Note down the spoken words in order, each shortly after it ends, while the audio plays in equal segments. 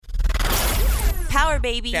Power,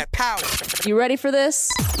 baby. That power. You ready for this?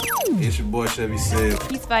 It's your boy Chevy Sid.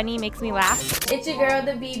 He's funny, makes me laugh. It's your girl,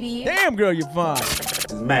 the BB. Damn, girl, you're fine.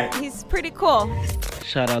 It's Mac. He's pretty cool.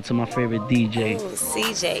 Shout out to my favorite DJ. Ooh,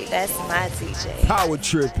 CJ, that's my DJ. Power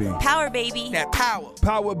tripping. Power, baby. That power.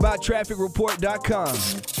 Powered by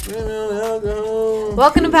trafficreport.com.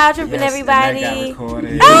 Welcome to Power Tripping, everybody. That got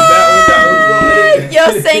recorded.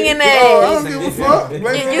 You're singing I that. don't give a fuck. You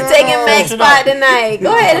taking Mac's spot tonight.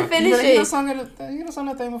 Go ahead and finish it. You done sung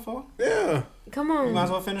that thing before? Yeah. Come You on. might as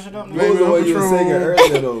well finish it up. Maybe I'm what you were Patron. singing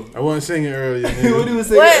earlier though. I wasn't singing earlier. What nigga. you was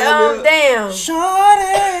singing earlier? Damn.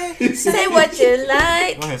 Shorty. Say what you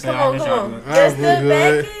like. Go ahead, say Come all on, this, come y'all on. good. Just to Alright, we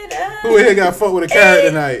back good. it up. Who in here got fucked with a carrot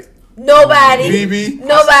tonight? Nobody. BB. I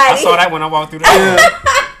Nobody. saw that when I walked through the Yeah.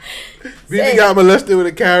 BB got molested with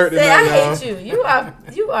a carrot Say, tonight, I y'all. hate you. You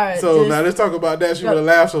are. So just, now let's talk about that. She would have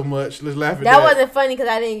laughed so much. Let's laugh at that that. wasn't funny because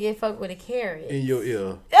I didn't get fucked with a carrot. In your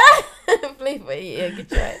ear. Please, for your ear.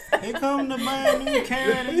 Get your ass. Here come the brand new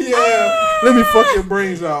carrot. Yeah. Let me fuck your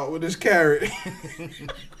brains out with this carrot.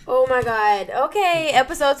 Oh my God. Okay,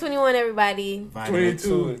 episode 21, everybody.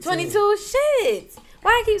 22. 22. Shit.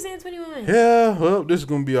 Why I keep saying 21? Yeah, well, this is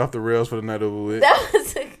going to be off the rails for the night over with. That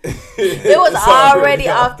was. It was already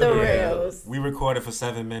off the rails. We recorded for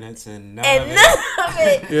 7 minutes and none And of it. none of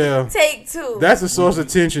it. Yeah. Take two. That's the source of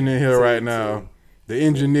tension in here right now. The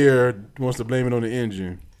engineer wants to blame it on the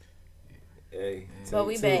engine. Hey, But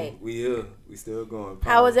we back. We here. We still going.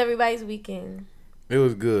 How was everybody's weekend? It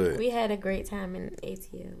was good. We had a great time in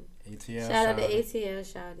ATL. ATL. Shout out to ATL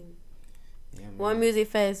shouting. Yeah, man. One Music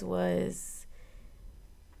Fest was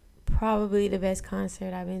probably the best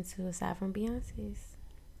concert I've been to aside from Beyonce's.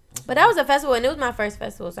 But that was a festival, and it was my first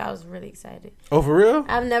festival, so I was really excited. Oh, for real?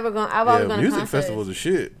 I've always gone Yeah, to music concerts. festivals are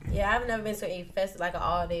shit. Yeah, I've never been to a like an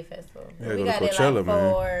all day festival. Yeah, We go to got it Coachella, like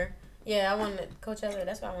man. for I wanted Coachella.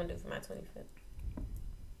 That's what I want to do for my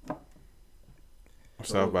 25th.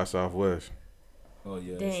 South by Southwest. Oh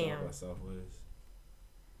yeah. Damn. South by Southwest.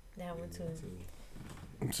 That one too.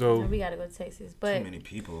 So, We gotta go to Texas, Too but many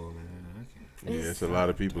people, man. yeah, it's a lot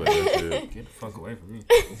of people at that shit. Get the fuck away from me.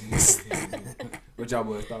 What y'all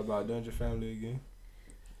boys thought about Dungeon Family again?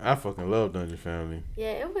 I fucking love Dungeon Family.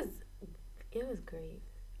 yeah, it was great.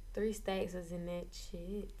 3 Stacks was in that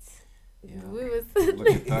shit. Yeah. We was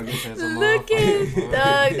Looking thuggish as a looking motherfucker.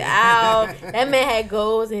 thugged out. That man had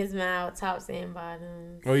goals in his mouth, tops and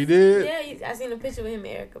bottoms. Oh, you did? Yeah, I seen a picture with him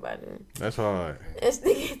and Erica Badu. That's hard. This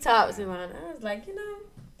nigga tops and bottoms. I was like,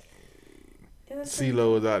 it was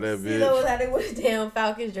CeeLo was out that CeeLo was bitch. out there with a damn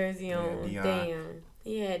Falcons jersey on. Yeah, Deion. Damn.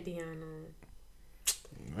 He had Deion on.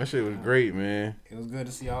 That shit was great, man. It was good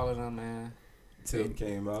to see all of them, man. Tip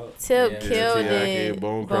came out. Tip Yeah. killed T.I.K., it.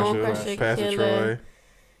 Bone Crusher, Pastor Killer. Troy.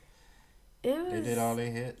 It was, They did all their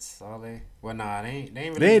hits. Well, nah, they ain't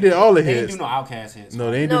really. They ain't did all the They hits. ain't do no Outkast hits. No,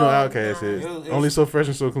 they ain't do no No, Outkast nah. hits. It was- Only So Fresh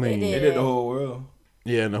and So Clean. They They did the whole world.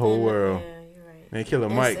 Yeah, in the whole world. Yeah, you're right. And Killer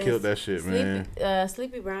It's- Mike it's killed that shit, man.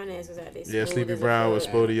 Sleepy Brown ass was out there. Yeah, smooth Sleepy as a Brown with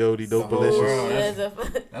fuck. Spodiote, The whole Dopalicious. world. As a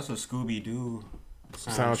fuck. That's what Scooby Doo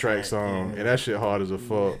Soundtrack song. Yeah. And that shit hard as a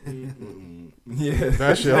fuck. Yeah.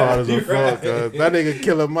 That shit hard as a You're right. fuck, cuz. That nigga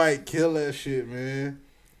Killer Mike kill that shit, man.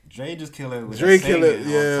 Dre just kill it with Dre that kill it, singing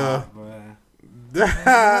yeah. on top, bruh.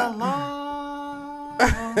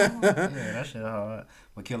 Yeah, that shit hard.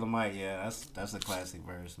 But Killer Mike, yeah, that's a classic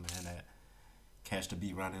verse, man. That catch the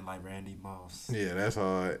beat running like Randy Moss. Yeah, that's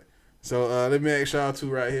hard. So let me ask y'all two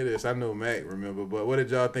right here this. I know Mac remember, but what did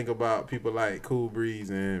y'all think about people like Cool Breeze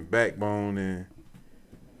and Backbone and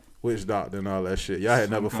Witch Doctor and all that shit? Y'all had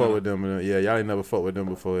never fucked with them. Yeah, y'all ain't never fucked with them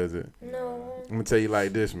before, is it? No. I'm gonna tell you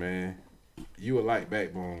like this, man. You would like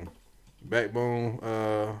Backbone.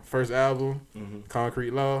 Backbone, first album,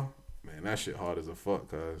 Concrete Law. Man, that shit hard as a fuck,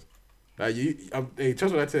 cuz. Like hey,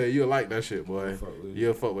 trust what I tell you, you'll like that shit, boy.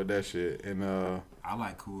 You'll fuck with that shit. And I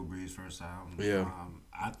like Cool Breeze first album. Yeah.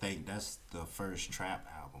 I think that's the first trap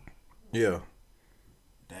album. yeah,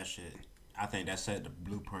 That shit. I think that set the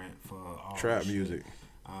blueprint for all trap this shit. music.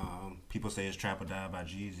 People say it's Trap or Die by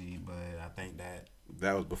Jeezy, but I think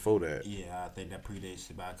That was before that. I think that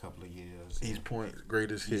predates it by a couple of years. East Point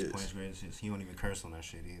greatest East hits. Point's greatest hits. He don't even curse on that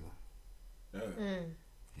shit either.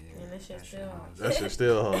 Yeah, that shit's still hard. That shit's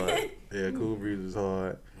still hard. Yeah, Cool Breeze is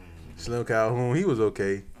hard. Slim Calhoun, he was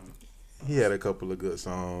okay. He had a couple of good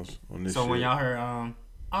songs on this So shit. when y'all heard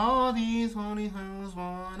all these horny hoes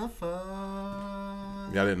wanna fuck,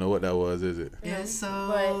 Y'all didn't know what that was, is it? it's so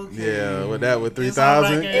But- okay. Yeah, with that with It's all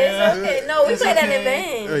 3000. right, It's okay. No, we It's played that in okay.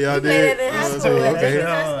 band. Oh, y'all we did? played that in high Oh, school. okay. That shit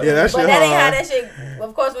hard. Yeah, that shit But that ain't how hard. that shit.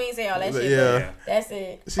 Of course, we ain't say all that shit. Yeah. But that's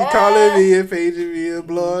it. She calling me and paging me and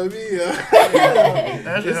blowing me up.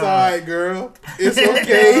 That shit It's hard. alright, girl. It's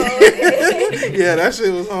okay. Yeah, that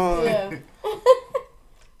shit was hard. Yeah.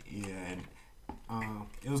 Yeah, and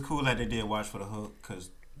it was cool that they did Watch for the Hook because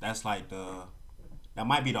that's like that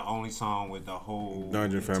might be the only song with the whole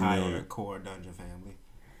Dungeon Family on entire it. core Dungeon Family.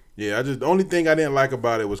 Yeah, the only thing I didn't like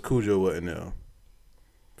about it was Cujo wasn't there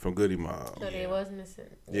from Goody Mob. So they was missing.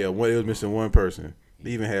 Yeah, it was missing one person.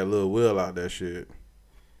 They even had Lil Will out that shit.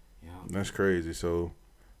 Yeah. That's crazy. So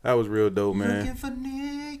that was real dope, man. Looking for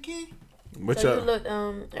Nikki. What So you y'all? looked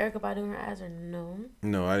Erykah Badu in her eyes or no?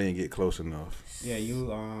 No, I didn't get close enough. Yeah, you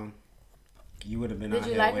would have been. Did out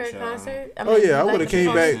you here like with her your, concert? Oh yeah, I you would have liked came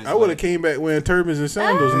the back. concert? I would have came back wearing turbans and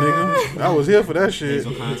sandals, nigga. I was here for that shit.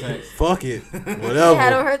 Hazel contacts. Fuck it, She had on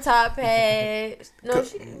whatever. her top hat. No,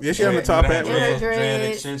 she. Yeah, she had the top hat. And her man. Dread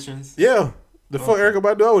dreads. extensions. Yeah, the fuck Erykah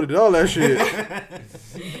Badu, I would have did all that shit.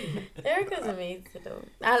 Erykah's amazing though.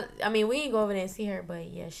 I mean, we didn't go over there and see her, but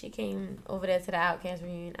yeah, she came over there to the Outkast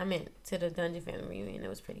reunion. I meant to the Dungeon Family reunion. It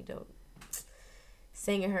was pretty dope.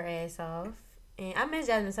 Singing her ass off. And I met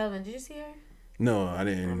Jasmine Sullivan. Did you see her? No, I I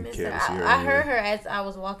didn't missed care her. to see her. I heard either. her as I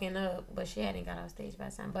was walking up, but she hadn't got off stage by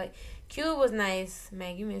the time. But Cube was nice.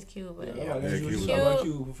 Mag, you missed Cube, but Yeah, Cube was-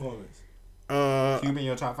 Cube performance. Cube in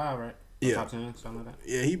your top 5, right? Or Yeah. Top 10, something like that.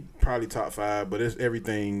 Yeah, he probably top 5, but it's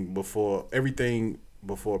everything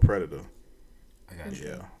before Predator. I got you.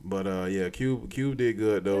 Yeah, but yeah, Cube did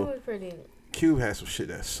good Cube though. was pretty. Cube had some shit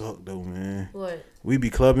that sucked though, man. What? We be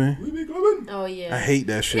clubbing. Oh yeah. I hate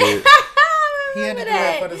that shit. He had to do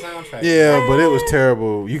that for the soundtrack. Yeah, but it was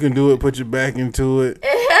terrible. You can do it, put your back into it.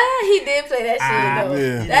 He did play that shit though.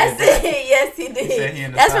 Yeah. That's it. Yes, he did. said he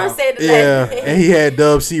in the That's what I'm South. saying. Yeah, and he had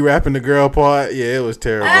Dub C rapping the girl part. Yeah, it was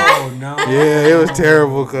terrible. Oh no. Yeah, it was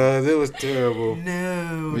terrible, cuz it was terrible.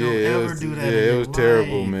 No, Yeah, don't it ever was, do that. yeah, in it your was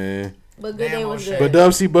terrible, life. man. But Good Day Damn, was oh, good. But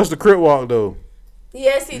Dub C bust the crit walk though.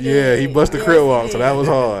 Yes, he did. Yeah, he bust the Yes, crit he walk, so did. that was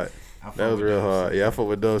hard. I fuck That was with real Dub C. hard. Yeah, I fuck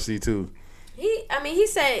with Dub C too. He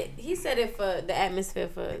said it for the atmosphere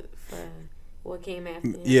for what came after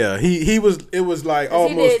him. Yeah, he was. It was like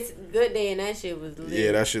 'Cause almost. he did Good Day and that shit was lit.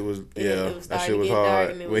 Yeah, that shit was. it Yeah, was that starting shit to was get dark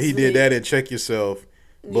hard. and it When was he did lit. that and Check Yourself,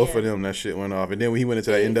 both Yeah. of them, that shit went off. And then when he went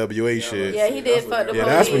into that NWA shit. Yeah, he did fuck the Yeah,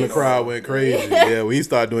 that's when the police. crowd went crazy. Yeah, we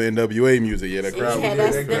started doing NWA music. Yeah, the He crowd had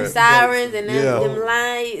was them crazy. sirens and them, Yeah. them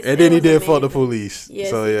lights. And then he It was did fuck the amazing. police. Yes,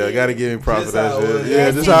 So he yeah, did. gotta give him props for Just that how it shit. was. Yeah,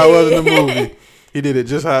 Yes, just he how it was in the did. movie. He did it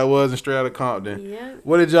just how it was in Straight Outta Compton. Yeah.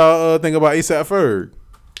 What did y'all think about ASAP Ferg?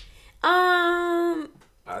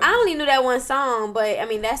 I only knew that one song, but I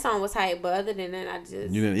mean that song was hype. But other than that, I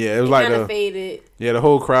just You didn't, yeah, it was like kind of the faded. the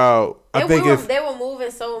whole crowd. I think if they were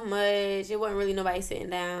moving so much, it wasn't really nobody sitting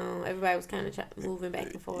down. Everybody was kind of moving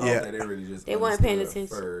back and forth. Yeah. They really just They weren't paying understood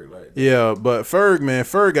attention. Ferg, like, yeah, but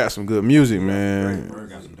Ferg got some good music, man. Ferg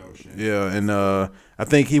got some dope shit. Yeah, and I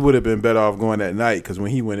think he would have been better off going that night because when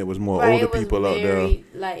he went, it was more Right, older it was people up there. very,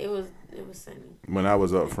 like it was sunny. When I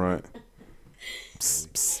was up front. Psst,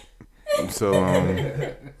 psst. So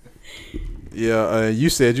yeah, you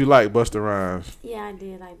said you like Busta Rhymes. Yeah, I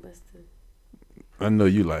did like Busta. I know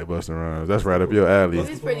you like Busta Rhymes. That's right up your alley. It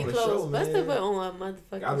was pretty on the close. show, Busta man. put on a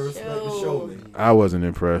gotta motherfucking respect the show, man. I wasn't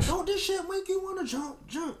impressed. Don't this shit make you wanna jump?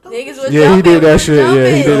 Don't Niggas this was Yeah, he jumping, did we that was shit. Yeah,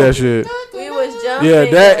 he did jumping. that shit. We was jumping. Yeah,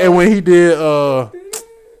 that and when he did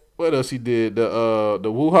what else he did?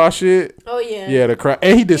 The woo-ha shit. Oh yeah. Yeah, the crowd.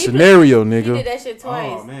 And he did He Scenario, He did nigga. that shit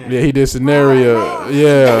twice. Oh man. Yeah, he did Scenario.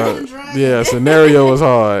 Yeah, Scenario was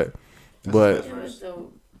hard. But It was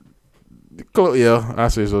dope. yeah, I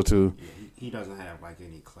say so too. He doesn't have like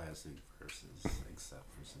any classic verses except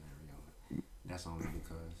for Scenario. That's only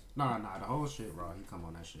because the whole shit raw. He come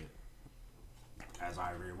on that shit. As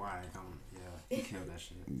I rewind, he killed that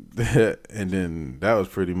shit. And then that was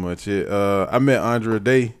pretty much it. I met Andra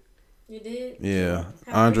Day. You did? Yeah,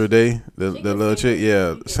 How Andra was Day, the She can little sing. chick.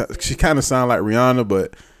 Yeah, She can sing. she kind of sound like Rihanna,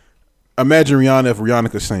 but imagine Rihanna if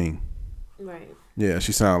Rihanna could sing. Right. Yeah,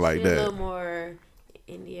 she sound like She a little that. more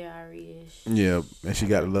India-ish. Yeah, and she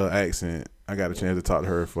got a little accent. I got a chance to talk to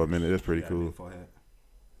her for a minute. That's pretty He got a cool. big forehead.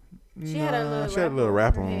 She had a little She had a little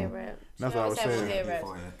rap her on. head wrap. That's She what I was always have her saying. head Big wraps.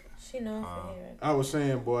 forehead. She known for head wraps. I was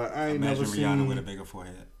saying, boy, I ain't Imagine never Rihanna with a seen. bigger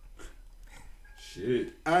forehead.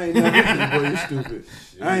 Shit. I ain't never. Boy, you stupid.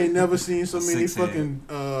 I ain't never seen so A many 6 head. fucking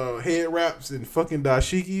head wraps and fucking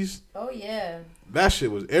dashikis. Oh yeah. That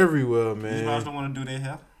shit was everywhere, These man. guys don't want to do their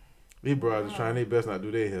hair. These brothers trying their best not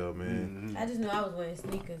do their hair, man. I just knew I was wearing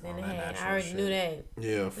sneakers and All a that hat. I natural already shit. knew that.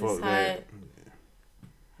 Yeah, It's fuck hot. that.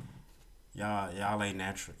 Y'all ain't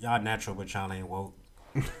natural. Y'all natural, but y'all ain't woke.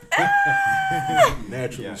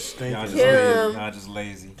 Naturally Y'all stinking. just Kill lazy. him. Y'all just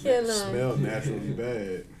lazy. Kill him. Smell naturally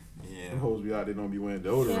bad. Yeah. Them hoes be out there don't be wearing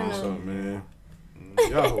deodorant or Yeah. something, man.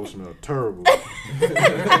 Y'all hoes smell terrible. I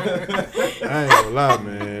ain't gonna lie,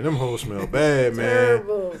 man. Them hoes smell bad, man.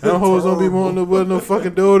 Terrible. Them hoes don't be wanting no but no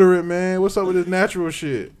fucking deodorant, man. What's up with this natural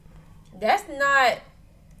shit? That's not.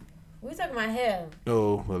 We talking about hair.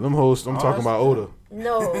 No, but them hoes. I'm talking about odor.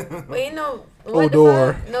 No, wait, no. What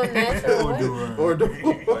Odor. the fuck? No natural. What? Odor. Like,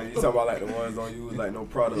 you talking about like the ones don't use like no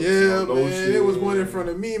products. Yeah, no man. lotion. It was one in front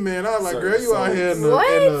of me, man. I was like, Certain girl, you out here in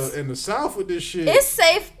What? the south with this shit. It's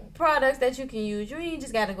safe products that you can use. You ain't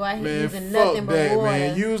just gotta go out here Man, using fuck nothing but that, water.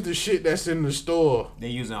 man. Use the shit that's in the store. They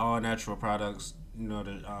using all natural products, you know,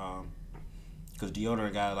 because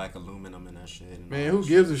deodorant got like aluminum in that shit. And Man, all who that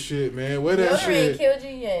gives a shit, man? Where that Deodorant ain't shit? killed you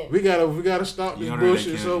yet. We gotta stop this Deodorant bullshit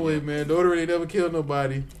ain't some killed way, you. man. Deodorant ain't never killed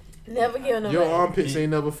nobody. Never killed nobody. Your armpits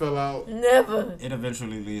ain't never fell out. Never. It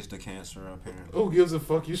eventually leads to cancer, apparently. Who gives a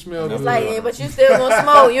fuck? You smell It's It's good. like, yeah, but you still gonna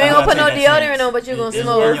smoke. You ain't gonna put no Gotta take that deodorant chance. on, but you gonna It's in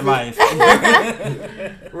smoke. your life.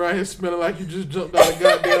 Right here smelling like you just jumped out of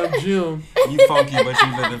goddamn gym. You funky, but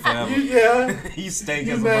you living forever. Yeah. You stink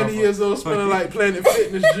You as a 90 years motherfucker. old smelling like Planet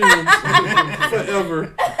Fitness gyms forever.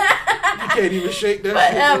 You can't even shake that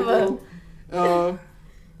Forever. shit. No.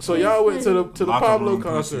 So y'all went to the Locker Pablo room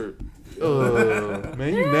concert.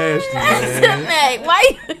 Man, you nasty, man. Meg, why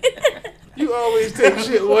you? You always take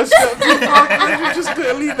shit one step too far. You just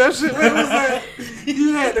couldn't leave that shit where it was at.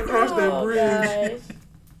 You had to cross that Oh, bridge. gosh.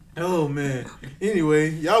 Oh man. Anyway,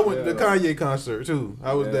 y'all went to the Kanye concert too.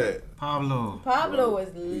 How was that? Pablo. Pablo was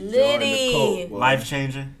Joined the litty. cult, boy. Life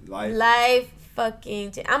changing. Life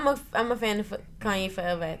fucking. I'm a fan of Kanye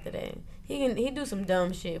forever. After that, he do some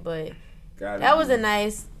dumb shit, but that was a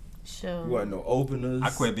nice show. What, no openers? I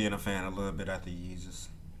quit being a fan a little bit after Yeezus.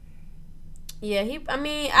 Yeah, I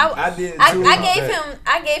did too.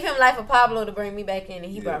 I gave him Life of Pablo to bring me back in,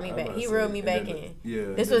 and he brought me I'm back. about He to reeled say, me and back then in.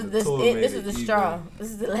 Yeah. This then was tour this made was it the even- straw.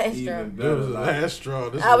 This is the last straw. Even That was better. the Like, last straw.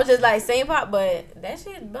 This I was just like same pop, but that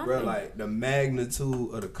shit bumping. bro, like the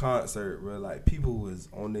magnitude of the concert, bro, like people was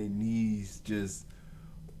on their knees, just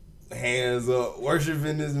hands up,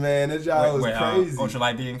 worshiping this man. That y'all was crazy.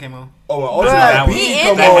 Ultralight Beam came on. Oh, Bruh, Ultralight he Beam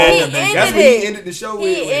ended- come on. he That's ended when it. he ended the show. He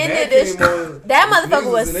when ended that it. came on, That the motherfucker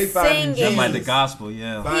niggas was and they finding singing. Just like the Jesus. gospel,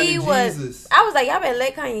 yeah. Finding He was. Jesus. I was like, y'all better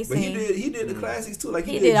let Kanye But sing. he did the classics too. Like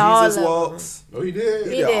he He did did all Jesus of them. Walks. Oh, he did?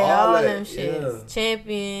 He did all that, them shits. yeah.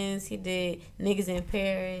 Champions. He did Niggas in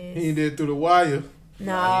Paris. He did Through the Wire.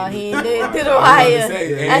 Nah, he ain't did Through the I was Wire. gonna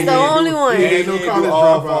say, and That's he the didn't only do- one. He He ain't no do college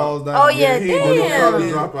All dropout. Falls Down. Oh, yeah, he ain't do no damn.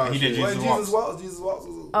 college dropout He did shit. Jesus What, Walks. Jesus Walks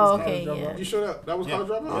was Oh, was okay, college yeah. dropout. You sure that was college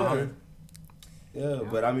dropout? Uh-huh. Okay. Yeah,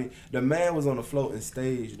 but I mean, the man was on a floating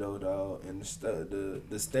stage though, dog, and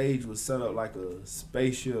the stage was set up like a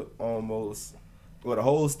spaceship almost. Well, the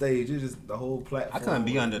whole stage, it's just the whole platform. I couldn't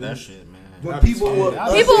be was under that moving. shit, man. But people were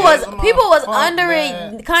People was I'm fuck under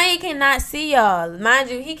that. it. Kanye cannot see y'all. Mind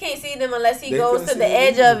you, he can't see them unless he They goes couldn't to see the them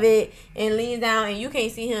edge either. of it and leans down, and you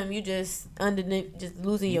can't see him. You just underneath, just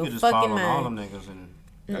losing You your could just fucking follow all them mind. niggas and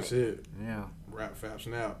That's it. yeah. Rap Fap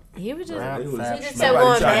Snap. He was just Rap, They was- fap, He just snap. kept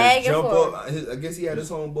going Somebody tried back to and jump forth. up. I guess he had his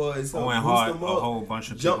homeboys. Owen boost Hart, him a up, whole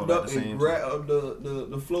bunch of jumped people up at the and same grabbed time. up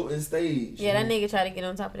the floating stage. Yeah, that nigga tried to get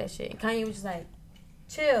on top of that shit. Kanye was just like,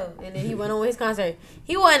 chill. And then he went on with his concert.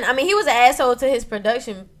 He wasn't, I mean, he was an asshole to his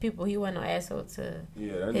production people. He wasn't no asshole to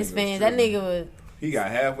Yeah, that his nigga fans. was That tripping. nigga was, He got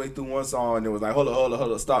halfway through one song and it was like, hold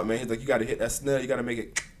up, stop, man. He's like, you got to hit that snare. You got to make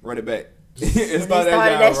it, run it back. And and he started guy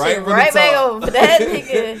that shit from the right back top. over. That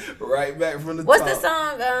nigga. Right back from the What's top. the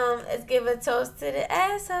song? Let's give a toast to the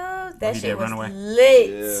assholes. That he shit did was Runaway? lit.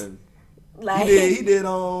 Yeah. Like He did he did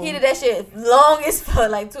that shit long as fuck,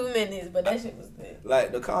 like 2 minutes, but that shit was lit.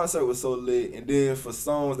 like the concert was so lit, and then for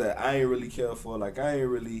songs that I ain't really care for, like I ain't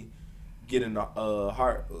really get in the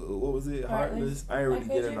heart. What was it? Heartless. I ain't really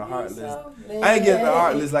get in the Heartless. I ain't getting the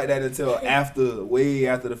Heartless like that until way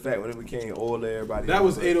after the fact when it became all everybody. That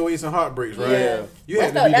was 808s and Heartbreaks, right? Yeah. You had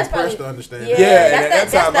to That's be that's depressed probably- to understand Yeah, that.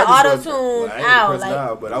 that's time the I just auto wasn't- tune I ain't out. depressed Like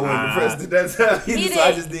now, but I wasn't depressed at that time. He So I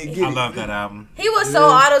did. just didn't get I it. love that album. he was so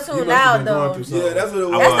Yeah. auto You tuned must have out been going though. through something. Yeah, that's what it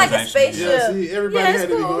was. That's like a actually, spaceship. Yeah, see, everybody Yeah, had it's to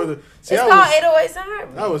be cool. going to. See, It's I called was, 808s and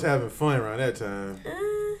Heartbreak. I was having fun around that time.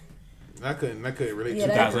 I couldn't relate Yeah, to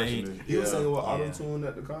that- that person. He was singing with Yeah. auto tune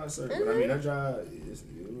at the concert, but I mean that job, it was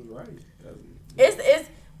right. It's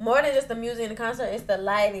more than just the music in the concert. It's the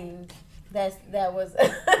lighting. That was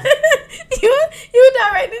you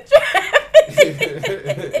directed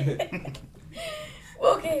traffic.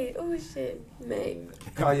 Okay. Oh shit, man.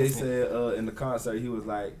 Kanye said in the concert he was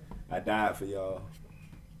like, "I died for y'all."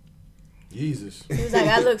 Jesus. He was like,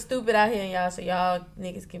 I look stupid out here, y'all, so y'all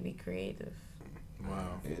niggas can be creative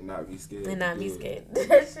Wow. And not be scared. and not to be do it. scared.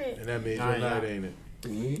 That shit. And that made Oh, your yeah. night, ain't it?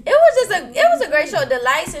 It was a great show. The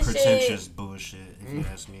lights and Pretentious shit. bullshit, if you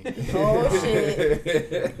ask me. Oh shit!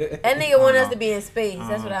 That nigga want us to be in space.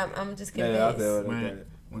 That's what I'm just convinced.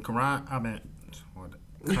 When Kanye.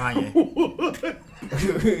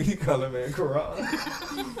 He call him man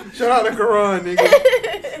Quran. Shout out to Quran, nigga.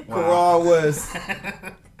 Quran West.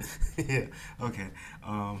 Yeah. Okay.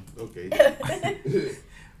 Okay.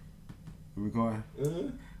 Where we going?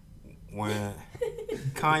 Uh-huh. When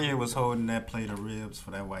Kanye was holding that plate of ribs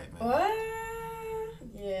for that white man, What?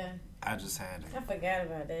 Yeah. I just had to. I forgot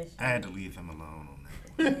about that shit. I had to leave him alone on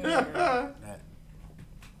that. Yeah.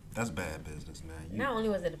 That's bad business, man. Not only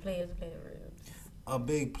was it a plate, it was a plate of ribs. A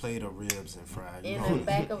big plate of ribs and fried. In the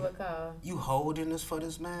back of a car. You holding this for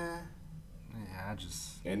this man? Man, I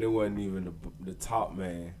just. And it wasn't even the top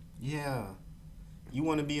man. Yeah. You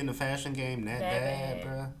want to be in the fashion game that bad,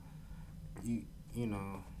 bruh? You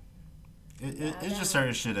know. It's just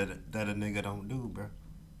certain shit that a nigga don't do, bruh.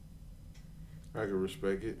 I can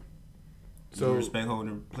respect it. So you respect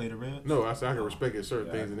holding a plate of ribs? No, I said I can respect it.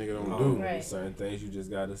 Certain things a nigga don't do. Right. Certain things you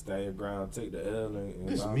just gotta stand your ground, take the L.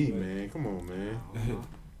 It's me, man. Come on, man.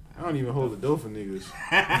 I don't even hold the dough for niggas.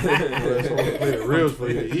 Let's hold a plate of ribs for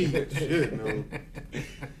you to eat. Shit, no.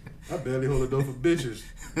 I barely hold a dough for bitches.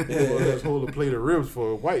 Let's hold a plate of ribs for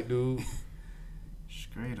a white dude.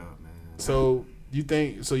 Straight up, man. So you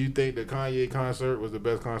think the Kanye concert was the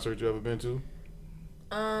best concert you ever been to?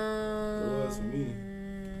 It was for me.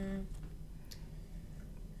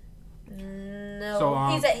 No. So,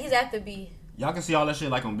 he's at the B. Y'all can see all that shit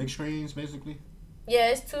like on big screens, basically. Yeah,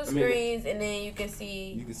 it's two screens, and then you can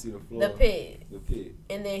see the floor, the pit,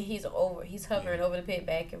 and then he's hovering over the pit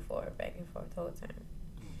back and forth the whole time.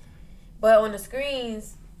 But on the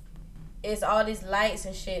screens, it's all these lights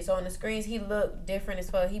and shit. So on the screens, he looked different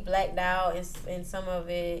as well. He blacked out in some of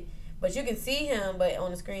it, but you can see him. But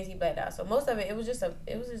on the screens, he blacked out. So most of it was just a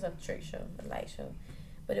trick show, a light show,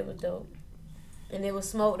 but it was dope. And it was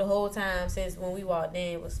smoke the whole time since when we walked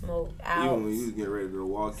in. It was smoke out. Even when you was getting ready to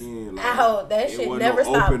walk in, like, out. That shit never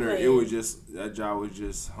stopped playing. It was just that job was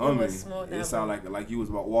just humming. It sounded like you was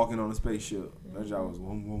about walking on a spaceship. That job was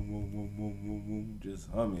boom, boom, boom, boom, boom, boom, boom, just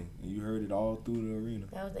humming, and you heard it all through the arena.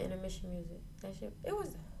 That was the intermission music. That shit. It was.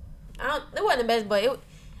 It wasn't the best, but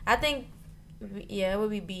I think. Yeah, it would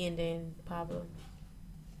be B and then Pablo.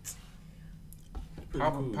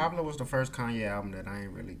 Pablo was the first Kanye album that I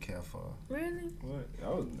ain't really care for. Really? What?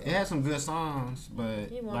 It had some good songs, but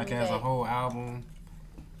like as a whole album,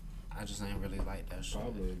 I just ain't really like that shit.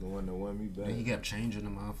 Pablo is the one that won me back. Then he kept changing the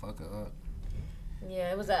motherfucker up.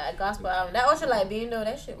 Yeah, it was a gospel album. That Ultra Light Beam though,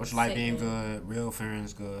 that shit was Ultra Light sick, Beam man. good, Real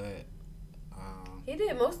Feeling's good. He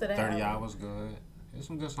did most of that. 30 Hours good. There's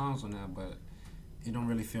some good songs on that, but it don't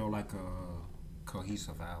really feel like a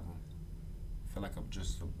cohesive album. I feel like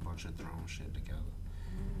just a bunch of thrown shit together.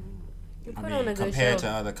 Compared to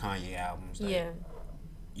other Kanye albums, that,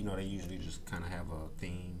 you know, they usually just kind of have a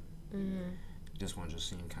theme. Mm-hmm. This one just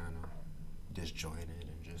seemed kind of disjointed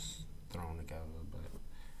and just thrown together. But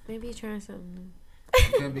maybe he's trying something.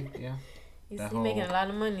 It could be, yeah. He's making a lot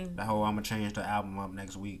of money. That whole I'm gonna change the album up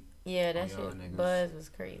next week. Yeah, that shit. Buzz was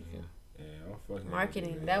crazy. Yeah, I'm fucking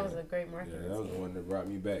marketing. That was a great marketing. Yeah, that was the one that brought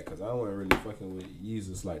me back because I wasn't really fucking with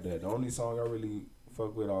Yeezus like that. The only song I really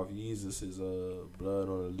fuck with off Yeezus is Blood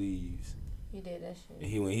on the Leaves. He did that shit.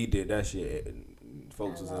 And when he did that shit,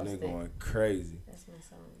 folks was in there going crazy. That's my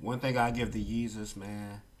song. One thing I give the Yeezus,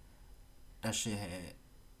 man, that shit had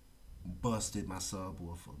busted my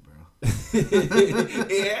subwoofer, bro.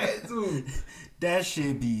 It had to. That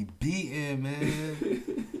shit be beating,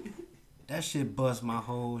 man. That shit bust my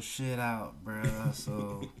whole shit out, bro.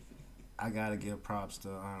 So I gotta give props to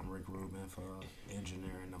Rick Rubin for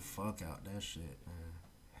engineering the fuck out that shit, man.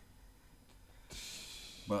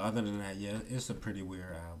 But other than that, yeah, it's a pretty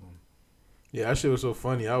weird album. Yeah, that shit was so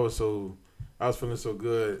funny. I was feeling so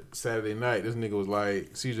good Saturday night. This nigga was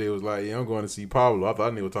like, CJ was like, yeah, I'm going to see Pablo. I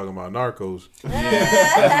thought that nigga was talking about Narcos. That's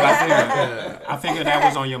what I figured. I figured that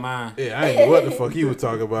was on your mind. Yeah, I ain't know what the fuck he was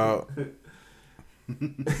talking about.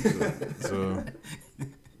 So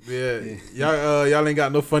yeah, y'all ain't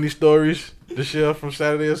got no funny stories to share from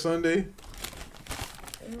Saturday or Sunday?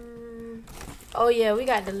 Oh yeah, we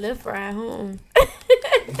got the Lyft ride home.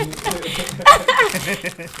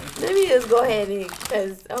 Let me just go ahead and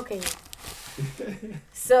okay.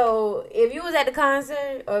 So if you was at the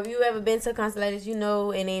concert or if you ever been to a concert like this, you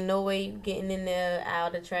know, and ain't no way you getting in there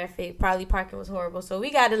out of traffic. Probably parking was horrible. So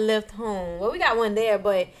we got a Lyft home. Well, we got one there,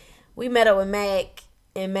 but we met up with Mac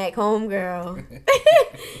and Mac homegirl,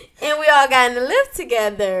 and we all got in the Lyft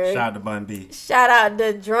together. Shout out to Bun B. Shout out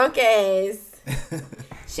the drunk ass.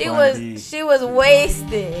 She was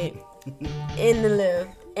wasted. in the lift,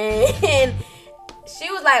 and she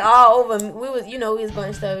was like all over me. We was going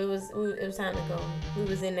and stuff. It was time to go. We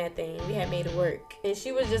was in that thing. We had made it work, and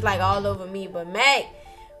she was just like all over me. But Matt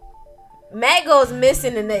goes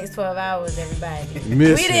missing the next 12 hours. Everybody,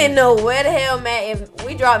 we didn't know where the hell Matt. If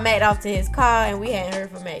we dropped Matt off to his car, and we hadn't heard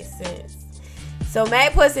from Matt since. So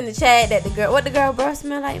Matt puts in the chat that what the girl breath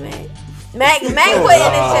smell like, Matt. Mac put in the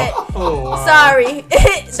chat. Oh, wow. Sorry.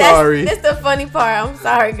 Sorry. That's the funny part. I'm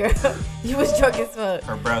sorry, girl. You was drunk as fuck.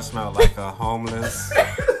 Her breath smelled like a homeless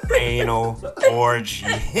anal orgy.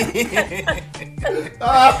 And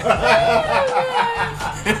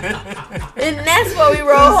that's what we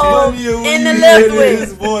roll home in the lift with.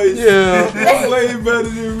 His voice. Yeah. That's way better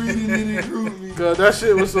than reading it in group me. God, that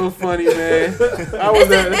shit was so funny, man.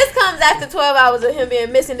 This comes after 12 hours of him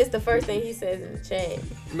being missing. This the first thing he says in the chat.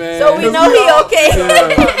 Man. So we know he okay.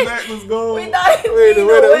 Yeah. Mac was gone. We thought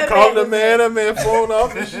Wait, called the man. That man phone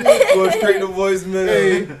off and shit. Going straight to voicemail.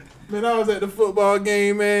 Hey, man, I was at the football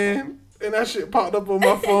game, man, and that shit popped up on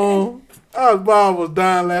my phone. Bob was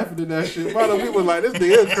dying laughing at that shit. People was like, this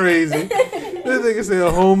nigga crazy. This nigga said a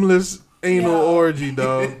homeless anal orgy,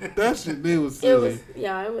 dog. That shit, they was silly.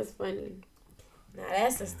 It was funny. Now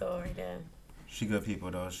that's the story, though. She good people,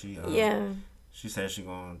 though. She said she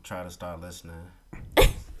gonna try to start listening.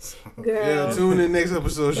 Girl. Yeah, tune in next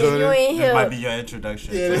episode, shorty. You ain't This might be your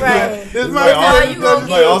introduction. Yeah, right. This might also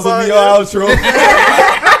be your outro.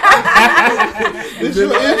 This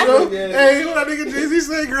your intro. Hey, what that nigga Jay-Z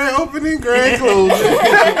say? Grand opening, grand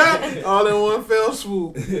closing. All in one fell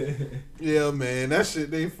swoop. Yeah, man, that shit,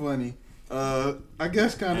 they funny. I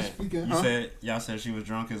guess kind of speaking. Y'all said she was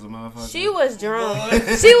drunk as a motherfucker. She was drunk.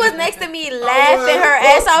 She was next to me laughing her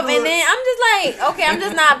ass off, and then I'm just like, okay, I'm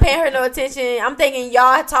just not paying her no attention. I'm thinking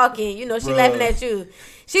y'all talking, she laughing at you.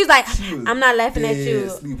 She was like, I'm not laughing at you.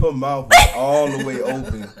 Sleep. Her mouth was all the way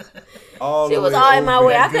open. She was all in my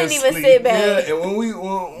way. I couldn't even sit back. Yeah, and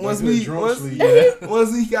once we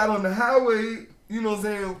got on the highway, you know what I'm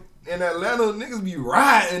saying. In Atlanta, niggas be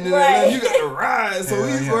riding. In Atlanta, you got to ride. So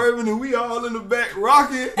he's swerving and we all in the back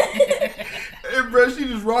rocking. And bro, she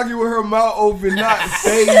just rocking with her mouth open, not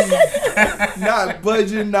phased, not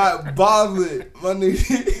budging, not bothered. My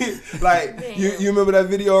nigga, like, you remember that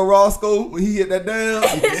video of Roscoe when he hit that down?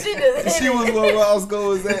 She was where Roscoe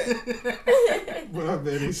was at.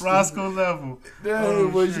 Roscoe level.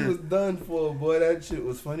 Damn, boy, she was done for, boy. That shit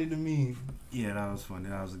was funny to me. Yeah, that was funny.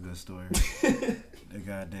 That was a good story. The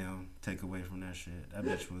goddamn takeaway from that shit. That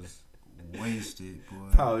bitch was wasted, boy.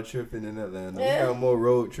 Power tripping in Atlanta. We got more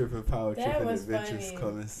road tripping, power tripping adventures funny.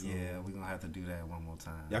 Coming soon. Yeah, we're gonna have to do that one more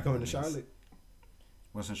time. Y'all coming to Charlotte?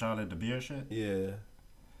 What's in Charlotte? The beer shit? Yeah.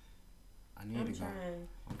 I need to go.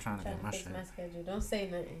 I'm trying to get my shit. My schedule. Don't say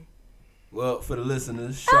nothing. Well, for the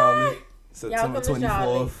listeners, Charlotte, September come to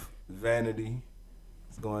 24th, Vanity.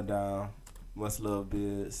 It's going down. Much love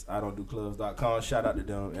biz. I don't do clubs.com. Shout out to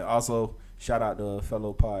them. And also, shout out to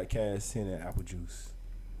fellow podcast Hen and Apple Juice.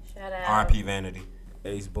 Shout out. RP Vanity.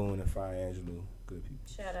 Ace Boone and Fire Angelo. Good people.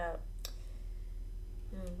 Shout out.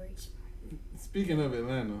 Speaking of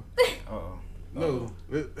Atlanta. Uh-oh. No.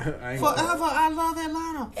 I ain't Forever I love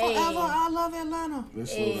Atlanta. Hey. Forever I love Atlanta.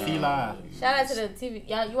 Hey. Shout out to the TV.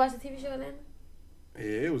 Y'all, you watch the TV show Atlanta? Yeah,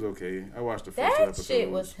 it was okay. I watched the first That episode. shit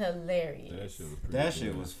was hilarious. That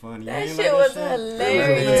shit was funny. That You shit ain't was like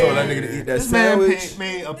hilarious. Nigga told that nigga to eat that This sandwich.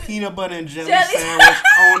 man made a peanut butter and jelly Jelly sandwich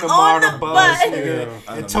on the on MARTA the bus, bus. nigga.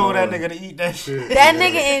 Yeah. And told that nigga to eat that shit. That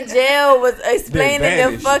nigga in jail was explaining the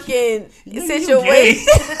vanished. fucking You situation.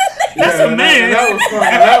 That's a man. That was funny.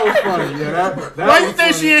 That was funny. Yeah, that Why you was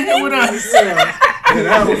think funny. she in here with us? Yeah,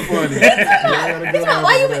 that was funny.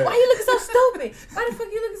 Why you looking so stupid? Why the fuck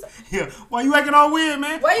you looking so? Yeah. Why you acting all weird,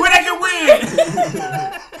 man? Why you Quit acting weird.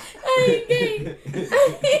 I ain't gay.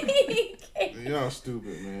 Y'all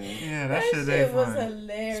stupid, man. Yeah, That shit shit was funny.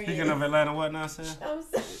 hilarious. Speaking of Atlanta, what now, sir? I'm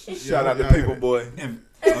sorry. Shout out to Paperboy.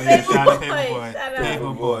 Oh yeah, shout out to Paperboy. Paperboy. Shout out.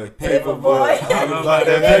 Paperboy. Paperboy. I love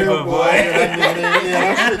that Paperboy.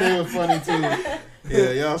 Yeah, that shit they was funny too.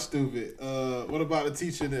 Yeah, y'all stupid. What about the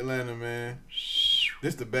teacher in Atlanta, man?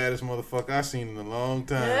 This the baddest motherfucker I seen in a long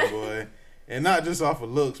time, boy. And not just off of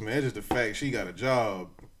looks, man. It's just the fact she got a job.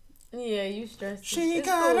 Yeah, you stressed. She It's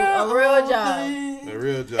got cool. a a real job. A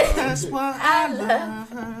real job. That's why I I love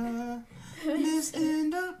her. Miss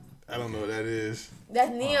Enda. I don't know what that is.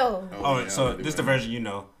 That's Neo. Oh, yeah, so I do this the that. version you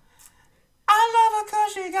know. I love her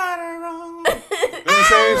cause she got her wrong. That the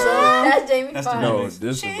same song? That's Jamie That's the Foxx. No, remix.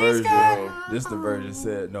 this the She's version. got- This the version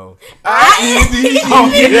said no. Yeah, there you go.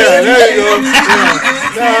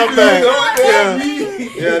 Yeah. Now I'm back.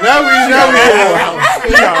 Yeah, now we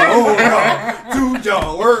Dude,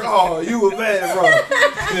 y'all work hard. You a bad bro.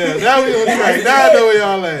 Yeah, now we on track. Now I know where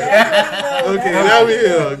y'all at. Okay, now we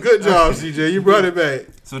here. Good job, CJ. You brought it back.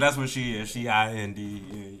 So that's what she is. She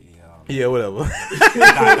IND. Yeah, whatever.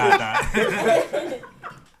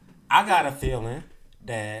 I got a feeling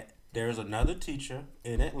that there's another teacher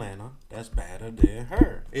in Atlanta that's better than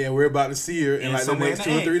her. Yeah, we're about to see her in like the next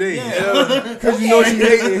 2 or 3 days. Yeah. Cause you know she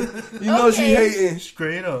hating. You know she hating.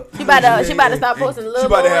 Straight up. She about to start posting a little She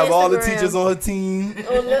about to more have on all the Instagram. teachers on her team.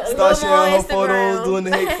 Start Start sharing her photos, doing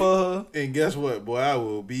the hate for her. And guess what, boy? I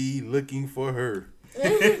will be looking for her.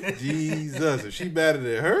 Jesus, if she better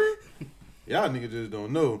than her, y'all niggas just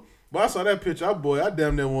don't know. But I saw that picture, I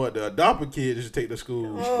damn near want to adopt a kid just to take to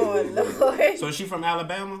school. Oh Lord. So is she from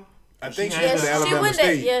Alabama? I think She she's had- from she Alabama went to-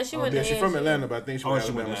 State. yeah, she went to- she's yeah, from she- Atlanta, but I think she's from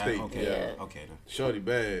She went Alabama to State. Okay. Yeah. Okay then. Shorty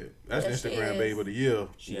bad. That's Yeah, the she Instagram is. babe of the year.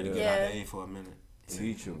 She had to get Yeah. out of A for a minute.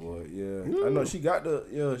 Teacher, boy, yeah. I know she got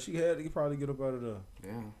she had to probably get up out of there.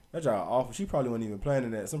 Yeah. That job awful. She probably wasn't even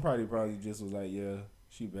planning that. Somebody probably just was like, yeah,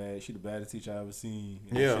 she bad. She the baddest teacher I ever seen.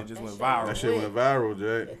 And Yeah. that shit just That went shit viral. That shit went viral,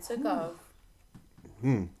 Jack. It took off.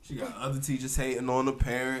 She got other teachers hating on the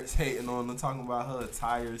parents, hating on them, talking about her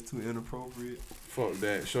attire is too inappropriate. Fuck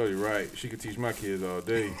that. Shorty right. She could teach my kids all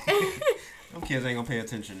day. Them kids ain't gonna pay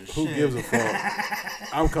attention to Who shit. gives a fuck?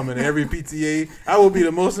 I'm coming to every PTA. I will be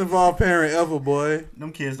the most involved parent ever, boy.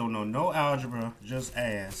 Them kids don't know no algebra, just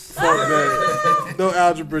ass. Fuck that. No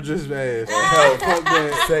algebra, just ass. Fuck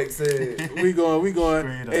that. Sex ed. We going.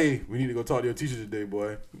 Straight up. Hey, we need to go talk to your teacher today,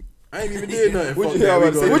 boy. I ain't even did nothing. What Fuck you, that. We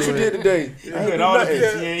about to say? gonna What do you it. did today? Yeah. I had all the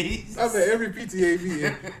Yeah. PTAs. I'm at every PTA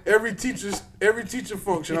meeting, every teacher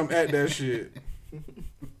function. I'm at that shit,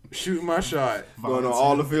 shooting my shot. Going on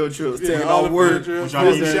all the field trips, Yeah, taking all all the work, field trips,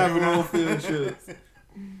 supposed to all that. chaperone field trips.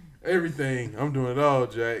 Everything. I'm doing it all,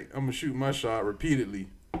 Jack. I'm gonna shoot my shot repeatedly,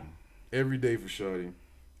 every day for shorty.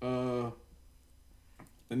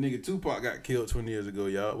 The nigga Tupac got killed 20 years ago,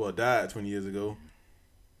 y'all. Well, died 20 years ago.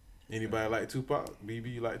 Anybody like Tupac?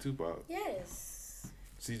 BB, you like Tupac? Yes.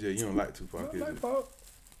 CJ, you don't like Tupac, is Like it? Pop.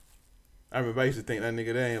 I remember I used to think that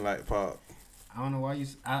nigga they ain't like Pac. I don't know why you.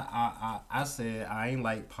 I said I ain't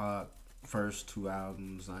like Pac first 2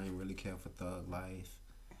 albums. I ain't really care for Thug Life.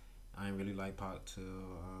 I ain't really like Pac till.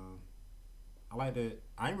 I like that.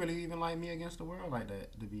 I ain't really even like Me Against the World like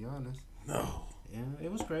that, to be honest. No. Yeah, it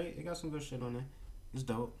was great. It got some good shit on there. It's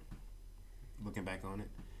dope. Looking back on it.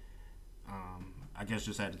 I guess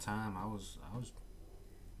just at the time I was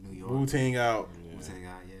New York. Wu-Tang out. Wu-Tang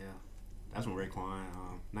out, yeah. That's when Raekwon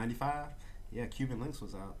 95. Yeah, Cuban Links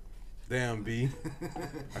was out. Damn, B.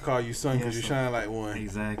 I call you son because Yeah, you so- shine like one.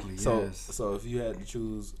 Exactly. So, yes. so if you had to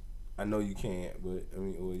choose, I know you can't, but I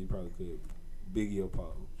mean, well, you probably could. Biggie or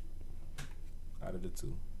Pop? Out of the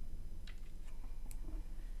two.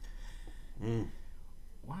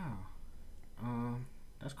 Wow.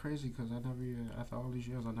 That's crazy because I never even, after all these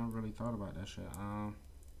years, I never really thought about that shit.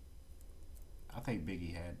 I think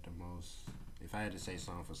Biggie had the most. If I had to say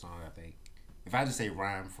song for song, I think if I had to say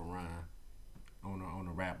rhyme for rhyme on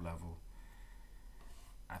a rap level,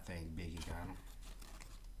 I think Biggie got him.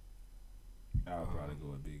 I would probably go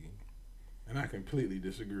with Biggie. And I completely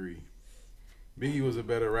disagree. Biggie was a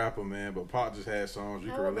better rapper, man, but Pac just had songs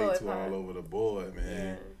you I could would go relate with to Pac. all over the board,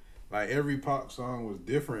 man. Yeah. Like every Pac song was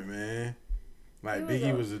different, man. Like He was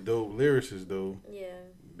Biggie a- was a dope lyricist, though. Yeah.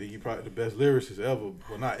 Biggie probably the best lyricist ever.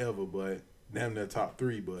 Well, not ever, but damn near top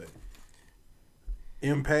 3. But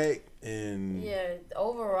impact and Yeah.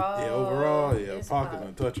 Overall. overall, yeah, it's Pac is Pac.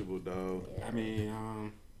 untouchable, dog. Yeah. I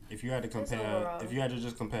mean, if you had to That's compare, overall. if you had to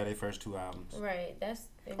just compare their first 2 albums, Right. That's.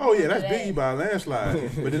 if Oh you yeah, do that's that- Biggie by a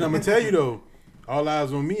landslide. But then I'm gonna tell you though, All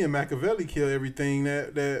Eyes on Me and Machiavelli kill everything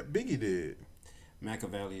that Biggie did.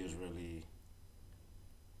 Machiavelli is really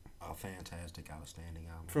a fantastic, outstanding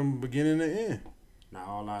album. From beginning to end. Now,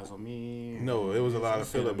 All Eyes on Me. No, it was a lot of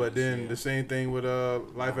it's filler. But then yeah. the same thing with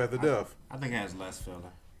Life After Death. I think it has less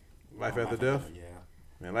filler. Life After Death? Yeah.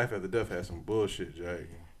 Man, Life After Death had some bullshit, Jack.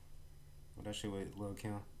 Well, that shit with Lil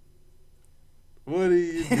Kim. What do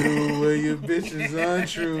you do when your bitch is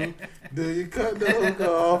untrue? Do you cut the hook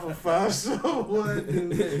off or find someone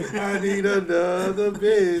new? I need another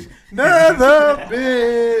bitch. Another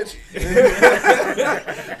bitch.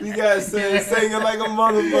 You guys singing like a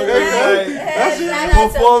motherfucker. That's it. Shout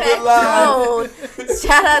out Perform it to Patron.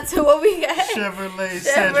 Shout out to what we got. Chevrolet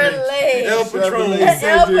Cedric. Chevrolet. El Patron. El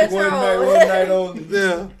Cedric, Patron. one night only.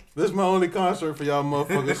 Yeah. This is my only concert for y'all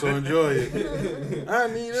motherfuckers, so enjoy it. I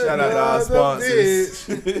need Shout out to our another sponsors.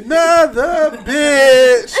 bitch. Another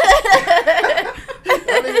bitch.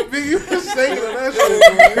 That nigga Biggie was singing on that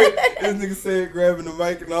shit, man. This nigga said grabbing the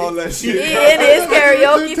mic and all that He shit. in his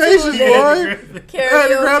karaoke Temptations, Tuesday. boy. I had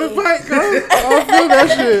to grab the Karaoke. mic, cuz. I feel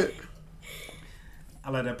that shit. I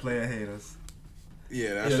like that player haters.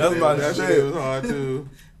 Yeah, that's my that shit. shit was hard too.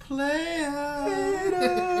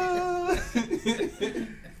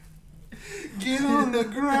 Get on the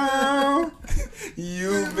ground.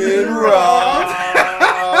 You've been robbed.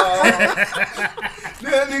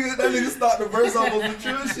 that nigga start the verse off of the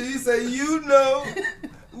true shit. He say, you know,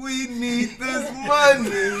 we need this money.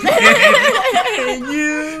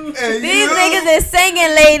 and These niggas is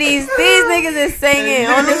singing, ladies. These niggas is singing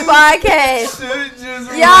on this podcast.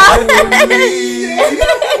 Y'all.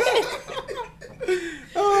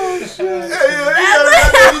 Oh shit! Hey, you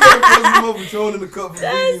gotta put some more Patron in the cup for me,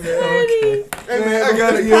 man. Hey man, I got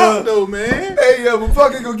gotta it pop though, man. Hey, yeah, but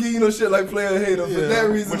fuck ain't gonna give you no shit like player hater. For that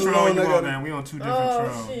reason Which alone, roll I you on, gotta. man? We on two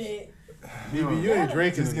different trolls. Shit. BB, you ain't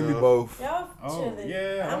drinking. Just give me enough. both. Y'all Oh, chilling.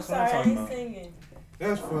 yeah, I'm that's what I'm sorry, I talking ain't about. singing.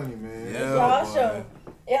 That's funny, man. Yeah, Y'all boy. show.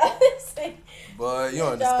 Y'all sing. But you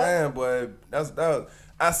understand, boy. That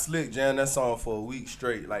I slick jam that song for a week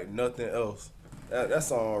straight, like nothing else. That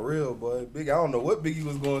song real, boy. Big. I don't know what Biggie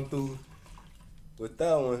was going through with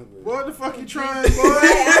that one. What the fuck you trying, boy?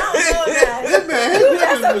 I don't know that. This man, his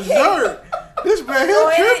is berserk. This man, his Oh,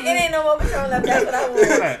 it tripping. ain't no more Patron left. That's what I want.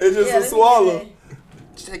 It's just Yeah, a let me swallow. get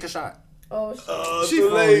Take a shot. that. Oh, shit. She Too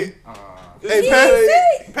late. Hey,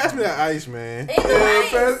 She pass me that ice, man. Ain't no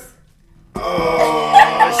ice. Oh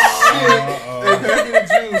shit! Hey, pass me the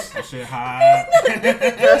juice. That shit hot.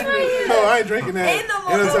 No, I ain't drinking that. Ain't no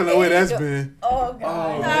more Ain't no telling the way that's cocaine. been. Oh,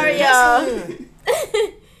 God. Sorry, y'all.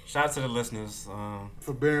 Shout out to the listeners.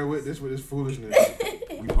 For bearing with this foolishness.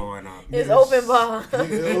 We pouring up. It's open bar.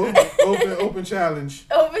 Open challenge.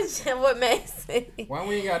 Open what Max said. Why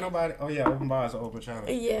we ain't got nobody? Oh yeah, open bar is an open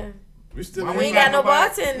challenge. Yeah. We still Why We ain't got no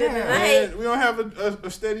nobody? bartender Yeah. tonight. Man, we don't have a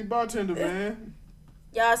steady bartender, man.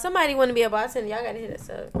 Y'all, somebody want to be a bartender. Y'all got to hit us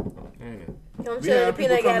up. Ain't it? Come We chill at have the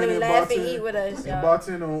people peanut come gallery, in and laugh and bartend- eat with us, y'all.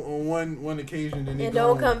 Bartend on one occasion, then they And go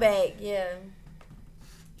don't home. come back. Yeah.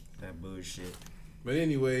 That bullshit. But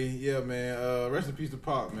anyway, yeah, man. Rest in peace to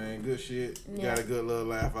Pop, man. Good shit. Yeah. Got a good little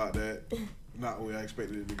laugh out that. Not where I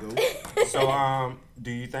expected it to go. So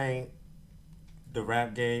do you think the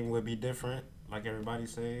rap game would be different, like everybody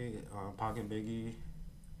say? Pac and Biggie.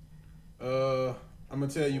 I'm gonna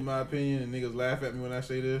tell you my opinion, and niggas laugh at me when I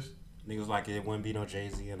say this. Niggas like it wouldn't be no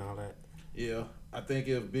Jay-Z and all that. Yeah, I think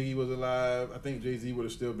if Biggie was alive, I think Jay-Z would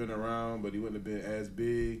have still been around, but he wouldn't have been as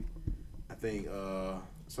big. I think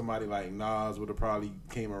somebody like Nas would have probably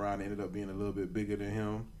came around and ended up being a little bit bigger than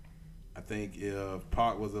him. I think if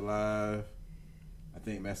Pac was alive, I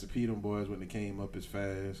think Master P them boys wouldn't have came up as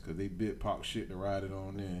fast because they bit Pac shit to ride it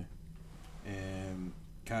on in. And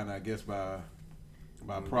kind of, I guess, by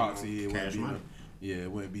proxy, it Cash wouldn't be money. it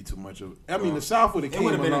wouldn't be too much of. I mean, the South would have It came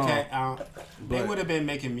would have been along. they but- would have been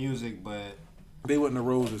making music, but They wouldn't have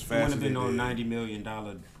rose as it fast wouldn't as have they been no did. $90 million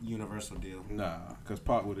Universal deal. Nah, because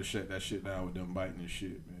Pac would have shut that shit down with them biting and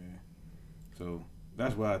shit, man. So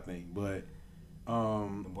that's what I think. But,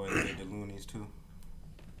 The boys did the Loonies too.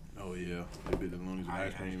 oh yeah, they bit the Loonies with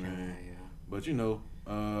ice cream, man. Yeah. But you know,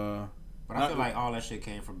 But I feel like all that shit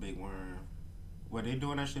came from Big Worm. Were they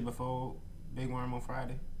doing that shit before Big Worm on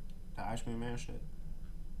Friday? The Ice Cream Man shit?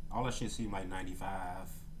 All that shit seemed like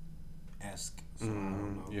 95-esque. So I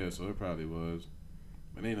don't know. yeah, so it probably was.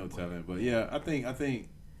 But ain't no telling. But yeah, I think I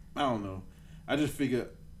don't know. I just figured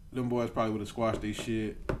them boys probably would have squashed their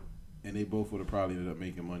shit, and they both would have probably ended up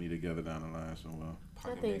making money together down the line somewhere.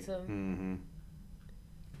 I think so. Mm-hmm.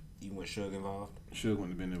 Even with Suge involved? Suge wouldn't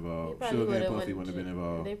have been They involved. probably Suge and would've Puffy went wouldn't have been to-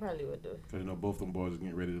 involved. They probably would do. Because you know both them boys are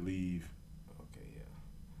getting ready to leave. Okay, yeah.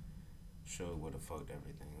 Suge would have fucked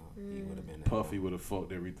everything up. He would have been Puffy would have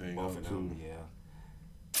fucked everything both up of too. them, yeah.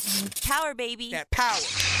 Power, baby. That power.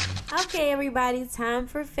 Okay, everybody, time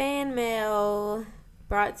for fan mail.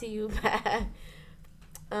 Brought to you by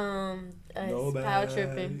us, Power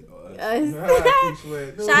Tripping. Us.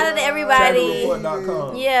 Shout out to everybody.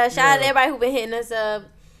 Chatreport.com. Yeah, shout out to everybody who been hitting us up.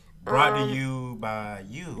 Brought to you by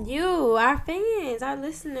you. You, our fans, our For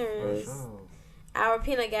listeners. sure. Our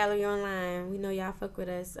Peanut Gallery online. We know y'all fuck with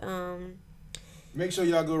us. Make sure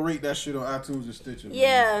y'all go rate that shit on iTunes and Stitcher. man.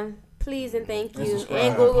 Yeah, please and thank And you. subscribe.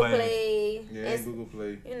 And Google Play. Play. Yeah, And and Google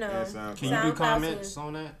Play. you know, and SoundCloud. Can you do SoundCloud comments too.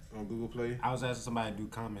 on that? On Google Play. I was asking somebody to do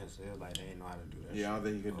comments. They was like, they didn't know how to do that Yeah, I shit.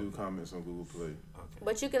 don't think you can do comments on Google Play. Okay.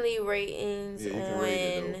 But you can leave ratings Yeah, you can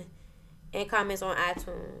rate it, on and comments on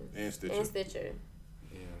iTunes And Stitcher. and Stitcher.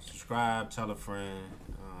 Yeah, subscribe, tell a friend.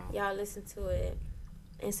 Y'all listen to it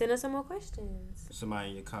and send us some more questions. Somebody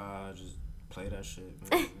in your car, just play that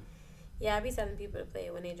shit, man. Yeah, I be telling people to play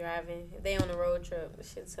it when they driving. If they on a road trip, the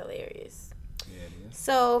shit's hilarious.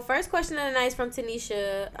 So, first question of the night is from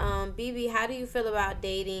Tanisha. BB, how do you feel about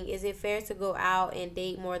dating? Is it fair to go out and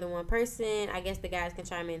date more than one person? I guess the guys can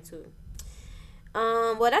chime in too.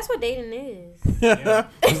 Well, that's what dating is. Yeah.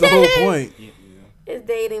 That's the whole point. It's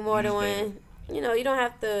dating more than one. You know, you don't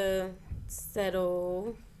have to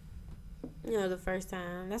settle, the first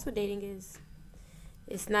time. That's what dating is.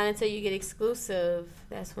 It's not until you get exclusive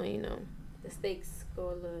that's when, the stakes go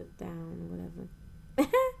a little down or whatever.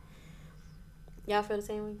 Y'all feel the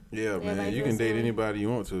same way? Yeah, man. You can date anybody you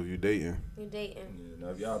want to if you're dating. You're dating. Yeah,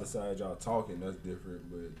 now, if y'all decide y'all talking, that's different.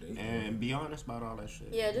 But dating. And be honest about all that shit.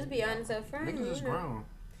 Yeah, just be honest up front. Niggas is grown.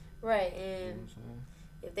 Right, and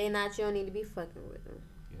if they not, you don't need to be fucking with them.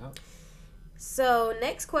 Yep. So,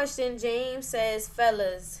 next question. James says,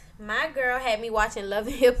 fellas, my girl had me watching Love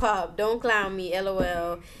and Hip Hop. Don't clown me,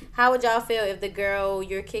 LOL. How would y'all feel if the girl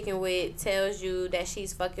you're kicking with tells you that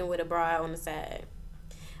she's fucking with a broad on the side?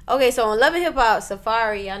 Okay, so on Love and Hip Hop,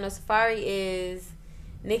 Safari, I know Safari is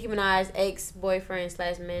Nicki Minaj's ex-boyfriend /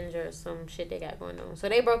 manager or some shit they got going on. So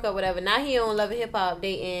they broke up, whatever. Now he on Love and Hip Hop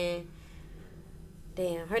dating,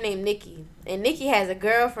 her name Nikki. And Nikki has a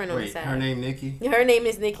girlfriend on the side. Her name Nikki? Her name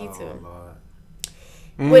is Nikki too. Lord.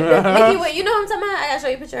 With Nikki with, you know what I'm talking about? I gotta show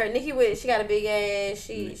you a picture of her. Nikki with, she got a big ass.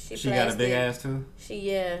 She got a big ass too?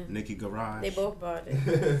 Yeah. Nikki Garage. They both bought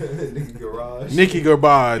it. Nikki Garage. Nikki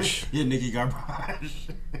Garbage. Yeah, Nikki Garbage.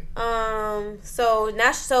 So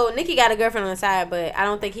Nikki got a girlfriend on the side, but I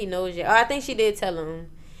don't think he knows yet. Or I think she did tell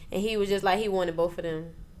him, and he was just like he wanted both of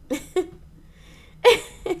them.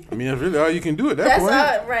 I mean, that's really all you can do at that point.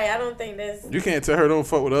 That's all, right. I don't think that's. You can't tell her don't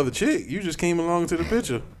fuck with other chick. You just came along to the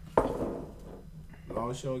picture. Long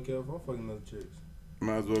as she don't care if I'm fucking other chicks.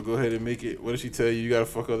 Might as well go ahead and make it. What did she tell you? You gotta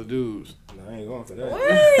fuck other dudes. No, I ain't going for that.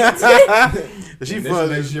 What? She fuck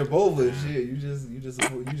relationship over and shit. You just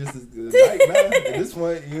like now. At this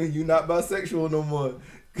point, you not bisexual no more.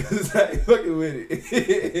 Cause I ain't fucking with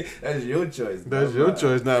it. That's your choice. That's your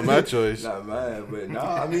choice, not my choice. Not mine. But no,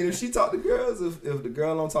 I mean, if she talk to girls, if the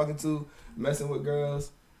girl I'm talking to messing with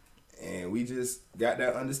girls, and we just got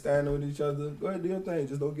that understanding with each other, go ahead do your thing.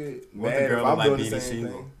 Just don't get What mad the girl if I'm like doing the Beanie same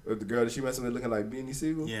Siegel? thing. If the girl that she messing with looking like Beanie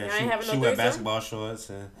Siegel, Yeah, she wear basketball shorts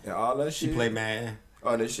and all that shit. She play Madden.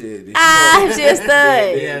 Oh, that shit. She a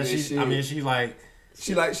stud. Yeah, she like.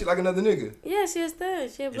 She like another nigga. Yeah, she a stud.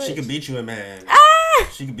 She a bitch. She could beat you in Madden.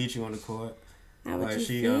 She could beat you on the court. How would you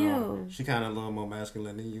feel? She kind of a little more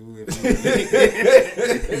masculine than you if you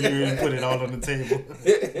put it all on the table.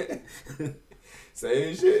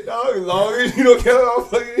 Same shit, dog. As long as you don't care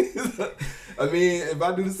about fucking. I mean, if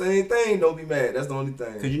I do the same thing, don't be mad. That's the only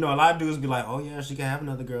thing. Cause a lot of dudes be like, "Oh yeah, she can have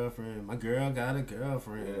another girlfriend. My girl got a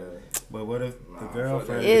girlfriend." Yeah. But what if the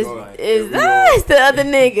girlfriend is like? It's the other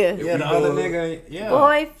nigga? Yeah, the other nigga. Yeah.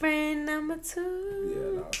 Boyfriend number 2.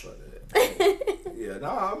 Yeah, nah, fuck that. Yeah,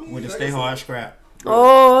 nah. I mean, with the stay hard scrap.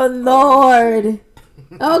 Oh Lord.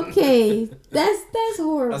 Okay, that's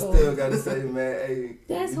horrible. I still gotta say, man, hey,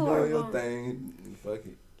 that's you horrible. Doing your thing, fuck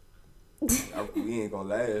it. We ain't gonna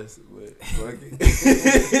last, but fuck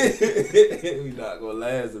it. We not gonna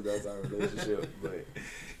last if that's our relationship, but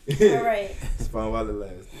all right. It's fun while it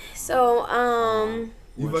lasts. So,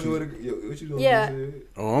 you fucking with a what you doing? Yeah.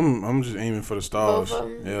 Oh, I'm just aiming for the stars.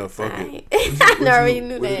 Yeah, fuck it. I already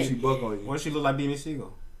knew that. What if she buck on you? What if she look like Beanie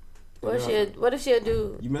Siegel? What if she'll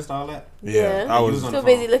do? You missed all that? Yeah. I was too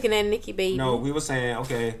busy looking at Nikki baby. No, we were saying,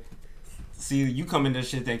 okay, see, you come into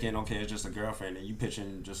shit thinking, okay, it's just a girlfriend, and you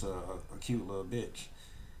pitching just a cute little bitch.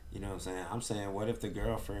 You know what I'm saying? I'm saying, what if the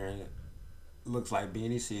girlfriend looks like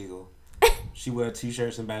Beanie Siegel? She wear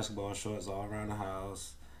t-shirts and basketball shorts all around the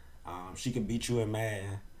house. She could beat you in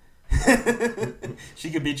Madden. She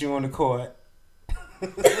could beat you on the court.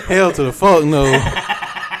 Hell to the fuck no.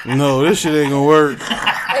 No, this shit ain't gonna work.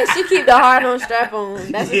 Hey, she keep the hard on strap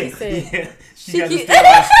on. That's what he said.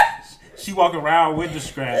 Yeah. She walk around with the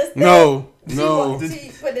strap. No. She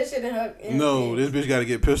put this shit in her. No, this bitch got to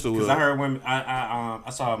get pistol whipped. Cause I heard women. I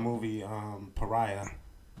saw a movie, Pariah,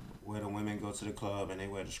 where the women go to the club and they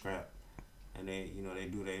wear the strap, and they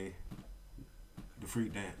do the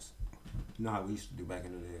freak dance. You know how we used to do back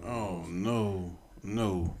in the day. Oh no.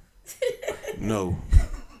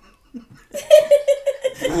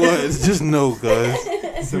 What? It's just no, cuz.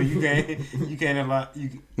 So you can't allow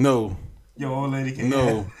you. No. Your old lady can't.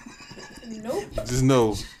 No. Nope. Just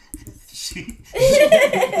no. She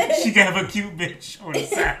can have a cute bitch on the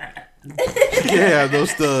side. She can't have no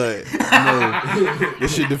stud. No.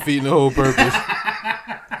 This shit defeating the whole purpose.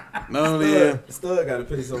 Not only that. Stud gotta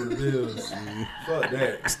pay some of the bills. Fuck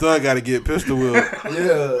that. Stud gotta get pistol whipped.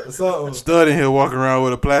 Yeah, something. Stud in here walking around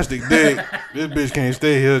with a plastic dick. This bitch can't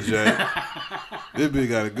stay here, Jack. This bitch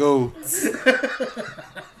gotta go.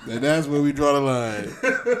 And that's where we draw the line.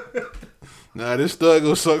 Nah, this stud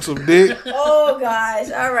gonna suck some dick. Oh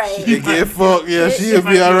gosh, all right. She get fucked. Yeah, she'll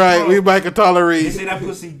be all right. We might can They tolerate. say that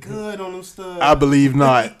pussy good on them studs. I believe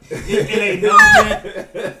not. It ain't nothing.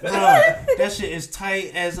 Bro, that shit is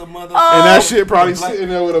tight as a motherfucker. And that shit probably sitting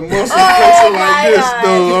there with a muscle flexing my like this. God.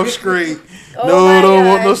 No, I'm straight. Oh No, my don't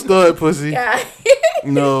want God. no stud pussy. God.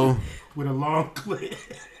 No. With a long clip.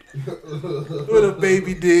 With a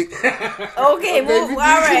baby dick. Okay, move. All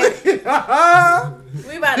right.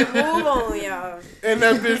 We about to move on, y'all. And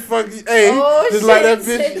that bitch fucking, hey, Oh, just like that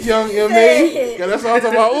shit, bitch shit, Young shit. M.A. Yeah, that's all I'm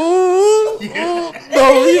talking about. Ooh.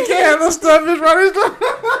 No, you can't have no stuff, bitch, right?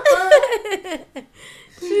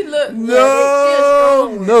 She looked.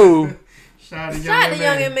 No, no. Shout out Shout out to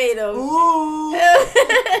Young and May though. Ooh.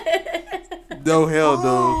 No, hell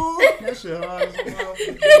no. That shit hard as a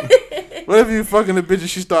motherfucker. What if you fucking the bitch and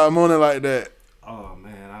she start moaning like that? Oh,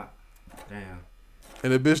 man. Damn.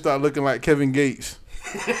 And the bitch start looking like Kevin Gates.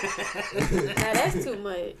 Now that's too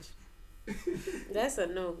much. That's a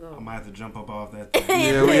no I go. might have to jump up off that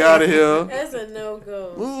thing. Yeah, we out of here. That's a no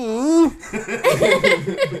go. Ooh.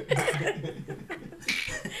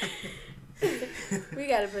 We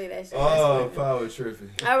gotta play that shit. Oh, power tripping.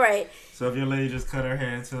 All right. So if your lady just cut her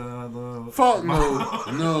hair into a little... Fuck no.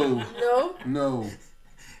 No. No. No.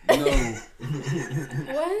 No.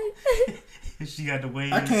 What? She got the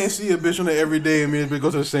waves. I can't see a bitch on it every day and me and bitch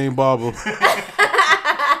go to the same barber.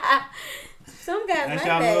 Some guys That's like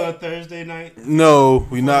y'all little that. Thursday night. No,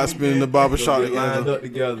 we not spending the barber Go shop get lined together. up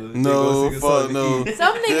together. They No, go sing a fuck song no. to eat.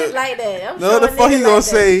 Some niggas like that. I'm No, sure the fuck he niggas gonna like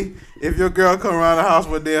say if your girl come around the house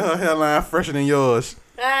with her hairline fresher than yours?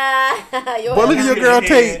 that. Your But look at your girl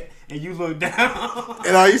Tate. And you look down.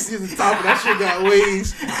 And all you see is the top of that shit got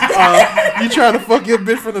waves. You trying to fuck your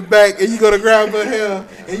bitch from the back and you go to grab her hair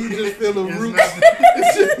and you just feel the roots.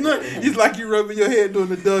 It's just not, it's like you rubbing your head doing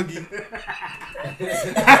the Dougie.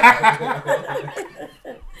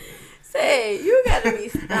 Say, you gotta be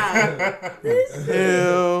stopped. This shit.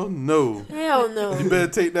 Hell no. Hell no. You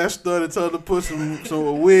better take that stud and tell her to put some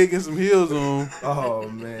a wig and some heels on. Oh,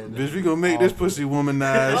 man. Bitch, we gonna make this pussy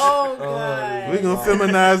womanized. Oh god. We gonna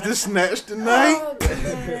feminize this snatch tonight. Oh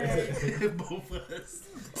god. Both of us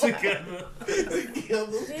together.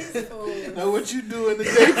 This fool. Now what you do in the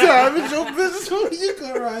daytime is your business. When you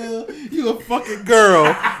come right here, you a fucking girl.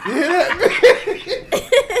 You hear that?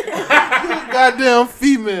 You a goddamn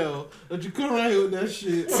female. Don't you come right here with that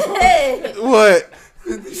shit? Hey. What?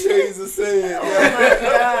 50 Shades of saying. Oh my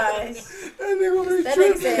gosh. That nigga be That nigga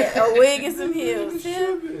tripping. said a wig and some heels.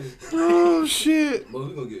 Yeah. Oh shit. Boy,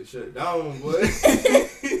 we gonna get shut down, boy.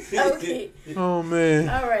 Okay. Oh man.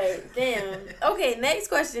 All right. Damn. Okay. Next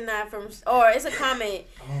question now it's a comment.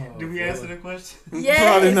 Did we answer the question? Yes.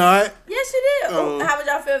 Probably not. Yes, you did. Oh. How would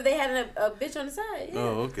y'all feel if they had a bitch on the side? Yeah.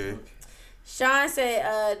 Oh, okay. Sean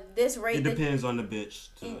said, "This rate It depends on the bitch.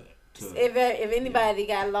 if anybody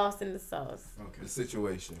got lost in the sauce." The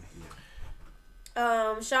situation.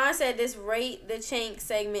 Sean said this rate the chink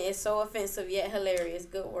segment is so offensive yet hilarious.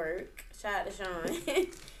 Good work. Shout out to Sean.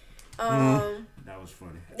 That was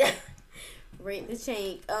funny. Rate the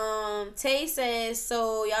chink. Tay says,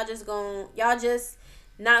 so y'all just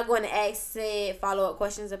not going to ask said follow up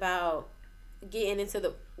questions about getting into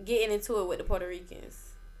it with the Puerto Ricans.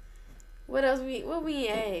 What else we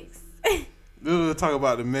asked? We'll talk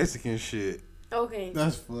about the Mexican shit. Okay.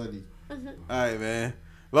 That's funny. Alright, man.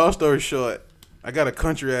 Long story short, I got a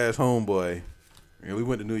country ass homeboy, and we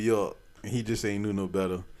went to New York, and he just ain't knew no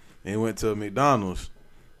better. And he went to a McDonald's,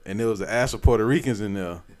 and there was an ass of Puerto Ricans in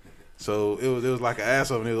there. So it was like an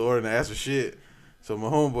ass of them. They was ordering an ass of shit. So my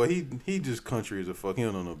homeboy, he just country as a fuck. He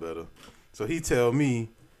don't know no better. So he tell me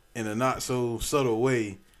in a not so subtle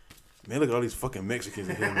way, man, look at all these fucking Mexicans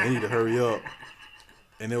in here, man. They need to hurry up.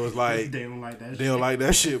 And it was like, They don't like that shit. they don't like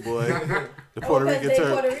that shit, boy. The Puerto Rican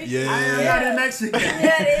turn. I'm Yeah. not in Mexican.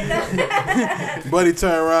 Buddy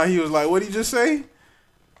turned around, he was like, what'd he just say?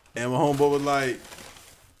 And my homeboy was like,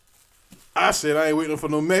 I said I ain't waiting for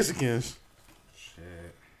no Mexicans. Shit.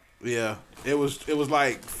 Yeah. It was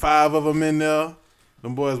like 5 of them in there.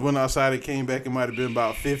 Them boys went outside and came back. It might have been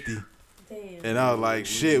about 50. Damn. And I was like,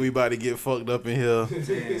 shit, we about to get fucked up in here.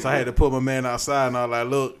 So I had to put my man outside, and I was like,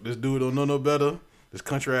 look, this dude don't know no better. This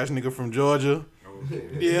country ass nigga from Georgia.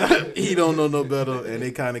 Yeah, he don't know no better. And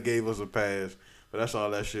they kind of gave us a pass. But that's all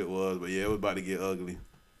that shit was. But yeah, it was about to get ugly.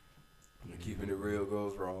 Keeping it real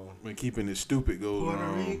goes wrong. When keeping it stupid goes Puerto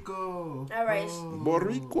wrong. Rico. All right.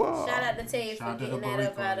 Boricua. Shout out to Tay Shout for out to the getting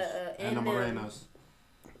that up out of Boricos and the Morenos.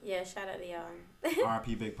 Yeah, shout out to y'all.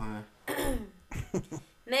 R.P. Big Pine.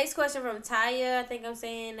 Next question from Taya. I think I'm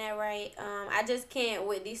saying that right. I just can't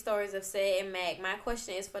with these stories of Sed and Mac. My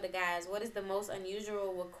question is for the guys. What is the most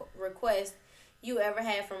unusual request you ever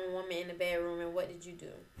had from a woman in the bedroom, and what did you do?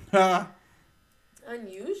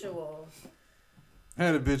 Unusual. I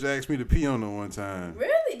had a bitch ask me to pee on her one time.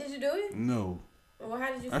 Really? Did you do it? No. Well, how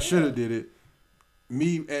did you feel? I should have did it.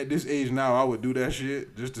 Me at this age now, I would do that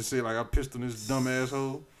shit just to say like I pissed on this dumb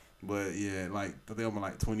asshole. But yeah, like I think I'm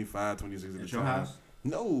like 25, 26 at the time. Your house?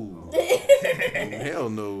 No. Hell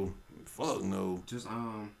no. Fuck no. Just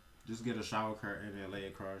get a shower curtain and lay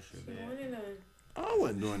across your bed. I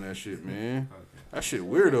wasn't doing that shit, man. Okay. That shit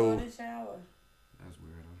weirdo. That's weirdo.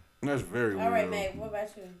 That's very weird. All right, Mac. What about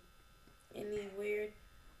you? Any weird?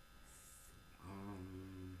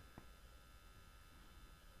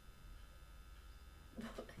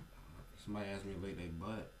 Somebody asked me to lick their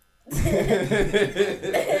butt.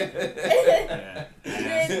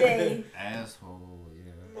 Asshole,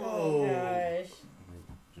 yeah. Oh gosh.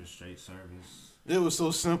 Just straight service. It was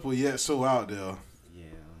so simple yet so out there. Yeah.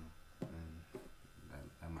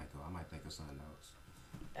 That might go. I might think of something else.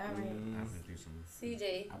 All right.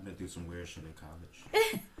 CJ. I've been through some weird shit in college.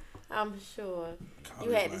 I'm sure.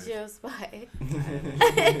 You had the chill spot. I'm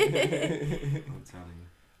telling you.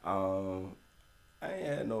 I ain't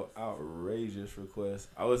had no outrageous requests.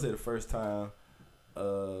 I would say the first time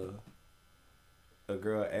a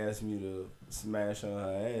girl asked me to smash on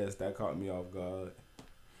her ass, that caught me off guard.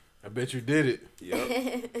 I bet you did it. Yep.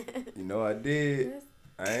 You know I did.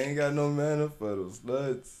 I ain't got no manner for those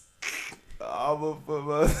sluts. I'ma put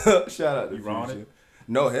my shout out to you wrong Future.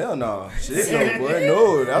 No, hell no. Shit, no, boy.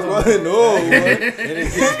 No, that's why no, boy. And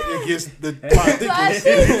it gets the plot thickness.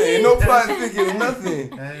 Ain't no plot thickens, nothing.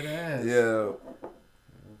 Badass. Yeah.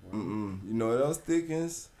 You know what else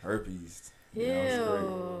thickens? Herpes. Ew.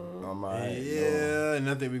 I'm alright. Yeah, and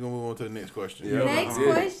I think we're gonna move on to the next question. Yeah, Next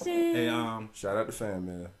question. Hey, shout out to fam,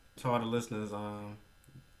 man. to all the listeners,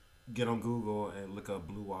 get on Google and look up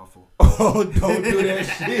Blue Waffle. Oh, don't do that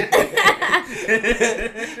shit.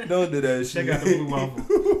 Don't do that shit. Check out the Blue Waffle.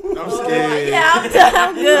 I'm scared. Yeah, I'm done.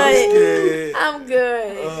 I'm good. Scared. I'm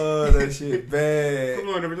good. Oh, that shit bad. Come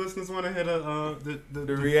on, the listeners want to hear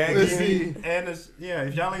the reaction. Let's see. And yeah,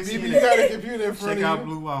 if y'all ain't seen You it, got a computer in front check of out you.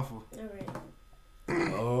 Blue Waffle. All right.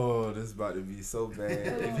 Oh, this is about to be so bad.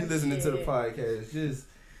 If you listening to the podcast, just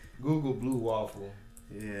Google Blue Waffle.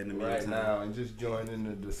 Yeah, in the right meantime. now and just join in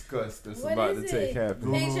the disgust that's What about is to take it?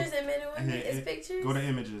 happen. Pictures and men and women? It's Hey, pictures? Go to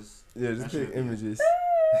images. Yeah, just pick images.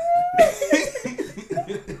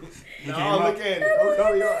 You No, came look up? at it. Don't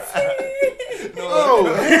cover your eyes. No,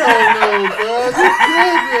 Oh, hell no, God.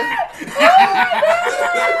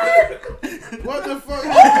 What the fuck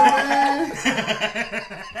happened, man?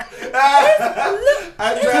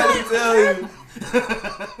 I tried to tell you.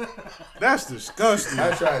 That's disgusting.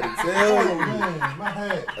 I tried to tell you. Man, my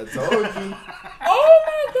hat. I told you. Oh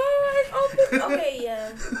my God. Okay,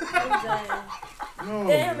 yeah. I'm done. No,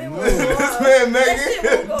 Damn, it no. was This man That shit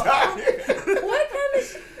Megan will go off. What kind of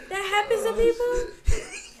that happens to people?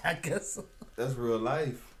 I guess so. That's real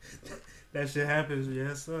life. That shit happens,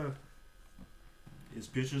 yes, sir. It's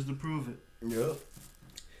pictures to prove it. Yep.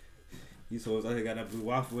 These hoes out here got that Blue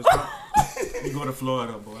Waffle. You go to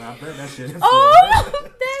Florida, boy. I bet that shit in Florida. Oh,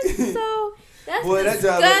 that's so. That's Boy, that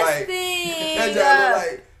disgusting. job look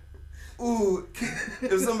like, ooh,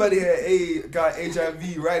 if somebody had got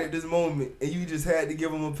HIV right at this moment and you just had to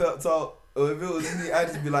give them a pep talk, or if it was me, I'd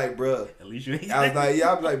just be like, bruh. At least you ain't. I was like,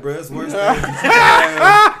 yeah, I'd be like, bruh, it's worse than the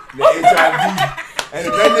HIV. And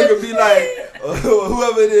if that nigga be like,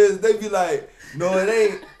 whoever it is, they be like, no, it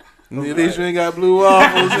ain't. At least you ain't got blue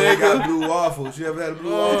waffles, You ain't got nigga. blue waffles. You ever had a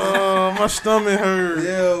blue waffle? Oh, my stomach hurt.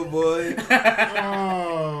 Yeah, boy.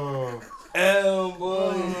 Oh.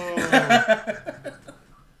 Boy.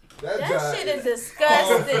 That shit is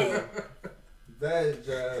disgusting. That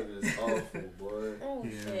job is awful, boy. Oh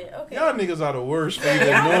shit. Okay. Y'all niggas are the worst for even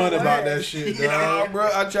knowing about that shit, Nah, dog. bro.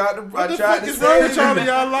 I tried to. What I the tried fuck to is wrong with save y'all you. in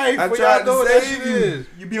y'all life? I Where tried y'all know to that save shit you. is?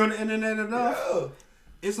 You be on the internet enough. Yeah.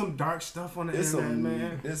 It's some dark stuff on the It's internet, some,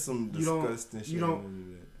 man. it's some You don't- disgusting shit. you don't- on the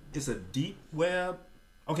internet. It's a deep web.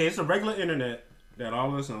 Okay, it's a regular internet that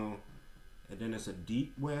all is on, and then it's a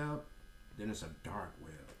deep web, then it's a dark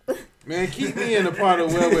web. Man, keep me in the part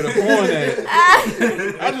of web with the porn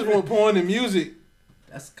at. I just want porn and music.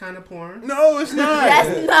 That's kind of porn. No, it's not.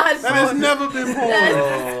 That's not That has fun. never been porn.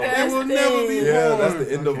 That's It will never be Yeah, porn. that's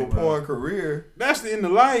the end of a Okay, porn career. That's the end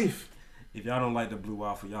of life. If y'all don't like the blue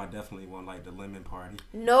waffle, y'all definitely won't like the lemon party.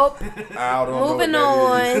 Nope. I don't Moving know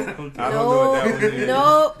what that on. is. I don't know what that one is.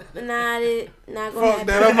 Nope. Not gonna Fuck happen.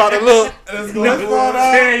 that. I'm about to look. Let's go. Let's fall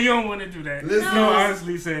down. Yeah, you don't want to do that. Listen. No,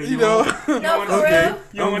 honestly, saying You know. No, for You don't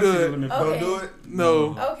I'm want to see the good. lemon party. Okay. Don't do it.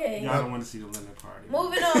 No. Okay. Y'all don't want to see the lemon party.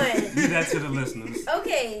 Moving on. Leave that to the listeners.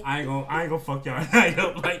 Okay. I ain't gonna fuck y'all night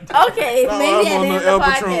up like that. Okay. No, Maybe I'm at the on end the of El the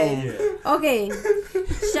Patron. podcast. Okay.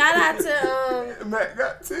 Shout out to Mac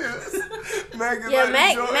got tears. Mac is yeah, like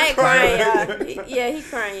Mac crying, y'all. Yeah, he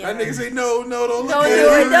crying, y'all. That nigga say no, don't look Don't at do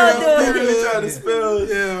it, don't do it. He really trying to spell.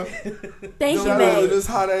 Yeah. Thank you, Shout out to Mac. this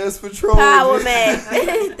hot ass Patron. Power Mac.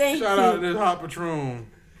 Thank Shout you. out to this hot Patron.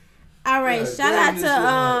 All right, Yeah, shout damn, out this to shit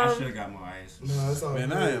hot. I um should have got more ice. No, it's all Man,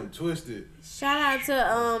 good. I am twisted. shout out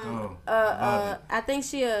to I think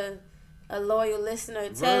she a loyal listener.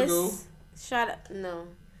 Virgo. Tess. Shout out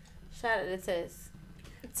to Tess.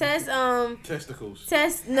 Tess Testicles.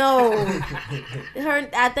 Tess no. Her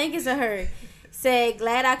I think it's a her. Said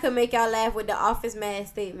glad I could make y'all laugh with the office mad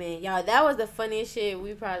statement. Y'all, that was the funniest shit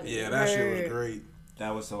we probably Yeah, that shit heard. was great.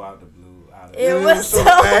 That was so out the blue. It was was so so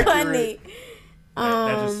accurate. funny.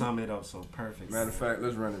 That just summed it up so perfect. Matter of fact,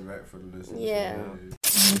 let's run it back for the listeners. Yeah.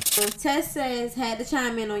 Tess says, had to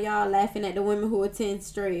chime in on y'all laughing at the women who attend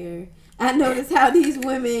Strayer. I noticed how these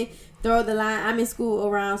women throw the line, I'm in school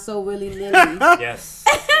around so willy-nilly. Yes.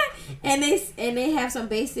 and they have some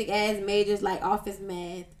basic ass majors like office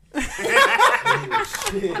math.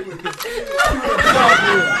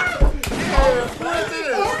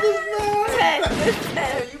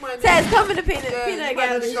 Tess, come in the peanut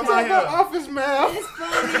gallery. Office math.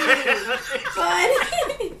 It's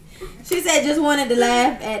funny. She said just wanted to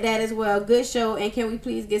laugh at that as well. Good show, and can we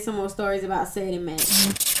please get some more stories about Sid and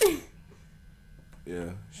Matt?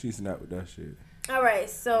 Yeah, she snapped with that shit. All right,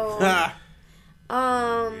 so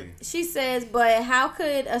she says, but how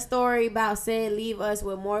could a story about Sid leave us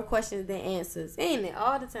with more questions than answers? Ain't it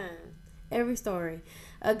all the time? Every story.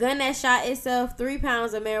 A gun that shot itself, 3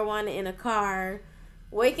 pounds of marijuana in a car,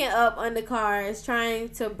 waking up under cars, trying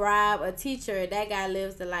to bribe a teacher. That guy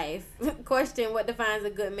lives the life. Question, what defines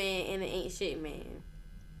a good man and an ain't shit man?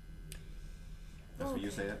 That's what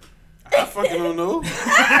you said. I fucking don't know.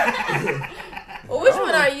 Well, which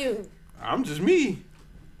one are you? I'm just me.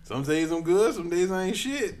 Some days I'm good, some days I ain't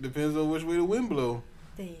shit. Depends on which way the wind blow.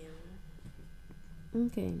 Damn.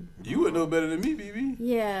 Okay. You would know better than me, BB.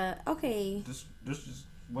 Yeah, okay. This just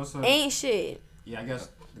what's up? Ain't shit. Yeah, I guess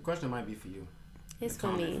the question might be for you. It's The for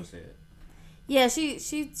comment me. was said. Yeah, she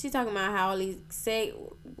talking about how all these say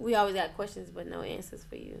we always got questions but no answers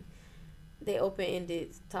for you. They open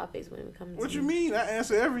ended topics when it comes. What to you mean? I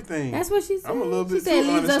answer everything. That's what she said. I'm a little She bit said too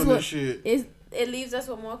honest on this shit. It leaves us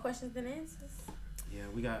with more questions than answers. Yeah,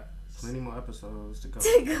 we got plenty more episodes to go.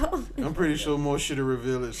 To go. I'm pretty sure more shit'll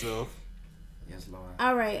reveal itself. Yes, Lord.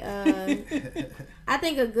 All right. I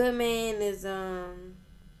think a good man is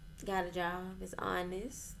got a job, is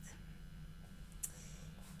honest,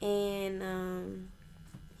 and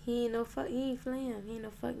he ain't flam. He ain't no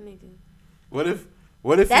fuck nigga. What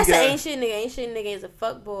if That's he an got, ain't shit nigga. Ain't shit nigga is a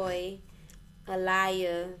fuck boy, a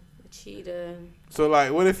liar, a cheater. So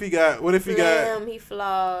like, what if he got He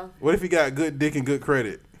flaw. what if he got good dick and good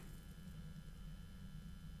credit?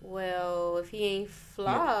 Well, if he ain't He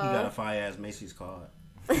flawed, got a fire ass Macy's card.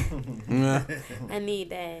 I need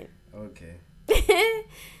that. Okay.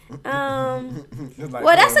 Well,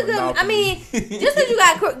 that's a good. I mean, just because you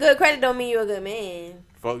got good credit don't mean you're a good man.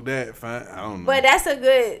 Fuck that. Fine. I don't know. But that's a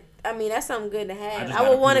good. I mean, that's something good to have. I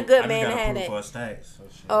would want a good man to have that. For a stack, so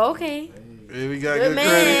shit. Oh, okay. Hey, we got Good good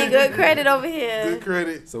man, credit. good credit over here. Good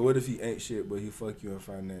credit. So what if he ain't shit, but he fuck you and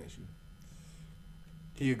finance you?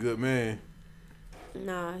 He a good man.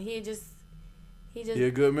 Nah, he just. He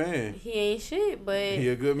a good man. He ain't shit, but He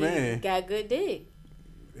a good man. Got good dick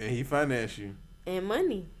And he finance you. and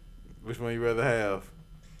money. Which one you rather have?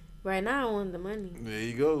 Right now, I want the money. There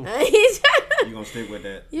you go. I ain't tryna- You gonna stick with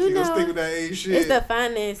that? You She know, gonna stick with that ain't shit. it's the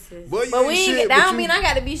finances. Boy, you but ain't we ain't. shit, That but don't you- mean I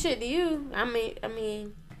gotta be shit to you. I mean, I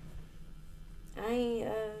ain't.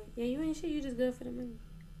 Yeah, you ain't shit. You just good for the money.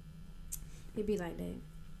 It be like that.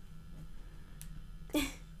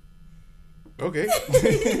 Okay.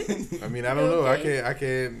 I mean, I don't know. I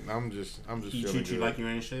can't. I'm just He feeling treat you good. like you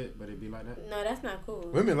ain't shit, but it be like that. No, that's not cool.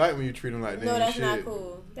 Women like when you treat them like they No, ain't that's shit. not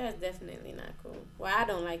cool. That's definitely not cool. Well, I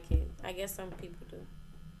don't like it. I guess some people do.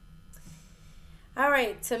 All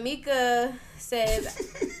right, Tamika says,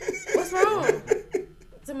 "What's wrong?"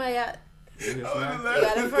 Somebody out. You You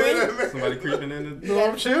got a friend? Somebody creeping in the. No,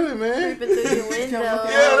 I'm chilling, man. Creeping through your window.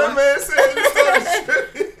 Yeah, that man said he started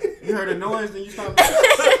tripping. You heard a noise, then you started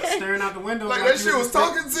staring out the window. Like you that shit was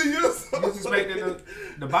expect- talking to you. You was expecting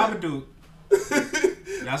the Babadook.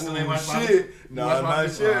 Y'all still ain't watch Follows? Shit. No,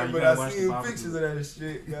 not yet, but I seen Follows. pictures of that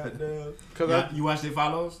shit. Goddamn. You watch It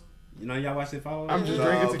Follows? You know y'all watch It Follows? I'm just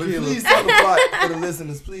drinking tequila. Please tell the plot for the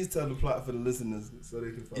listeners. Please tell the plot for the listeners so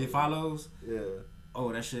they can follow. It Follows? Yeah.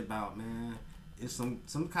 Oh, that shit about, man. It's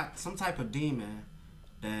some type of demon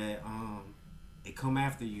that it come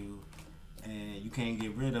after you and you can't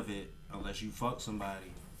get rid of it unless you fuck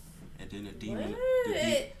somebody. And then the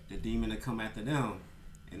demon that come after them,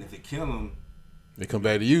 and if it kill them, they come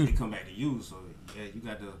back to you. They come back to you. So yeah, you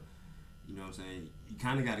got to, you know what I'm saying. You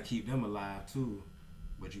kind of got to keep them alive too,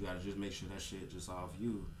 but you got to just make sure that shit just off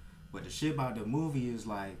you. But the shit about the movie is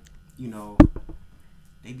like, you know,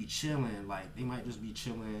 they be chilling. Like they might just be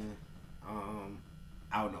chilling,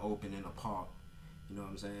 out in the open in a park. You know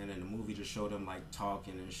what I'm saying? And the movie just showed them like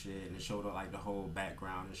talking and shit, and it showed them like the whole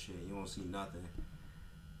background and shit. You don't see nothing.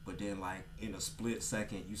 But then, like, in a split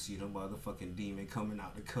second, you see the motherfucking demon coming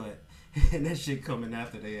out the cut. And that shit coming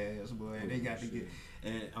after their ass, boy. And they got to get...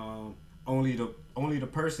 And only the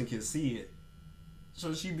person can see it.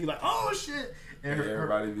 So she be like, oh, shit. And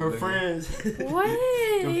her friends... What?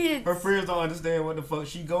 her friends don't understand what the fuck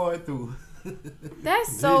she going through.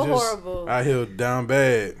 That's so horrible. I hear down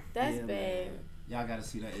bad. That's bad. Man. Y'all got to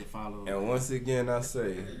see that It Follows. And once again, I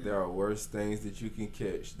say, there are worse things that you can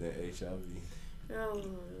catch than HIV. Oh,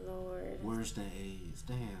 Lord. Worse than AIDS.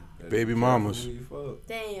 Damn. Baby mamas.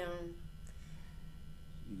 Damn.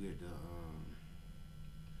 You get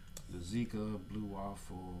the Zika, blue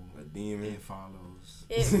waffle, a demon. It Follows.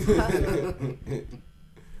 It Follows.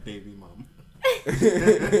 Baby mama.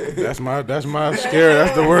 That's my scare.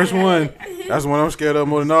 That's the worst one. That's the one I'm scared of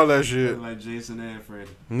more than all that shit. Like Jason and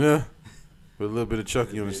Freddy. Yeah. With a little bit of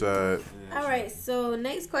Chucky on the side. All right, so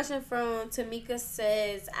next question from Tamika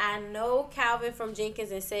says, I know Calvin from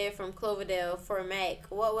Jenkins and Said from Cloverdale. For Mac,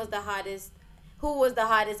 who was the hottest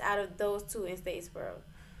out of those two in Statesboro?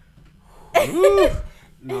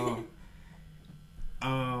 No.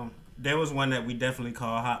 There was one that we definitely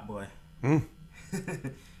call Hot Boy.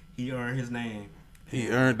 He earned his name. He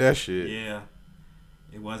earned that shit. Yeah.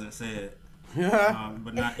 It wasn't Said. Yeah.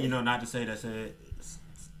 But not to say that Said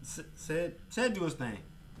do his thing.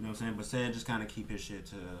 You know what I'm saying? But Said just kind of keep his shit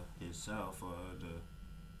to himself or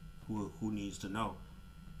who needs to know.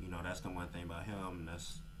 You know, that's the one thing about him.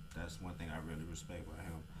 That's one thing I really respect about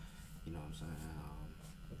him. You know what I'm saying?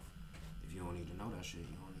 If you don't need to know that shit,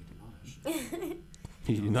 you don't need to know that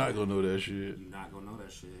shit. You're not gonna know that shit. You're not gonna know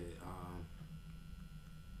that shit.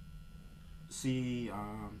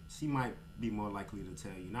 C might be more likely to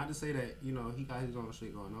tell you. Not to say that, you know, he got his own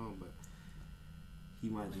shit going on, but he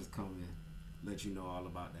might just come and let you know all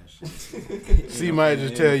about that shit. C might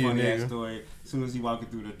just tell you, nigga. Story. As soon as he walking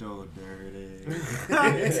through the door, dirty.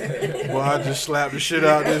 Boy, I just slapped the shit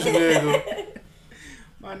out this nigga.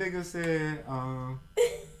 My nigga said,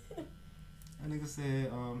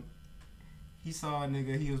 he saw a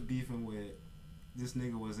nigga he was beefing with. This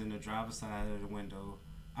nigga was in the driver's side of the window.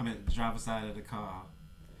 The driver's side of the car.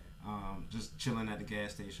 Just chilling at the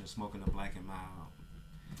gas station, smoking a Black and Mild.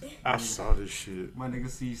 I saw this shit. My nigga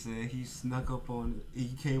C said he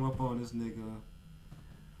came up on this nigga,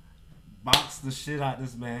 boxed the shit out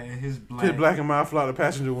this man, and his Black and Mild flew out the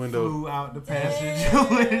passenger window. Flew out the passenger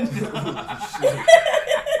window.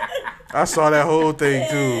 I saw that whole thing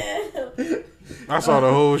too. I saw the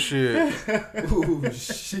whole shit. Ooh,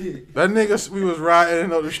 shit. That nigga, we was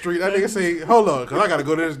riding up the street. That nigga say, hold on, cause I gotta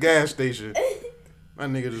go to this gas station. That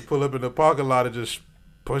nigga just pull up in the parking lot and just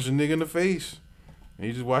punch a nigga in the face. And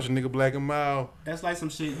you just watch a nigga Black and Mild. That's like some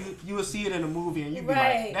shit. You would see it in a movie and you be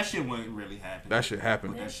like, that shit wouldn't really happen. That shit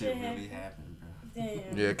happened. That shit really happened, bro.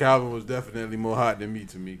 Damn. Yeah, Calvin was definitely more hot than me,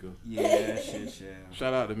 Tamika. Yeah, shit.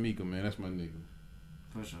 Shout out to Mika, man. That's my nigga.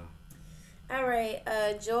 For sure. All right,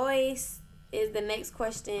 Joyce is the next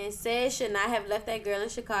question. Said should not have left that girl in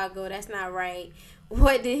Chicago. That's not right.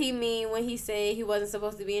 What did he mean when he said he wasn't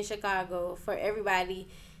supposed to be in Chicago? For everybody,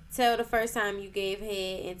 tell the first time you gave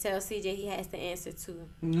head and tell CJ he has to answer too.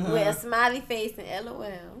 With a smiley face and LOL.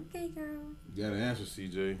 Okay, girl. You gotta answer,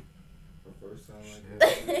 CJ. The first time I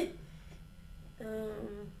had it. Trying to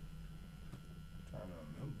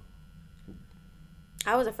remember.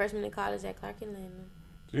 I was a freshman in college at Clark Atlanta.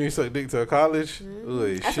 You ain't suck dick to a college?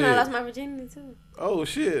 Ooh, that's when I lost my virginity too. Oh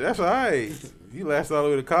shit, that's alright. You lasted all the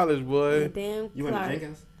way to college, boy. Damn. You went to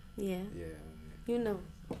Jenkins? Yeah. Yeah. You know.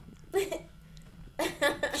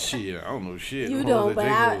 Shit, I don't know shit. You don't, but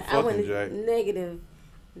I went negative.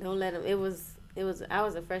 Don't let him. It was. I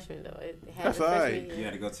was a freshman though. That's alright. You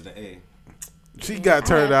had to go to the A. She got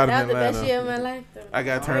turned out in Atlanta. That was the best year of my life, though. I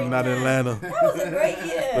got turned out in Atlanta. That was a great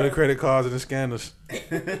year. With the credit cards and the scanners.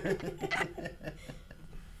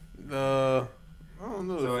 I don't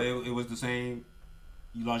know. So it was the same.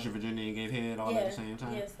 You lost your virginity and gave head all at the same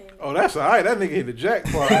time? Yeah, same. Oh, that's alright. That nigga hit the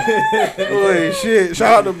jackpot. Boy, shit.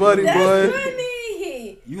 Shout out to Buddy, boy.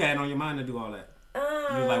 Funny. You had on your mind to do all that. You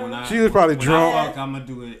was like, when She was probably when drunk. I fuck, I'm going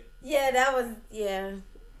to do it. Yeah, that was, yeah.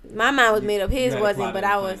 My mind was made up. His had wasn't, but plotted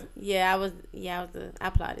I and was, planned. I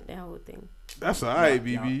plotted that whole thing. That's alright,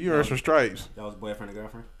 BB. You earned some stripes. That was boyfriend and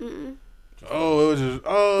girlfriend? Mm-mm. Oh, it was just.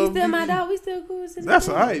 Oh, He's still my BB. dog. We still cool. That's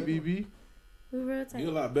alright, BB. We real tight. You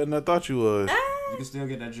a lot better than I thought you was. You can still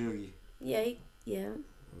get that juggy. Yeah, yeah.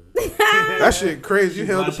 That shit crazy. You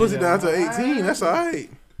She held the blushing pussy down to now. 18. That's alright.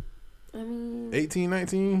 I mean, 18,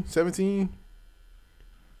 19, 17.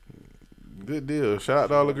 Good deal. Shout out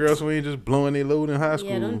to all the girls who ain't just blowing their load in high school.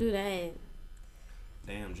 yeah, don't do that.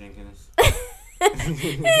 Damn, Jenkins.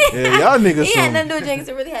 Yeah, y'all niggas He had nothing to some. do with Jenkins.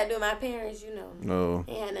 It really had to do with my parents, you know. No,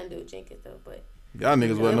 It had nothing to do with Jenkins, though. But y'all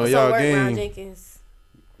niggas it wasn't on was y'all some work around game. Jenkins.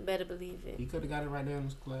 Better believe it. He could have got it right there in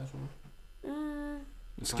his classroom.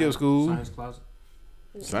 Skip school. Science closet.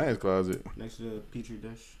 Science closet. Next to the petri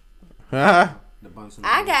dish. Ha The Bunsen.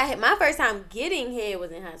 I got hit. My first time getting head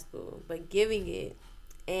was in high school, but giving it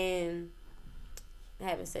and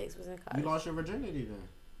having sex was in You college. lost your virginity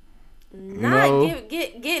then. Not No.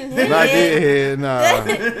 getting head. Not get head, nah.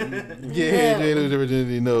 Get head, No. Jay lose your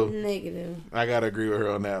virginity, no. Negative. I gotta agree with her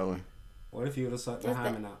on that one. What if you would have sucked the Just that-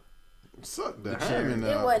 hymen out? Suck the The hymen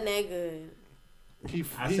It out. wasn't that good.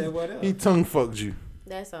 I said what else? He tongue fucked you.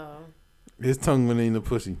 That's all. His tongue went in the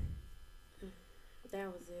pussy. That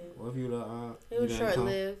was it. What if you would have... It was short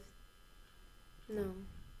lived. No.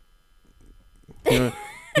 He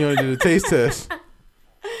only did a taste test.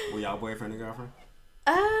 Were y'all boyfriend and girlfriend?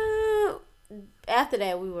 After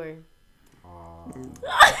that we were.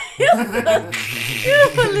 You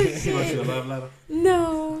want your love letter?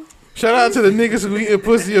 No. Shout out to the niggas who eating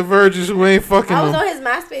pussy of virgins who ain't fucking I was them. on his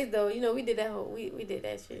MySpace though. You know, we did that whole we did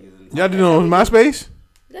that shit. Y'all did it on MySpace?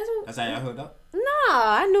 That's how y'all hooked up? No,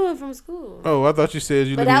 I knew him from school. Oh, I thought you said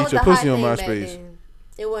you But let that me was eat your the hot pussy on thing back MySpace. then.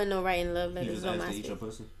 It wasn't no writing love You letters just on asked to eat your MySpace.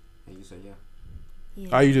 pussy? And you said yeah. Yeah.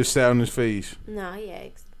 Oh, you just sat on his face No, he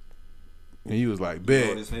asked. and you was like, You rolled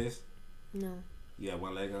bet. his face? No. You had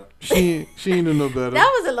one leg up? She ain't do no better. That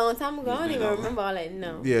was a long time ago. I don't You even been remember all that.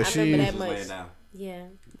 No. Yeah, I she- remember Just that lay it much. down. Yeah.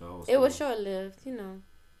 Oh, It was so short lived, you know.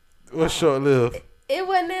 What's short lived? It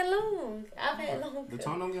wasn't that long. I've had long. The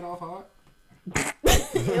tongue don't get off hard?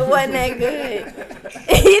 It wasn't that good.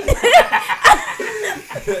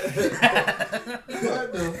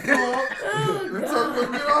 What the fuck?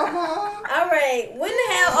 All right. When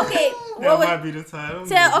the hell? Okay. That What might was, be the time.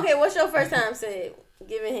 tell? Okay. What's your first time said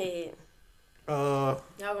giving head? Uh,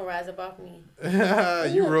 Y'all gonna rise up off me?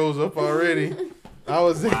 you rose up already. I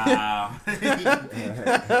was in, Wow. I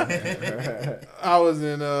was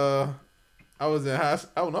in high.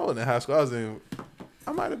 I wasn't in high school.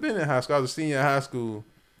 I might have been in high school. I was a senior in high school.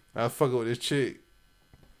 I was fucking with this chick,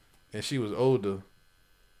 and she was older,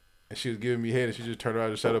 and she was giving me head, and she just turned around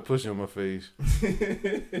and shot her pussy on my face. Hey,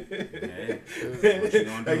 what you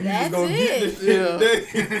gonna do? That's it. Yeah,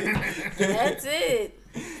 That's it.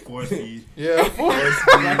 Force feed. yeah.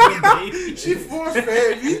 She force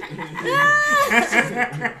fed me.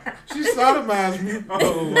 She sodomized me.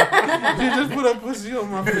 She just put her pussy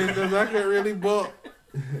on my face because I couldn't really buck.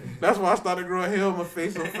 That's why I started growing hair on my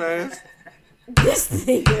face so fast. This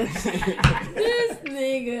nigga. This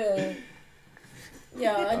nigga.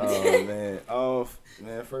 Yo. Oh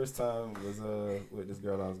man, first time was with this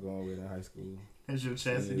girl I was going with in high school. That's your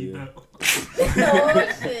chastity Yeah. belt.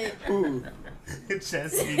 Oh shit. Ooh.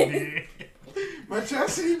 Chastity beard. My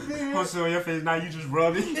chastity beard. What's on your face now? You just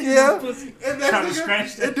rub it. Yeah. Pussy. And Trying to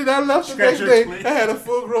scratch that. And then I left the Scratch next your day. clit. I had a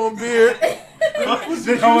full grown beard.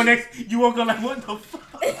 The whole next, you woke up like, what the fuck?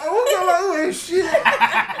 I woke up like, wait, shit. I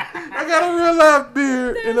got a real life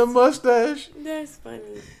beard and a mustache. That's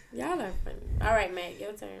funny. Y'all are funny. All right, Matt,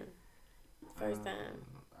 your turn. First time.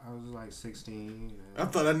 I was like 16. I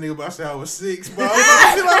thought that nigga about to say I was 6, but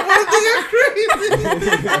I was like, what nigga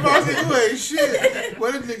crazy? I'm about to say, you ain't shit.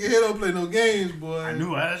 Boy, this nigga here don't play no games, boy. I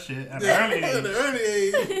knew that shit at an Yeah, early at an age. early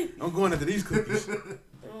age. I'm going after these cookies.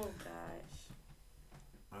 Oh gosh.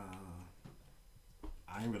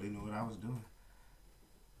 I didn't really know what I was doing.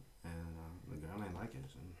 And the girl ain't like it.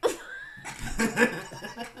 So.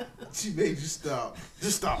 She made you stop.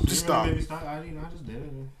 Just stop. She Just really stop. made me stop. I just did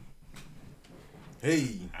it.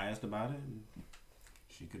 Hey. I asked about it, and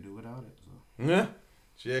she could do without it. So. Yeah.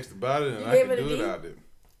 She asked about it, and You I gave could it a do D? without it.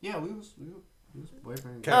 Yeah, we was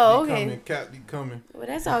boyfriend. Cat Oh, be okay. coming. Cat be coming. Well,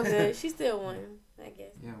 that's all good. She still won, I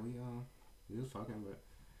guess. Yeah, we was fucking, but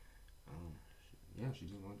yeah, she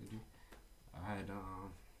just wanted to do.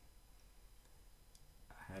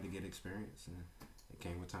 I had to get experience, and it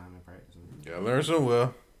came with time and practice. Gotta learn some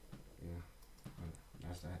well. Yeah, but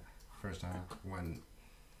that's that. First time wasn't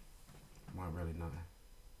really nothing.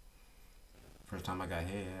 First time I got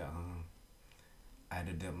head, I had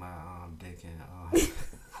to dip my dick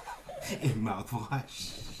in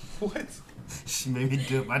mouthwash. What? She made me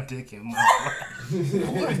dip my dick in mouthwash.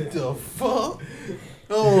 What the fuck?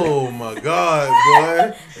 Oh my god,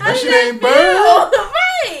 boy. That shit ain't burned.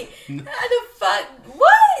 Right. How the fuck?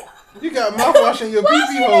 What? You got mouthwash in your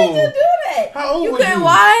pee-pee hole. Why she need to do that? How old you was couldn't you?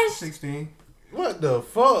 wash? 16. What the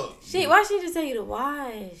fuck? Shit, why she just tell you to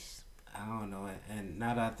wash? I don't know. And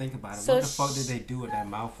now that I think about it, So what the fuck did they do with that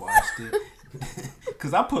mouthwash?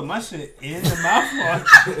 Because I put my shit in the mouthwash.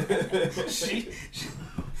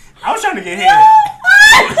 I was trying to get head.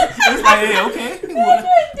 It's like, hey, okay. That's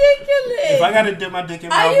ridiculous. If I gotta dip my dick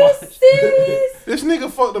in Are mouthwash. you serious? This nigga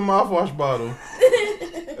fucked the mouthwash bottle.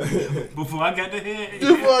 Before I got the head.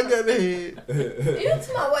 Before I got the head. You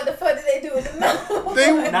talking about what the fuck did they do with the mouth?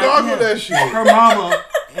 They gargled that shit. Her mama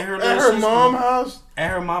and her At her mom's house?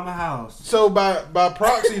 At her mama's house. So by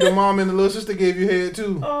proxy, the mom and the little sister gave you head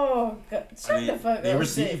too. Oh, God. Shut the fuck up. They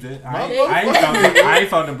received it. My I ain't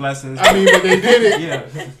felt the blessings. I mean, but they did it.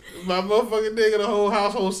 Yeah. My motherfucking nigga, the whole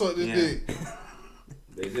household sucked this dick.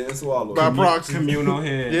 They didn't swallow. By proxy. Communal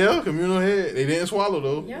head. Yeah, communal head. They didn't swallow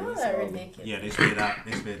though. Y'all are ridiculous. Yeah, they spit that out.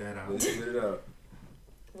 They spit it out.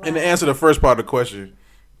 Wow. And to answer the first part of the question,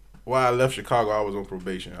 why I left Chicago, I was on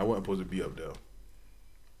probation. I wasn't supposed to be up there.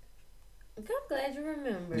 I'm glad you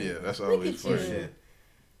remember. Yeah, that's Look always at fun.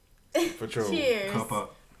 you. Patron. Cheers. Cup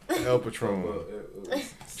up. El Patron.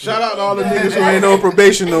 Shout out to all the niggas who ain't on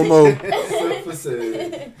probation no more.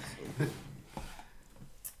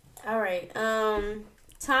 All right.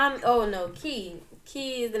 Key.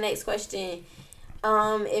 Key is the next question.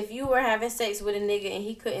 If you were having sex with a nigga and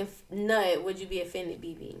he couldn't nut, would you be offended,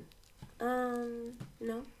 BB?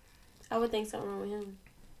 No. I would think something wrong with him.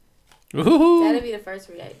 Ooh. That'd be the first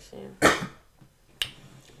reaction.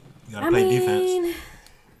 You gotta play defense.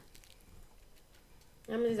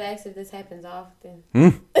 I'm just asking if this happens often.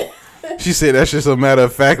 She said that's just a matter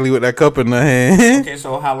of factly with that cup in her hand. Okay,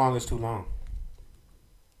 so how long is too long?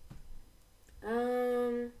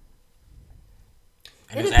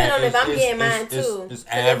 It depends on if I'm getting mine too. It's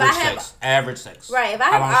average sex. Average sex. Right. If I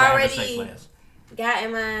How long have does average sex already last?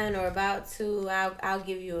 gotten mine or about to, I'll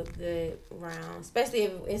give you a good round. Especially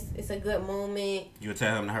if it's a good moment. You would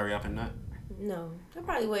tell him to hurry up and nut? No, I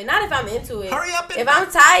probably would. Not if I'm into it. Hurry up and If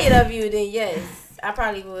I'm tired of you, then yes, I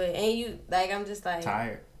probably would. And you, like, I'm just like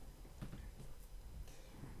tired.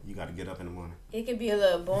 You got to get up in the morning. It could be a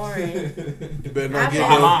little boring. You better not get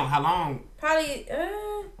How long? How long? Probably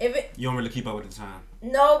if it. You don't really keep up with the time.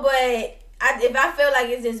 No, but if I feel like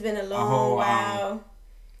it's just been a long while.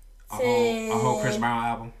 A whole Chris Brown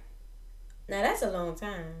album. Now that's a long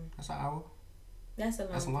time. That's an hour. That's a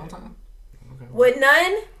long time. Okay. With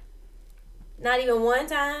none. Not even one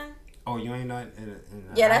time. Oh, you ain't nut.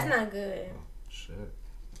 Yeah, that's not good. Oh, shit.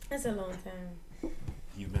 That's a long time.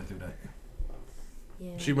 You've been through that.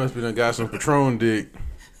 Yeah. She must have done got some Patron dick.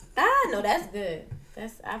 No, that's good.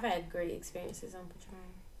 I've had great experiences on Patron.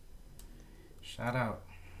 Shout out.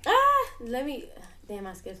 Let me. Damn,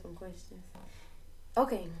 I skipped some questions.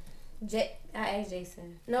 Okay. I asked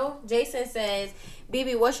Jason. No, Jason says,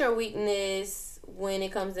 BB, what's your weakness when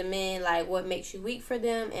it comes to men? Like, what makes you weak for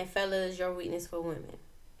them? And fellas, your weakness for women.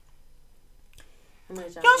 Your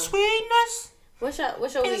sweetness. What's your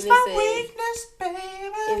weakness? It's my weakness, baby.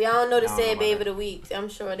 If y'all don't know the said baby of the week, I'm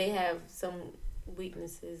sure they have some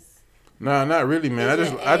weaknesses. Nah, not really, man.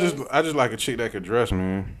 I just like a chick that could dress,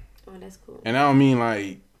 man. Oh, that's cool. And I don't mean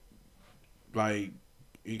like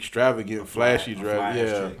extravagant, flashy dress.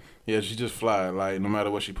 Yeah. Chick. Yeah, she just fly. Like, no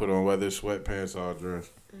matter what she put on, whether it's sweatpants or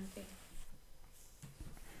dress. Okay.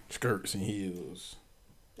 Skirts and heels.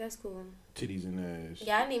 That's cool. Titties and ass.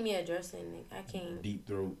 Yeah, I need me a dressing. I can't. Deep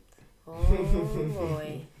throat. Oh,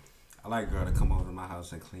 boy. I like a girl to come over to my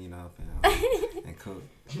house and clean up and cook.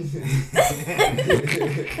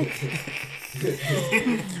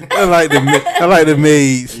 I like the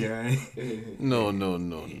maids. Yeah. No.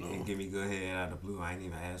 And give me good head out of the blue. I ain't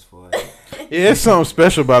even asked for it. Yeah, it's something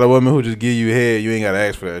special about a woman who just give you head. You ain't gotta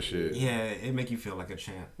ask for that shit. Yeah, it make you feel like a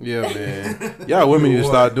champ. Yeah, man. Y'all women need to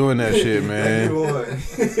start doing that shit, man.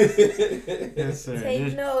 Yes, sir.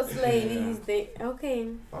 Take notes, ladies. Okay.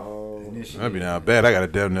 I'd be down bad. I gotta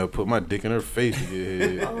damn near put my dick in her face to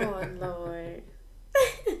get head. Oh, Lord.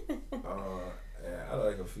 I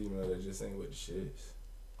like a female that just ain't with the shits.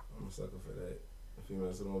 I'm a sucker for that. A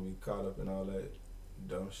female that don't be caught up in all that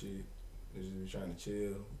dumb shit. They just be trying to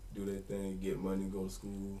chill, do their thing, get money, go to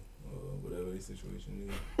school, whatever their situation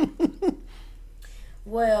is.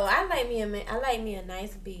 Well, I like me a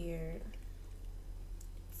nice beard.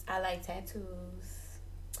 I like tattoos.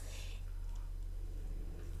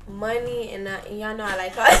 Money and y'all know I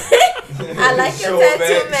like I like your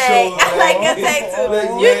tattoo, man. I like your tattoo.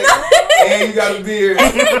 You know, and you got a beard.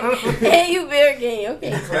 and you beard game,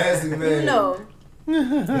 okay? Classic, man. You know,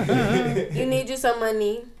 you need you some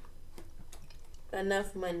money,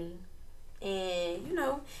 enough money, and you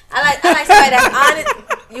know, I like somebody that's honest.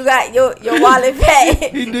 You got your wallet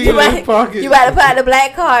packed. He digging in his pocket. You gotta put out the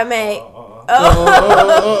black card, man.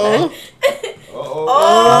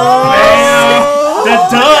 The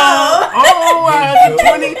dub. Oh,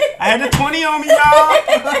 I had the 20 on me, y'all.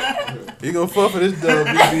 You gonna fuck for this dub,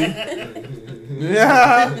 BB.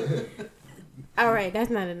 Yeah. All right, that's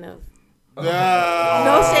not enough. No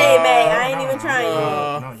shade, man. I ain't even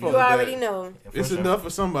trying. No, you already know. It's enough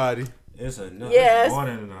for somebody. It's enough. Yes. More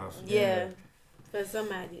than enough. Yeah. For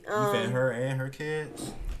somebody. You fed her and her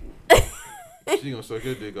kids. She gonna suck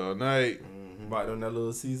your dick all night. Bite on that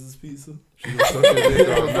little Caesar's pizza. She gonna suck your dick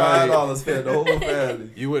all night. $5 fed the whole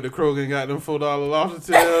family. You went to Kroger and got them $4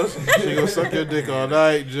 lobster tails. She gonna suck your dick all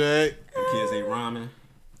night, Jack. The kids ate ramen.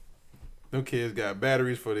 Them kids got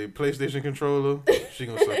batteries for their PlayStation controller. She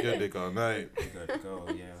gonna suck your dick all night. You gotta go,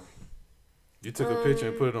 yeah. You took a picture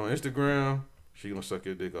and put it on Instagram. She gonna suck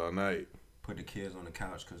your dick all night. Put the kids on the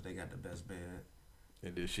couch because they got the best bed.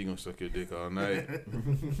 And then she gonna suck your dick all night.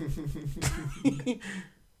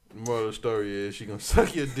 Moral of the story is she gonna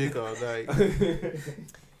suck your dick all night.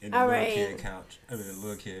 In the little kid couch. I mean, the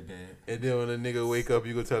little kid bed. And then when the nigga wake up,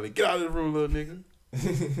 you gonna tell him, get out of the room, little nigga.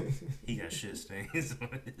 He got shit stains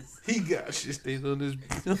on his. He got shit stains on his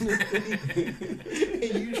thing.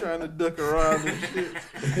 And you trying to duck around and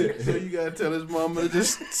shit. So you gotta tell his mama to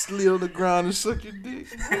just lay on the ground and suck your dick.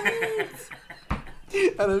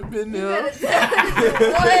 I done been there. What?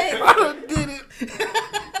 I done did it.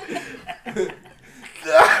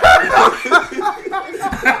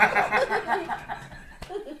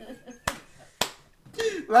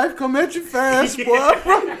 Life come at you fast, boy.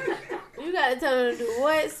 You gotta tell him to do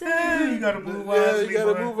what, sir? You gotta move You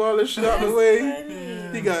gotta move all this shit out the way.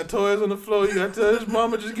 He got toys on the floor. You gotta tell his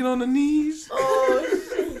mama just get on the knees. Oh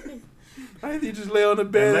shit! I think he just lay on the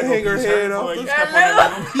bed and hang her head off.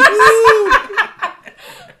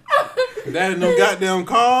 That and them goddamn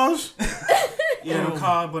cars. Yeah, them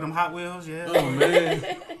cars, but them Hot Wheels, yeah. Oh man,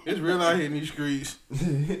 it's real out here in these streets.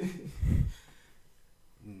 You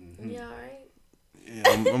alright? Yeah,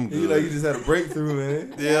 I'm good. You like you just had a breakthrough,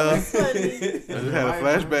 man. Yeah. I just had a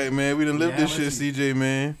flashback, man. We done lived this shit, CJ,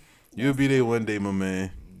 man. You'll be there one day, my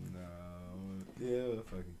man. No. Yeah,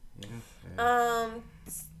 fuck it.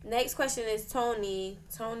 Next question is Tony.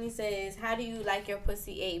 Tony says, "How do you like your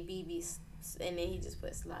pussy ate, BB?" And then he just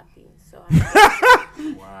put sloppy. So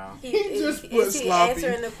wow. He just put is he sloppy.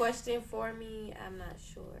 answering the question for me? I'm not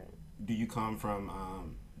sure. Do you come from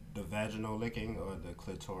the vaginal licking or the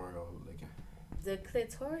clitoral licking? The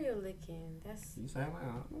clitoral licking. That's. You say like,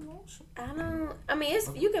 I don't. I mean, it's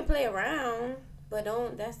you can play around, but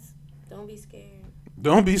don't be scared.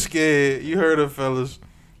 Don't be scared. You heard her, fellas.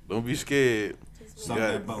 Don't be scared. Suck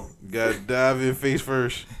that boat. You gotta dive in face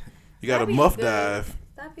first. You got a muff dive.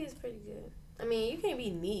 Sloppy is pretty good. I mean, you can't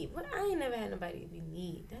be neat. But I ain't never had nobody be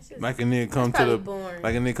neat. That's just like a nigga come boring.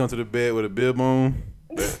 like a nigga come to the bed with a bib on.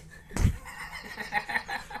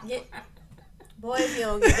 Boy, if you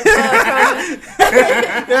don't get the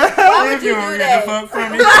fuck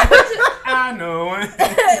from me. Why would you do that? I know.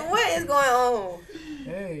 What is going on?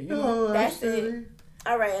 Hey, that's it.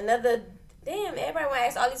 All right, another. Damn, everybody want to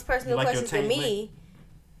ask all these personal questions to me.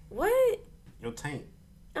 What? Your taint.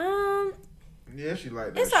 Yeah, she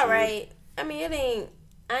like that. It's all right. I mean, it ain't.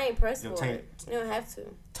 I ain't pressed Your for taint. it. You don't have to.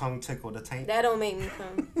 Tongue tickle the taint. That don't make me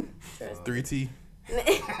come. Trust me. 3T.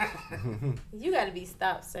 You gotta be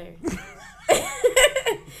stopped, sir.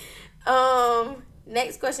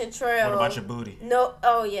 Next question, Trail. What about your booty? No.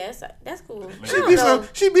 Oh yes, that's cool.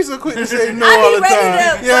 She be so quick to say no all the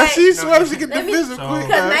time. Yeah, she swears she get defensive quick.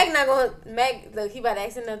 Because Mac not gonna. Mac, look, he about to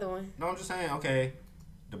ask another one. No, I'm just saying. Okay,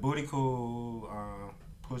 the booty cool,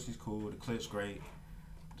 pussy's cool, the clit's great.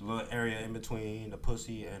 The little area in between the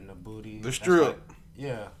pussy and the booty. The strip. Like,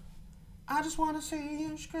 yeah. I just want to see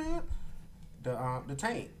you strip. The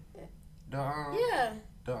taint. The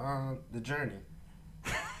journey.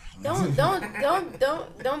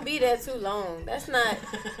 Don't be there too long. That's not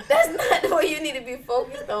what you need to be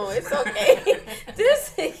focused on. It's okay.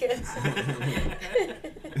 This nigga.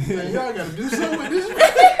 Man, y'all gotta do something with this.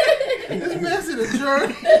 This man said the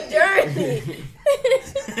journey. The journey.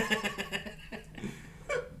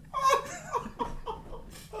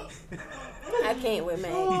 can't with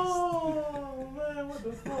Max. Oh man, what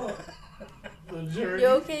the fuck? The journey. You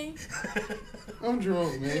okay? I'm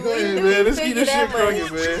drunk, man. You Go ahead, ain't man. Let's figure keep this shit that much.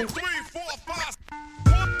 cracking, man. 3, 4, 5.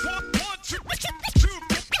 1, 2,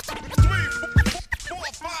 3, 4,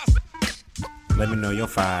 5. Let me know your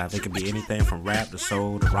 5. It could be anything from rap to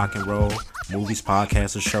soul to rock and roll, movies,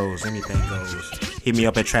 podcasts, or shows. Anything goes. Hit me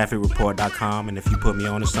up at trafficreport.com, and if you put me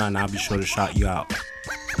on the sun, I'll be sure to shout you out. 1,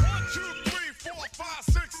 2, 3, 4, 5,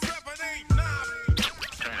 6, 7, 8, 9.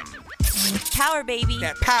 Power, baby.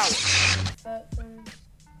 That power. I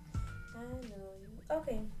know you.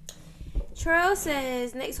 Okay. Trail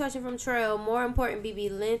says, next question from Trail, more important, BB,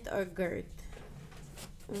 length or girth?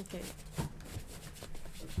 Okay.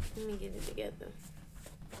 Let me get it together.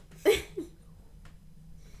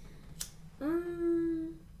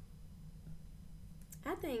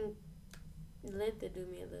 I think length would do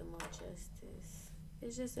me a little more justice.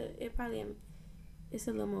 It's just it's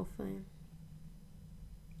a little more fun.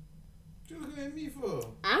 What you looking at me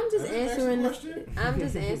for? I'm just answering the question.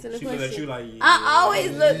 She look at you like, yeah. I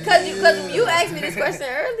always look because you asked me this question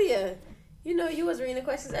earlier. You know, you was reading the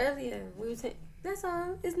questions earlier. We was that's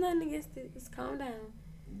all. It's nothing against it. Just calm down.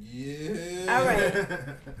 Yeah. All right.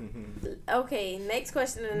 Okay. Next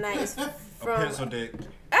question of the night is from Pencil dick.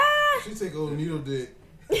 She take old needle dick.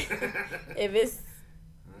 if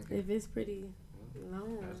it's pretty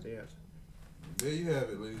long. That's the answer. There you have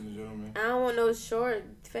it, ladies and gentlemen. I don't want no short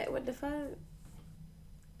fat. What the fuck?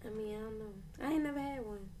 I mean, I don't know. I ain't never had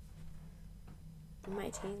one. It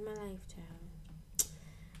might change my life, child.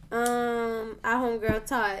 Our homegirl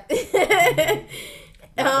Todd.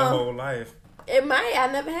 The whole life. It might.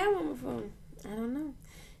 I never had one before. I don't know.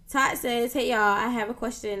 Todd says, "Hey y'all, I have a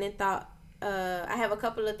question and thought. I have a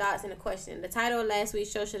couple of thoughts and a question. The title of last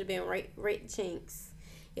week's show should have been Rate Chinks.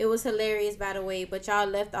 It was hilarious, by the way, but y'all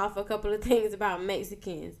left off a couple of things about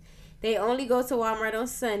Mexicans. They only go to Walmart on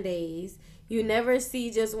Sundays. You never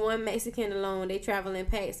see just one Mexican alone. They travel in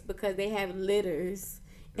packs because they have litters.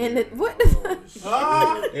 And what the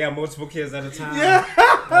fuck? They have multiple kids at a time. Yeah.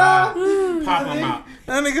 Pop them out.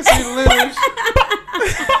 That nigga see litters.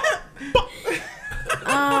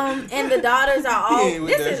 And the daughters are all.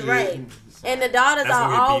 This is right. And the daughters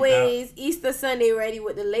are always Easter Sunday ready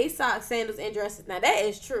with the lace socks, sandals, and dresses. Now that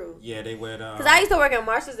is true. Yeah, they wear the. Because I used to work at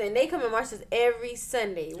Marshalls and they come in Marshalls every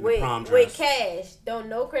Sunday with cash. Don't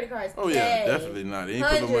no credit cards. Oh cash. Yeah, definitely not. They ain't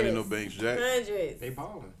put no money in no banks, Jack. Hundreds. They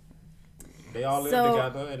balling. They all live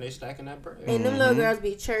together and they stacking that bread. And them little girls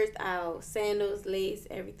be churched out, sandals, lace,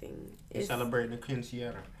 everything. They celebrating the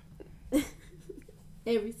quinceañera.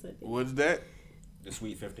 Every Sunday. What's that? The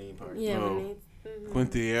Sweet 15 party. Yeah,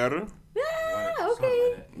 Quinceañera. Ah,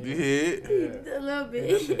 okay. You hear? A little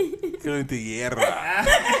bit. Quinceañera.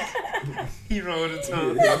 He rolled the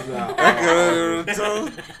tongue. I rolled the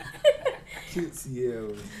tongue.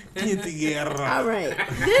 Quinceañera. All right.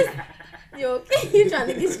 You okay? You trying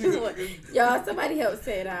to get you one. Y'all, somebody help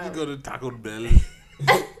say it out. You go to Taco Bell.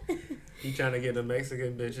 He trying to get the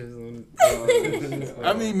Mexican bitches on.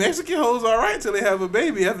 I mean, Mexican hoes all right till they have a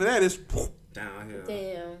baby. After that, it's downhill.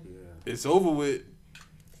 Damn. Yeah. It's over with.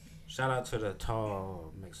 Shout out to the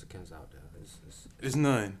tall Mexicans out there. It's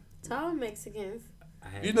none. Tall Mexicans.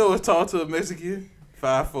 You know what's tall to a Mexican?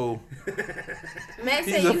 5'4". Max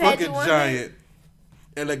He's said a you had fucking your giant.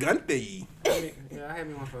 Elegante. Yeah, I had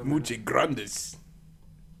me one for a Mucho grandes.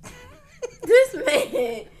 This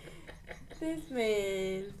man. That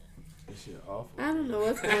shit awful. I don't know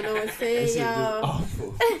what's going on with saying, y'all.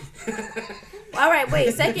 Awful. All right,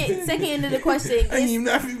 wait. Second end of the question. I ain't even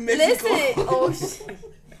know if you Mexico. Listen. Oh, shit.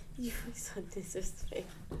 You so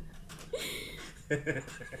disrespectful.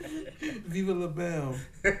 Viva la Bam.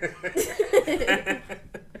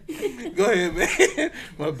 Go ahead, man.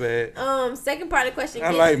 My bad. Second part of the question.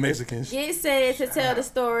 I like Mexicans. Get said to tell the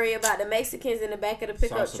story about the Mexicans in the back of the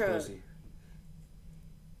pickup Salsa truck. pussy.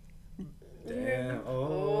 Damn.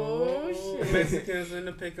 Oh, shit. Mexicans in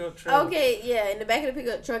the pickup truck. Okay, yeah, in the back of the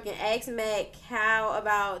pickup truck, and ask Mac, how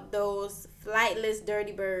about those flightless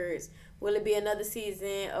dirty birds? Will it be another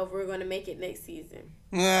season, or we're going to make it next season?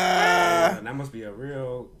 That must be a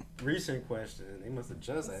real recent question. They must have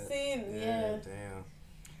just asked. Yeah.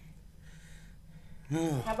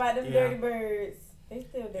 Damn. How about them dirty birds? They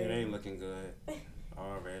still dirty. It ain't looking good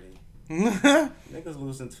already. Niggas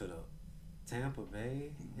losing to the Tampa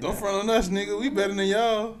Bay. Don't front on us, nigga. We better than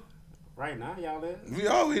y'all. Right now, y'all is. We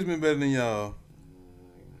always been better than y'all.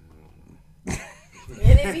 And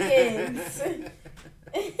it begins.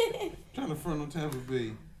 Trying to front on Tampa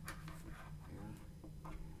Bay.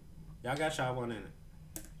 Y'all got y'all one in it.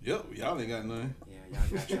 Yep, y'all ain't got none. Yeah,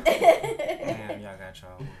 got y'all. Damn, y'all got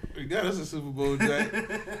y'all. We got us a Super Bowl jack.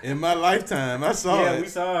 In my lifetime, I saw Yeah, it. we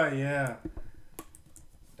saw it. Yeah.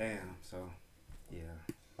 Damn. So, yeah,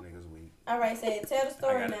 niggas weak. All right, say tell the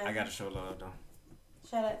story now. I got to show love though.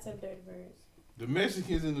 Shout out to the Dirty Birds. The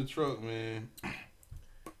Mexicans in the truck, man.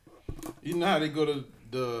 You know how they go to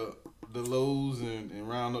the Lowe's and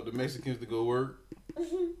round up the Mexicans to go work?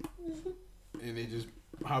 And they just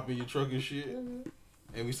hop in your truck and shit?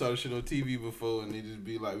 And we saw the shit on TV before, and they just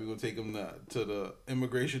be like, we're going to take them to the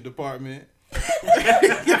immigration department. Y'all do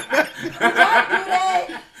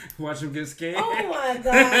that? Watch them get scared. Oh my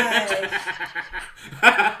god.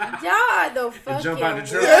 Y'all are the fucking jump out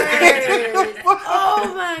the truck. worst.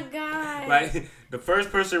 Oh my god. Like, the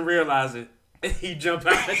first person realize it, he jump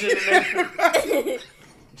out the shit.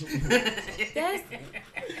 That's,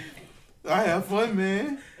 I have fun,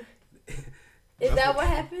 man. is that what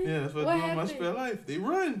happened? Yeah, that's what I do in my spare life. They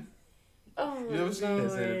run. Oh my You ever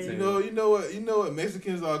seen Lord. You know what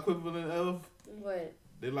Mexicans are equivalent of? What?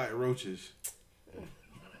 They like roaches.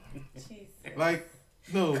 Jesus. Like,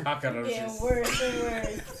 no. Cockroaches. Getting worse and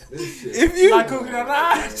worse. If you Like cooking on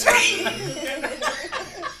ice.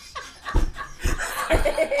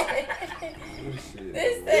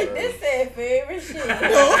 This said favorite shit.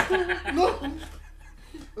 no,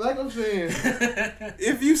 like I'm saying,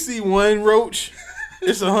 if you see one roach,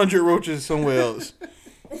 it's 100 roaches somewhere else.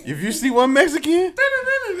 If you see one Mexican,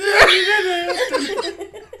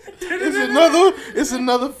 it's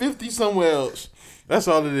another 50 somewhere else. That's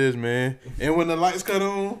all it is, man. And when the lights cut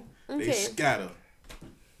on, they scatter.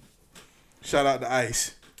 Shout out to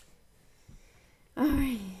Ice. All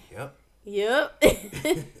right. Yep.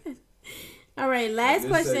 All right, last This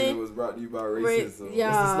question. segment was brought to you by racism. What's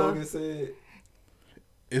the slogan said?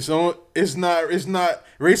 It's not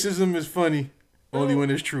racism is funny only when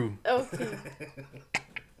it's true. Okay.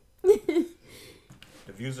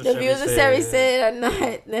 The views of Sherry said are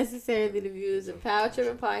not necessarily the views of Power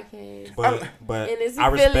Tripping Podcast. But And its I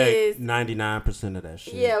respect affiliates. 99% of that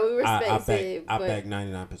shit. Yeah, we respect it. I but- back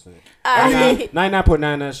 99%. All right.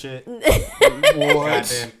 99.9 that shit.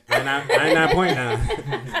 What? Goddamn.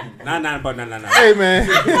 99.9. 99.999. Hey, man.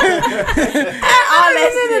 All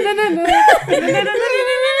that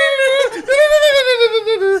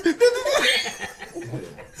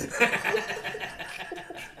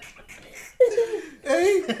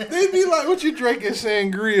Hey, they be like, what you drinking,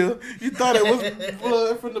 sangria? You thought it was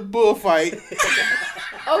blood from the bullfight.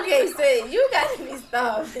 Okay, so you got to be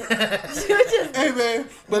stopped. You just Hey, man.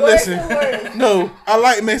 But worse listen, and worse. no, I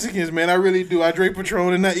like Mexicans, man. I really do. I drink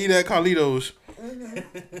Patron and I eat at Carlitos.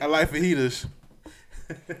 I like fajitas.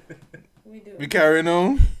 We do. We carrying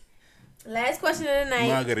on? Last question of the night.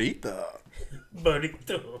 Margarita.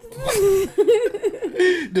 Burrito.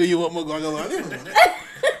 Do you want more guacamole?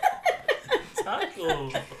 Taco.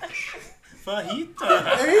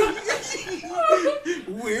 Fajita.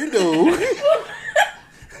 Weirdo.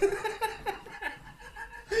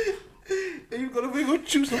 You gonna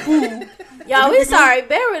chew some food. Y'all, we sorry.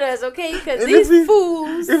 Bear with us, okay? Because And these if we-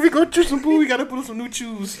 fools. If we go chew some food, we gotta put on some new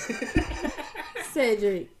chews.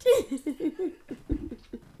 Cedric.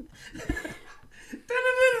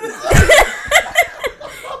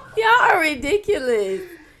 Y'all are ridiculous.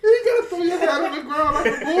 You gotta throw your hat on the ground like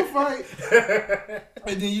a bullfight.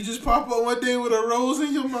 And then you just pop up one day with a rose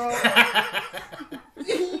in your mouth.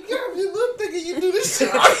 You got your little thing and you do this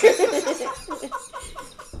shit.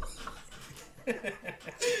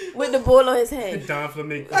 With the bull on his head. Don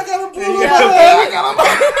Flamenco. I got a bull on my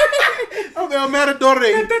head. I'm there, Matador.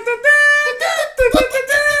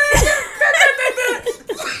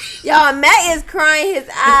 Y'all, Matt is crying his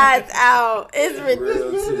eyes out. It's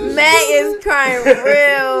ridiculous. Matt is crying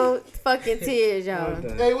real fucking tears, y'all.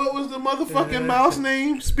 Hey, what was the motherfucking mouse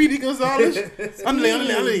name? Speedy Gonzalez?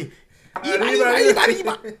 Andale.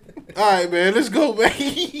 Alright, man, let's go, man.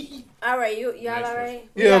 Alright, y'all alright?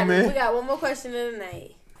 Yeah, man. We got one more question of the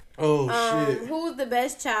night. Oh, shit. Who's the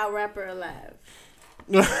best child rapper alive?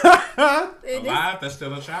 Alive? That's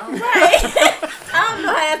still a child? Right. I don't know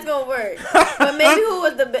how that's gonna work. But maybe who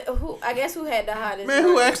was I guess who had the hottest Man,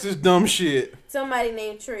 who verse? asked this dumb shit? Somebody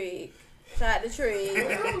named Trig. Shout out to Trig.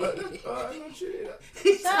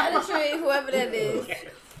 Shout out to Trig, whoever that is. Shout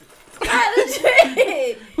out to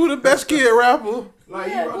Trig. Who the best kid rapper? Like,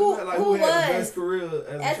 Yeah, who who had was? the best career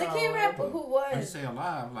As a kid rapper, who I was? say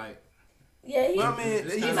alive, like. Yeah, he. I mean,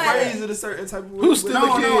 he kinda- phrased it a certain type of way. Who's still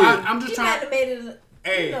No, a kid? no, I'm He just might trying. have made it.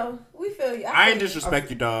 Hey, You know, we feel you. I ain't disrespect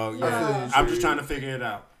you, dog. Yeah. I'm just trying to figure it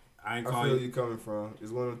out. I ain't I calling feel you. you coming from.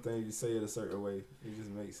 It's one of the things you say it a certain way. It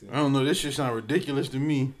just makes sense. I don't know. This shit sound ridiculous to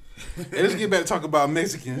me. Hey, let's get back to talk about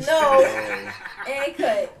Mexicans. No. And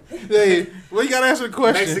cut. Hey, well, you gotta answer the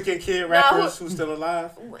question. Mexican kid rappers who's still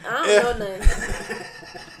alive. I don't know nothing.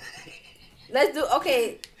 Let's do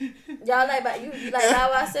okay. Y'all like you like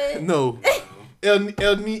how I said? No. El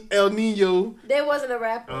Nino. There wasn't a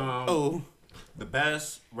rapper. The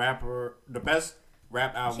best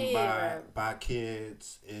rap album Kid rap. by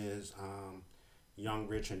kids is Young,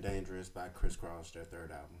 Rich, and Dangerous by Criss Cross, their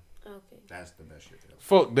third album. Okay. That's the best shit ever.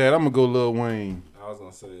 Fuck that. I'm gonna go Lil Wayne. I was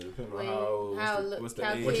gonna say, depending Wait, on what's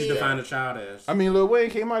the age. What you define a child as? I mean, Lil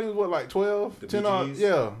Wayne came out. He was what, like 12, The 10 Bee or Gees?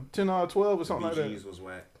 10 or 12 or something like The that. Bee Gees was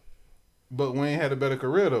whack. But Wayne had a better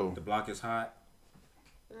career though. The Block is Hot.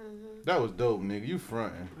 That was dope, nigga. You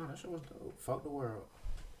fronting. Oh, that shit was dope. Fuck the world.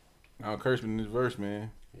 I'll curse me in this verse,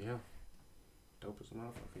 man. Yeah. Dope as a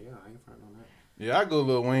motherfucker. Yeah, I ain't fronting on that. Yeah, I go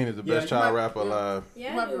Lil Wayne as the Yeah, best you child might- rapper alive. Yeah,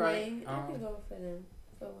 You might I be do right. Wayne. I could go for them.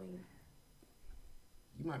 For Wayne.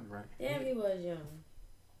 You might be right. Damn, he was young.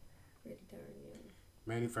 Pretty darn young.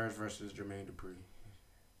 Manny First versus Jermaine Dupri.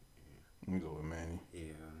 Let me go with Manny. Yeah.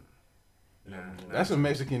 Nah, That's a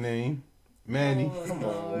Mexican name. Manny. Oh,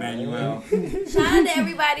 Lord. Manuel. Shout out to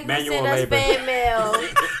everybody who Manual sent us labor. fan mail.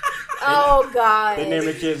 Oh God. They name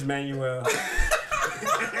the kids Manuel.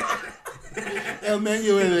 El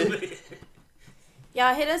Manuel.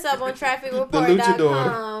 Y'all hit us up on luchador.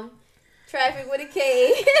 trafficreport.com. Traffic with a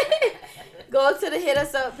K. Go to the hit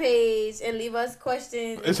us up page and leave us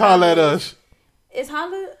questions. It's holla at us. It's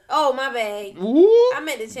holla. Oh, my bad. Woo. I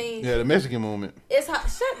meant to change. Yeah, the Mexican moment. It's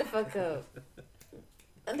shut the fuck up.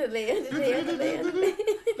 Underlay.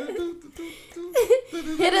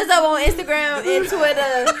 Hit us up on Instagram and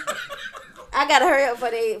Twitter. I gotta hurry up for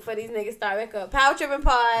these niggas start back up. Power Tripping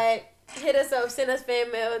Pod. Hit us up. Send us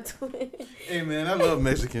fan mail and Twitter. Hey man, I love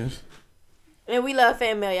Mexicans. And we love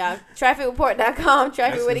fan mail, y'all. Trafficreport.com.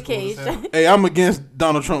 Traffic with a K. Hey, I'm against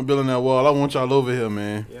Donald Trump building that wall. I want y'all over here,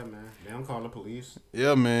 man. Yeah, man. They don't call the police.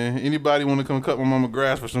 Yeah, man. Anybody want to come cut my mama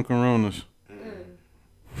grass for some coronas?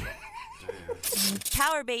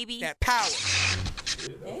 Power, baby. That power.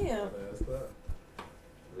 Damn. That's that.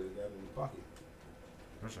 Really got it in the pocket.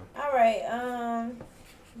 For sure. All right,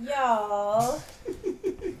 y'all.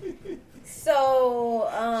 So,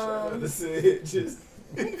 That's it. Just.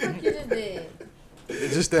 what the fuck you just did?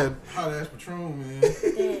 It's just that hot ass Patron, man.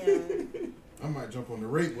 Damn. I might jump on the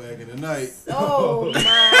rape wagon tonight. Oh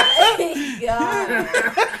my God.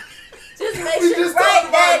 Just make sure, write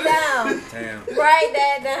that down. Damn. Write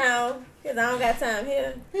that down. Because I don't got time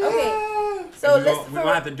here. Okay. So we're let's.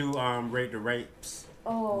 gonna have to do Rate the Rapes.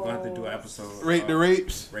 Oh. We're gonna have to do an episode. Rate the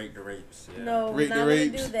rapes. Rate the Rapes. Yeah. No, Rate not the gonna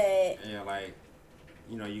rapes. do that. Yeah, like,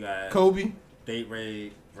 you got Kobe. date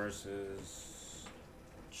rape versus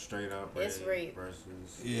straight up rape. It's rape.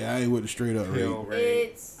 Versus Yeah, I ain't with the straight up pill rape. rape.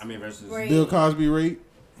 It's Versus rape. Bill Cosby rape.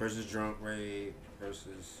 versus drunk rape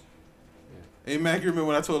versus Hey Mac, you remember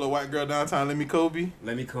when I told a white girl downtown, let me Kobe?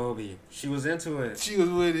 Let Me Kobe. She was into it. She was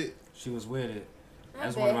with it. She was with it. I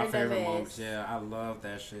That's bet one of my her dumb favorite ass. moments. Yeah, I love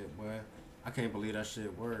that shit, boy. I can't believe that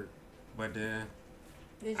shit worked. But then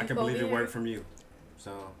Did I you can Kobe believe it her? worked from you.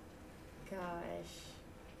 So Gosh.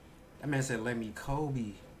 that man said, "Let me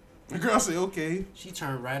Kobe." The girl said, okay. She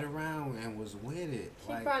turned right around and was with it.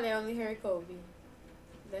 She Like, probably only heard Kobe.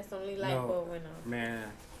 That's the only light No. bulb went off. man,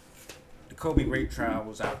 the Kobe rape trial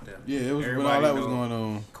was out there. Yeah, it was when Everybody all that was know going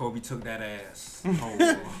on. Kobe took that ass.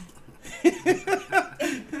 home.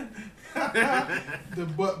 The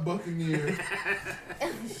butt buccaneer.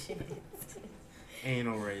 Oh, shit.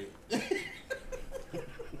 Anal rape.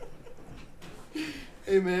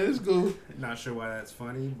 Hey man, let's go. Not sure why that's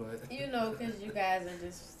funny, but You know, because you guys are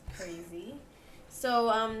just crazy. So,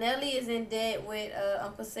 Nelly is in debt with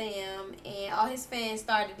Uncle Sam, and all his fans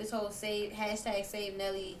started this whole #Save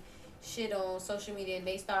Nelly shit on social media, and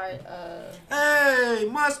they start hey,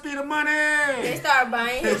 must be the money. they start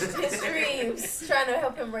buying his streams, trying to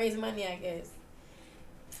help him raise money, I guess.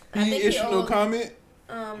 I He think issued no owed- comment.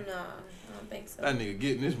 No, I don't think so. That nigga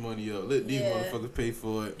getting this money up. Let these Yeah. motherfuckers pay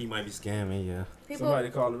for it. He might be scamming, yeah. People, Somebody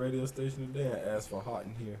called the radio station today and asked for hot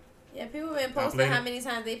in here. yeah, people been posting played how it? many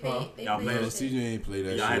times they paid. Huh? They Y'all paid played Man, it? this shit. CJ ain't play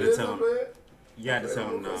that Yeah, I had shit. to tell him. You had to tell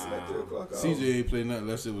him, CJ ain't play nothing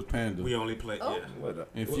unless it was Panda. we only play, Oh. yeah.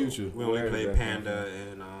 In Future. We only Where played is that Panda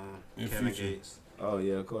and In Kevin Future. Gates. Oh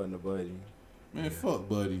yeah, according to Buddy. Man, fuck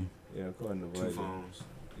Buddy. Yeah, according to Two Buddy. phones.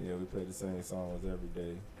 Yeah, we play the same songs every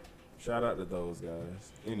day. Shout out to those guys.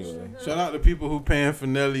 Anyway, Shout out to people who paying for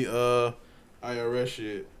Nelly IRS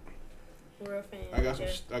shit. Real fan.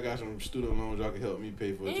 I got some student loans y'all can help me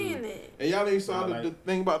pay for Ain't too. it? Hey, y'all ain't saw the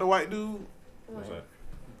thing about the white dude? What?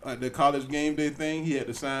 the college game day thing, he had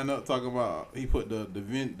to sign up talking about he put the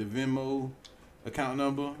Venmo account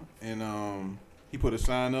number and he put a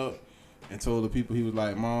sign up and told the people he was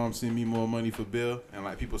like, Mom, send me more money for Bill, and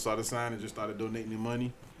like people saw the sign and just started donating the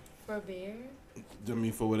money. For beer? I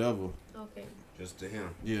mean for whatever. Okay. Just to him.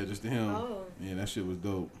 Yeah, just to him. Oh. Yeah, that shit was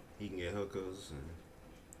dope. He can get hookers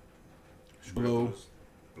and Blow.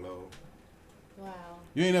 Blow. Wow.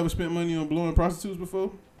 You ain't ever spent money on blowing prostitutes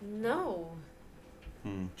before? No.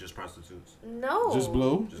 Just prostitutes. No. Just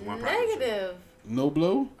blow? Just one prostitute. Negative. No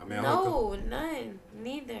blow? I mean, No, none.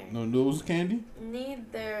 Neither. No nose candy?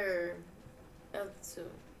 Neither of the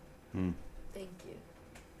two. Thank you.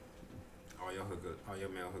 all your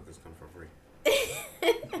male hookers come for free.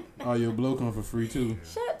 Oh, your blow come for free too.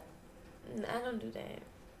 Shut. I don't do that.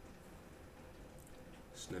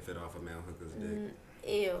 Sniff it off a male hooker's dick.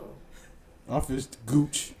 Ew. Off his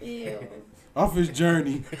gooch. Ew. Off his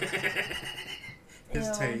journey. His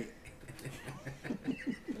Ew. taint.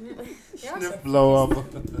 Y'all Sniff so- blow up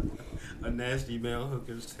a nasty male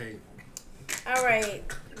hooker's taint. All right,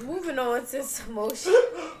 moving on to some more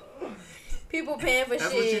shit. People paying for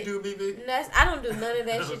That's shit. what you do, BB? I don't do none of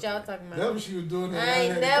that shit y'all talking about. That's what she was doing. I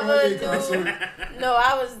ain't never do. No,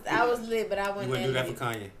 I was lit, but I You wasn't. wouldn't do that lit. for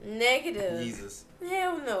Kanye? Negative. Jesus.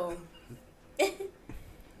 Hell no.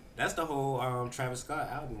 That's the whole Travis Scott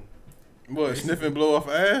album. What, sniff and blow off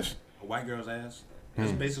ass? A white girl's ass.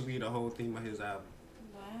 That's basically the whole theme of his album.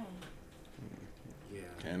 Wow. Yeah.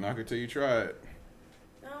 Can't knock it till you try it.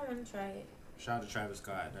 I don't want to try it. Shout out to Travis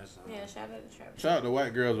Scott. That's Yeah, shout out to Travis. Shout out to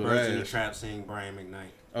white girls with Birds in the ass. Trap sing Brian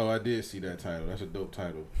McKnight. Oh, I did see that title. That's a dope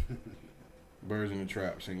title. Birds in the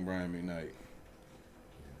Trap sing Brian McKnight.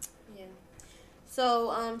 Yeah.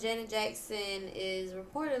 So, Janet Jackson is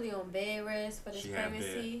reportedly on bed rest for this She half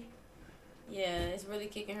pregnancy. Yeah, it's really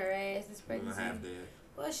kicking her ass. This pregnancy. Half dead.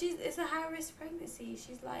 Well, it's a high risk pregnancy.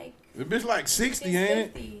 She's like. The bitch like 60, she's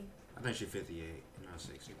ain't 50. I think she's 58, not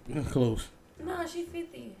 60. it? Close. No, she's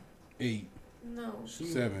 50. 8, No.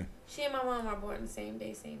 7. She and my mom are born the same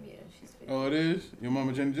day, same year. She's 50. Oh, it is? Your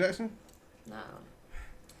mama Janet Jackson? No.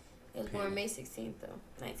 It was born May 16th, though.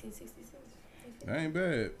 1966. That ain't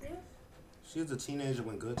bad. Yeah. She was a teenager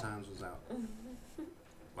when Good Times was out.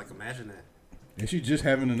 Like, imagine that. And she just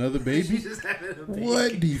having another baby? She just having a baby.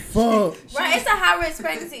 What the fuck? Right, it's a high risk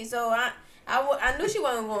pregnancy, so I knew she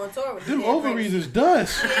wasn't going on tour with Them this ovaries is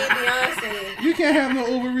dust. She ain't Beyonce. You can't have no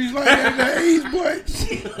ovaries like that at that age,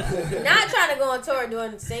 boy. Not trying to go on tour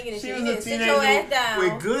doing singing and She shit. was You a need to sit your ass teenager down.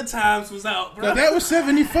 when Good Times was out, bro. Now, that was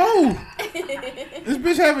 74. This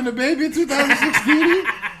bitch having a baby in 2016?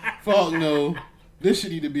 Fuck no. This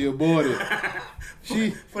shit need to be aborted.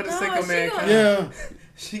 She, For the No, sake of she mankind. yeah.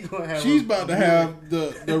 She gonna have She's about to have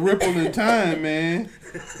the ripple in time, man.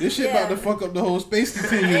 This shit about to fuck up the whole space And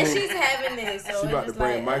continuum. she's having this, so She it's about to just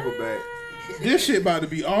bring like, Michael back. This shit about to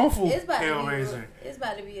be awful. It's about to Hellraiser. be. It's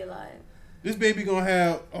about to be a lot. This baby gonna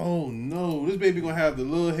have, oh no, this baby gonna have the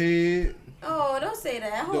little head, Oh, don't say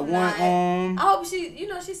that. I hope the one not. arm. I hope she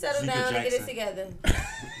settled Zika down and get it Jackson. together.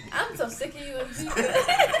 I'm so sick of you and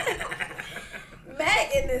Zika.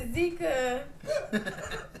 Mac and the Zika.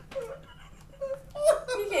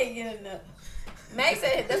 You can't get enough. Mac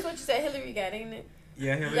said that's what you said Hillary got, ain't it?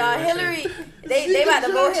 Yeah, Hillary. Y'all, Hillary, they about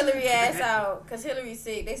to vote Hillary ass out because Hillary's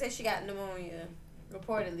sick. They said she got pneumonia,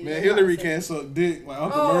 reportedly. Man, Hillary can't suck dick like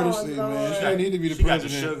Uncle Oh, Murder said, man. Lord. She don't need to be the She got the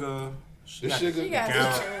president. sugar. She The got sugar. She got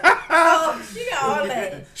gout. oh, she got all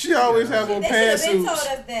that. She always have on They should have been told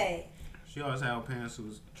pantsuits. us that. She always had pants who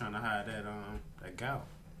was trying to hide that gout.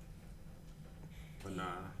 But nah,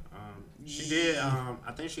 she did. I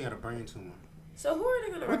think she had a brain tumor. So who are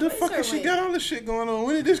they gonna What the replace fuck her has she with? got all this shit going on?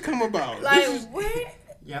 When did this come about? Like This is- where?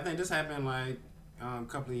 Yeah, I think this happened like a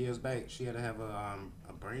couple of years back. She had to have a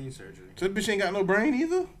brain surgery. So this bitch ain't got no brain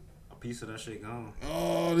either? A piece of that shit gone.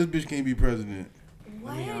 Oh, this bitch can't be president.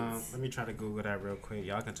 What? Let me try to Google that real quick.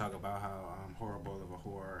 Y'all can talk about how horrible of a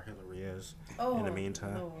whore Hillary is. Oh, in the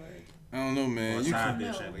meantime. Lord. I don't know, Or man. a You side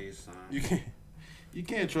can't, bitch No. at least. you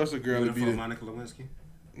can't trust a girl to You be for the. Monica Lewinsky?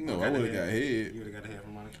 No, Got I the would have got head. You would have got the head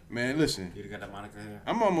from Monica. Man, listen. You'd have got that Monica hair.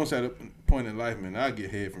 I'm almost at a point in life, man. I get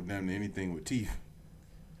head from them to anything with teeth.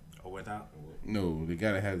 Or without? No, they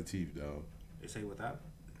gotta have the teeth, dog. They say without?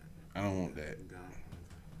 I don't want that.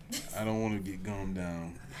 Gone. I don't want to get gummed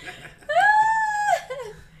down.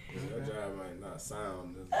 Your job might not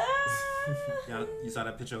sound. Y'all, you saw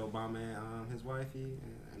that picture of Obama and his wifey?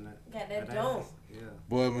 And that, Got that ass? dome. Yeah.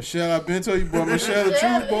 Boy, Michelle, I've been told you, boy. Michelle, the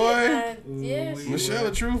truth, boy. Yeah. Ooh, Michelle,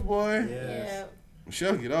 the truth, boy. Yes. Yeah.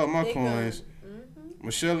 Michelle get all my Big coins.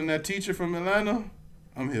 Michelle and that teacher from Atlanta,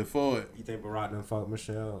 I'm here for it. You think Barack done fucked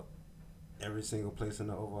Michelle Every single place in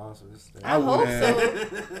the Oval Office. I would hope have.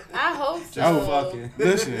 so. I hope so. I would fucking.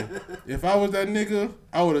 Listen, if I was that nigga,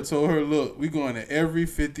 I would have told her, look, we going to every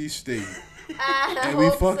 50 state. And we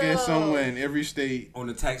fucking somewhere in every state. On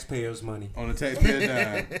the taxpayers' money. On the taxpayer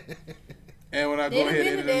dime. And when I go ahead at the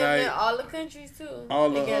end of the night. All the countries too. All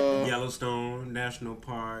the Yellowstone National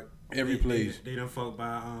Park. Every place. They done fucked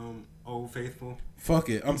by Old Faithful. Fuck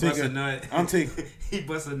it. I'm taking. He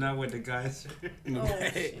bust a nut with the guys.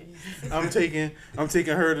 I'm taking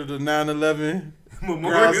her to the 9/11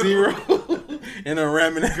 Memorial. Ground Zero, and I'm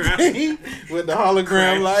ramming that thing with the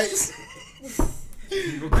hologram lights.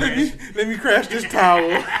 Let me crash this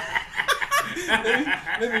tower.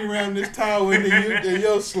 let me ram this tower into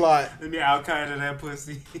your slot. Let me Al Qaeda that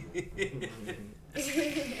pussy.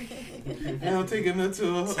 And I'm taking her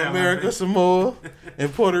to America, Samoa,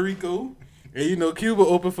 and Puerto Rico. And you know, Cuba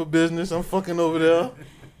open for business. I'm fucking over there.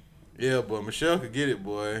 Yeah, boy, Michelle could get it,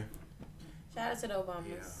 boy. Shout out to the Obamas.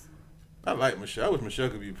 Yeah. I like Michelle. I wish Michelle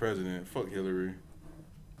could be president. Fuck Hillary.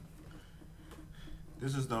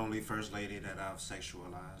 This is the only first lady that I've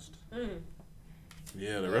sexualized.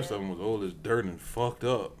 Yeah, the rest of them was old as dirt and fucked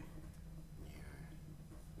up.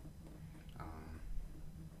 Yeah.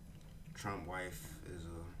 Trump wife is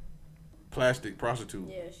a plastic prostitute.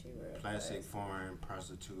 Yeah, she was. Plastic foreign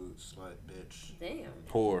prostitute slut bitch. Damn.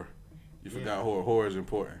 Whore. You forgot whore. Whore is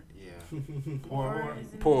important. Yeah. Poor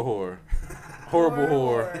whore. Poor whore. Horrible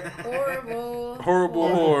whore. Horrible. Horrible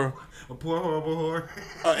whore. A poor horrible whore.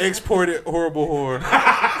 Exported horrible whore.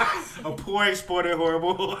 A poor exported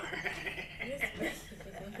horrible whore.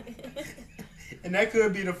 And that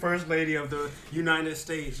could be the first lady of the United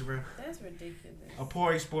States, bro. That's ridiculous. A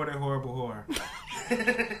poor exported horrible whore.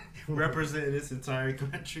 Representing this entire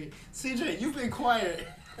country. CJ, you've been quiet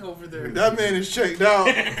over there. That man is checked out.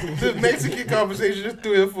 This Mexican conversation just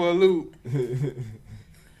threw him for a loop.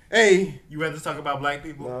 Hey. You rather talk about black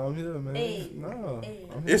people? No, I'm here, man. Hey. No. Hey.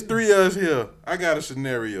 It's 3 of us here. I got a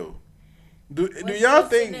scenario. Do y'all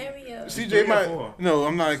think scenario? CJ might? No,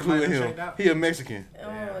 I'm not including him. He a Mexican.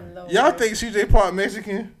 Oh, Lord. Y'all think CJ part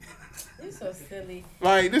Mexican? You're so silly.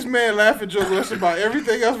 Like, this man laughing joke us about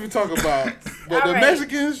everything else we talk about. But the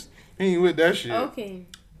Mexicans, he ain't with that shit. Okay.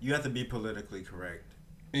 You have to be politically correct.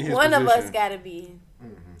 One of us gotta be.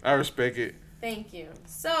 Mm-hmm. I respect it. Thank you.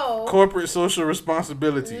 So corporate social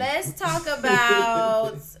responsibility. Let's talk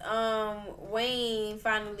about Wayne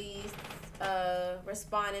finally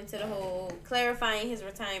responding to the whole clarifying his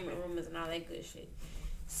retirement rumors and all that good shit.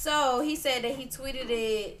 So he said that he tweeted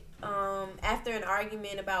it after an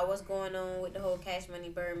argument about what's going on with the whole Cash Money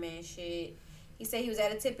Birdman shit. He said he was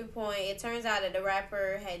at a tipping point. It turns out that the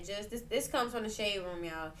rapper had just this comes from the Shade Room,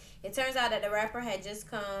 y'all. It turns out that the rapper had just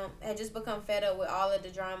become fed up with all of the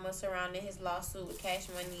drama surrounding his lawsuit with Cash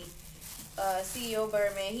Money. CEO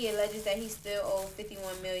Birdman, he alleges that he still owes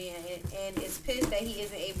 $51 million and is pissed that he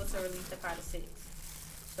isn't able to release the Carter 6.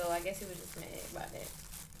 So I guess he was just mad about that.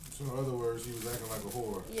 So in other words, he was acting like a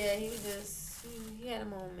whore. Yeah, he had a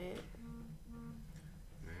moment.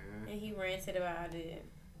 And he ranted about it.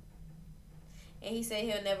 And he said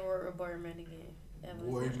he'll never work with Birdman again.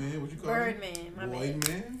 Birdman? What you call Birdman, him? my Birdman?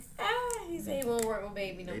 man. He said he won't work with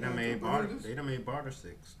Baby no more. They done made Barter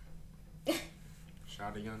 6. Shout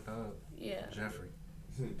out to Young Thug. Yeah. Jeffrey.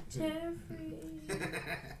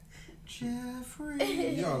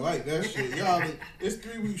 Jeffrey. Y'all like that shit. Y'all, it's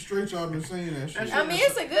 3 weeks straight y'all been saying that shit. I mean,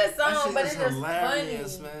 it's a good song, but it's just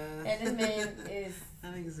hilarious, funny. Man. And this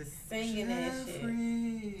man is singing that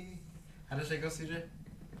shit. How does that go, CJ?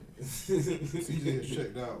 CJ is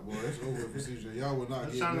checked out, boy. It's over for CJ. Y'all will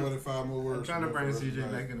not get more than 5 more words. I'm trying to bring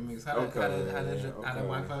CJ back in the mix. How that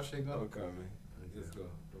White Cloud shit go? Okay, man. Let's go.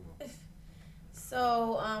 Come on.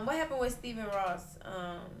 So, what happened with Stephen Ross,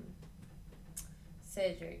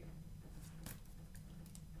 Cedric?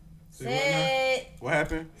 What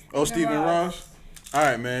happened? Oh, Stephen Ross. All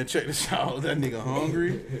right, man. Check this out. That nigga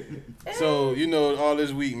hungry. So you know, all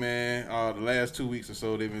this week, man. The last 2 weeks or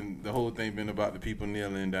so, the whole thing been about the people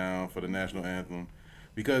kneeling down for the national anthem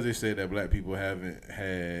because they said that black people haven't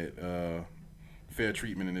had fair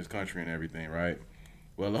treatment in this country and everything, right?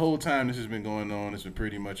 Well, the whole time this has been going on, it's been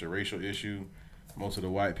pretty much a racial issue. Most of the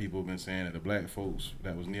white people have been saying that the black folks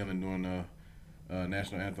that was kneeling during the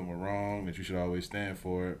national anthem were wrong, that you should always stand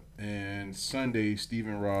for it. And Sunday,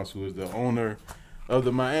 Stephen Ross, who is the owner of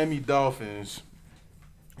the Miami Dolphins,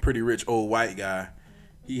 pretty rich old white guy,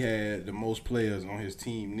 he had the most players on his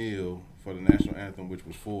team kneel for the national anthem, which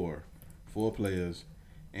was four players.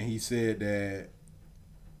 And he said that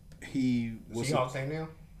he was... The Seahawks ain't kneel?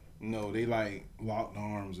 No, they like locked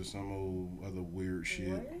arms or some old other weird shit.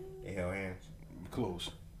 What? They held hands. Close.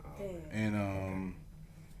 Damn. And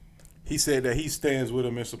he said that he stands with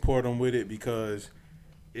him and support him with it because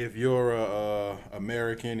if you're a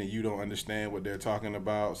American and you don't understand what they're talking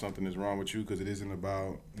about, something is wrong with you because it isn't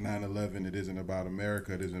about 9/11. It isn't about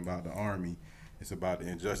America. It isn't about the Army. It's about the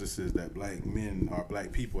injustices that black men or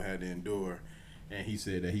black people had to endure. And he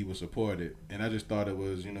said that he would support it. And I just thought it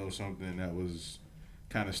was, something that was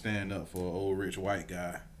kind of stand up for an old rich white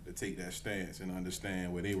guy to take that stance and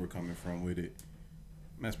understand where they were coming from with it.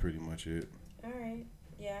 And that's pretty much it. All right.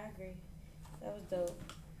 Yeah, I agree. That was dope.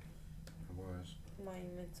 It was.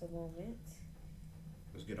 Monumental moment.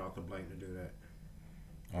 Let's get Arthur Blank to do that.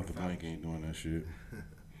 Arthur Blank ain't doing that shit.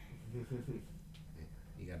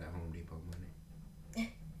 He got that Home Depot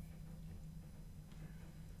money.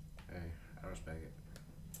 Hey, I respect it.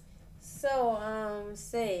 So,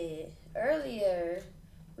 said earlier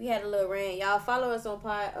we had a little rant. Y'all follow us on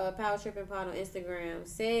Power Tripping Pod on Instagram.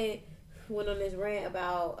 Said went on this rant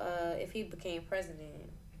about if he became president,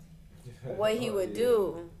 what he would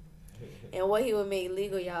do, and what he would make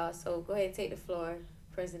legal, y'all. So go ahead and take the floor,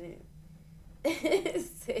 President.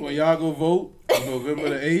 When y'all go vote on November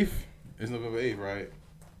the 8th, it's November 8th, right?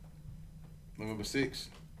 November 6th?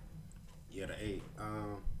 Yeah, the 8th.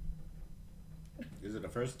 Is it the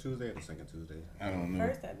first Tuesday or the second Tuesday? I don't know.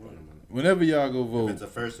 First, I think. Whenever y'all go vote. If it's the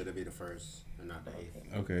first, it'll be the first and not the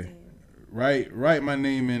 8th. Okay. Write my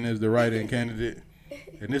name in as the write-in candidate.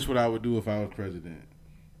 And this is what I would do if I was president.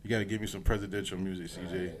 You got to give me some presidential music,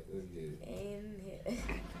 CJ.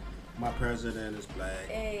 My president is black.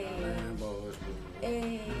 Hey. Lambo is blue.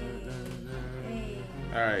 Hey.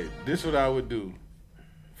 All right. This is what I would do.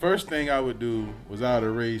 First thing I would do was I would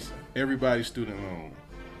erase everybody's student loan.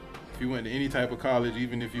 If you went to any type of college,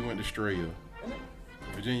 even if you went to Strayer,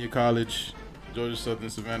 Virginia College, Georgia Southern,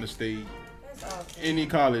 Savannah State, That's awesome. any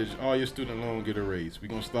college, all your student loan get erased. We're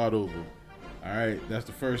going to start over. All right, that's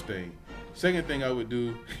the first thing. Second thing I would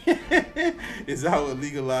do is I would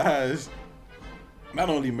legalize not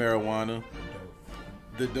only marijuana,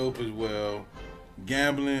 the dope as well,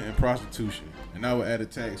 gambling and prostitution. And I would add a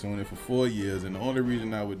tax on it for 4 years. And the only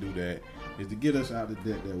reason I would do that is to get us out of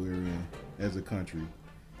the debt that we're in as a country.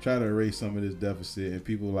 Try to erase some of this deficit. And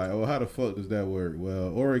people are like, oh, how the fuck does that work?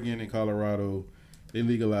 Well, Oregon and Colorado, they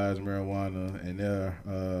legalized marijuana and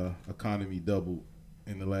their economy doubled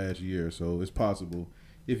in the last year. So it's possible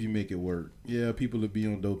if you make it work. Yeah, people will be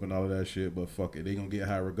on dope and all of that shit, but fuck it. They gonna get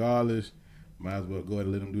high regardless. Might as well go ahead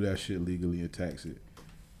and let them do that shit legally and tax it.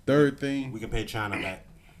 Third thing. We can pay China back.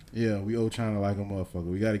 Yeah, we owe China like a motherfucker.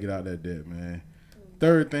 We got to get out that debt, man.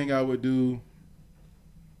 Third thing I would do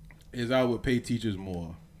is I would pay teachers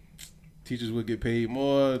more. Teachers would get paid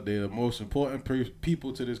more. They're the most important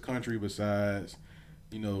people to this country besides,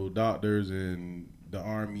 doctors and the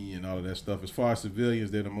Army and all of that stuff. As far as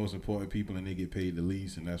civilians, they're the most important people and they get paid the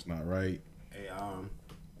least, and that's not right. Hey, I'm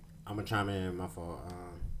going to chime in, my fault.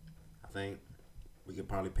 I think we could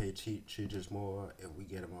probably pay teachers more if we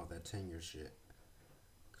get them off that tenure shit.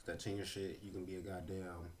 That tenure shit, you can be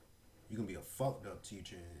a fucked up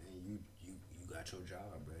teacher and you got your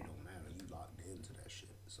job, bro. It don't matter. You locked into that shit.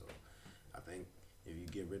 So I think if you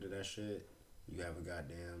get rid of that shit, you have a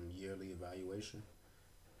goddamn yearly evaluation,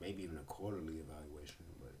 maybe even a quarterly evaluation.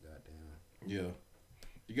 But goddamn, yeah,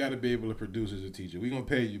 you got to be able to produce as a teacher. We gonna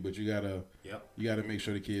pay you, but you gotta make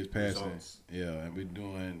sure the kids passing. Results. Yeah, and we're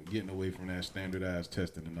getting away from that standardized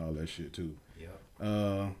testing and all that shit too.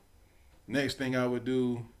 Yep. Next thing I would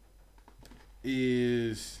do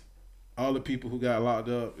is all the people who got locked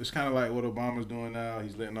up. It's kind of like what Obama's doing now.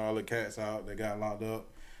 He's letting all the cats out that got locked up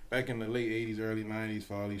back in the late 80s, early 90s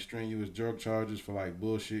for all these strenuous drug charges for like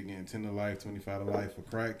bullshit, getting 10 to life, 25 to life for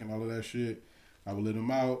crack and all of that shit. I would let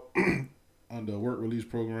them out under a work release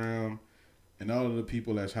program. And all of the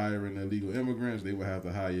people that's hiring illegal immigrants, they would have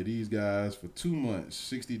to hire these guys for 2 months,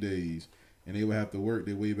 60 days. And they would have to work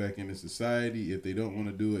their way back into society. If they don't want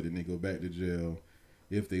to do it, then they go back to jail.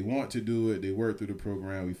 If they want to do it, they work through the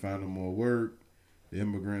program. We find them more work. The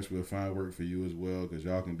immigrants will find work for you as well because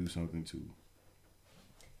y'all can do something too.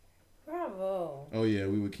 Bravo. Oh, yeah,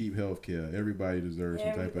 we would keep health care. Everybody deserves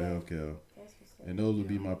some type of health care. And those would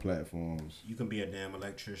be my platforms. You can be a damn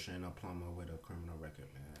electrician or plumber with a criminal record,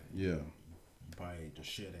 man. Yeah. You probably the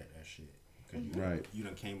shit at that shit. Cause you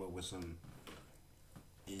done came up with some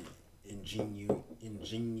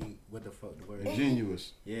what the fuck the word?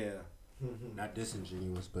 Ingenious. Yeah. Not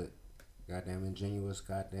disingenuous, but goddamn ingenious,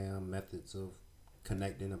 goddamn methods of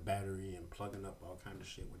connecting a battery and plugging up all kind of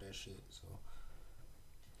shit with that shit. So.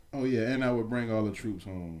 Oh yeah, and I would bring all the troops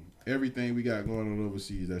home. Everything we got going on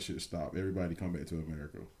overseas, that should stop. Everybody come back to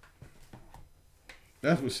America.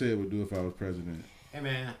 That's what Sid would do if I was president. Hey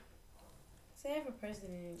man. Say it for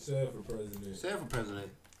president. Say it for president. Say it for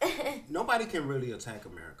president. nobody can really attack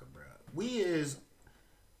America, bro. We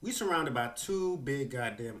surrounded by two big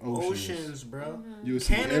goddamn oceans, bro.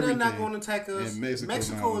 Canada not going to attack us.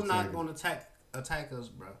 Mexico is not going to attack us,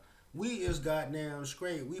 bro. We is goddamn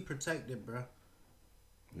straight. We protected, bro.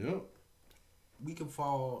 Yep. We can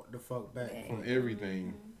fall the fuck back from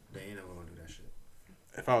everything. They ain't never gonna do that shit.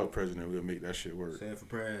 If I was president, we'll make that shit work. Say it for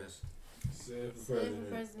Prez. Say it for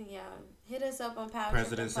president, y'all. Hit us up on Power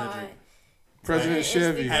President Cedric. President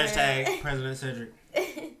Chevy. Hashtag President Cedric.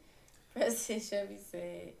 President Chevy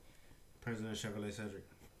said. President Chevrolet Cedric.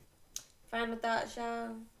 Final thoughts,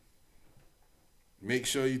 y'all. Make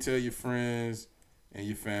sure you tell your friends and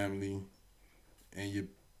your family and your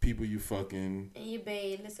people you fucking. And your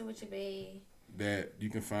babe. Listen with your babe. That you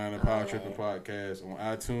can find a Power Tripping podcast on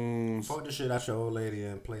iTunes. Fuck the shit out your old lady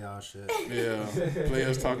and play our shit. Yeah. Play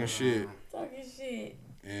us talking shit. Talking shit.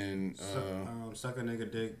 And suck a nigga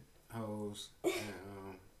dick hoes. And,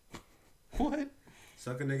 what?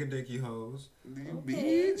 Suck a nigga dick, you hoes. You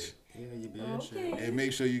bitch. Yeah, you bitch. Okay. And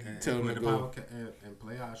make sure you tell them to go and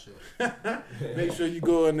play our shit. Make sure you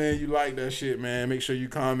go in there. You like that shit, man. Make sure you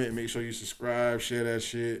comment. Make sure you subscribe. Share that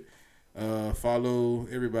shit. Follow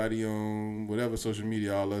everybody on whatever social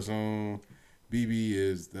media all us on. BB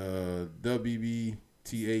is the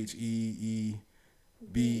WBTHEEBEBE.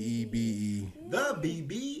 The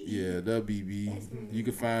BB. Yeah, the BB. You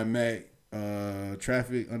can find Mac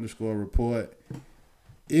traffic_report.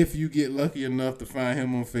 If you get lucky enough to find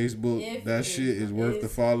him on Facebook, that shit is worth the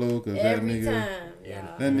follow because that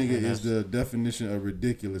nigga is the definition of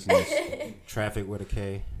ridiculousness. Traffic with a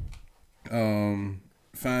K.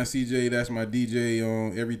 Find CJ, that's my DJ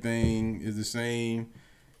on everything is the same.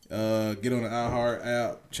 Get on the iHeart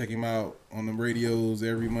app, check him out on the radios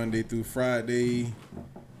every Monday through Friday.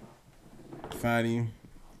 Find him.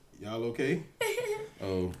 Y'all okay?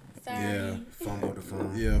 Oh. Sorry. Yeah. Fumble the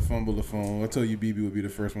phone. Yeah, fumble the phone. I told you BB would be the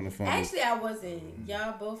first one to fumble. Actually, I wasn't.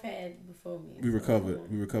 Y'all both had before me. We recovered.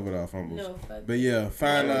 We recovered our fumbles. No, fuck. But yeah,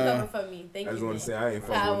 find for me. Thank you. I just want to say I ain't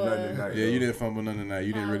fumbled none tonight. Yeah, you didn't fumble none tonight.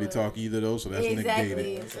 You didn't really talk either though, so that's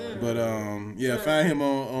negated. But yeah, find him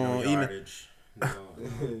on email.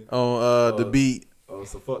 On the beat. Oh,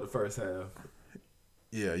 so fuck the first half.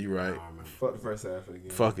 Yeah, you right. Fuck the first half of the game.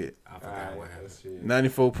 Fuck it. I forgot what happened.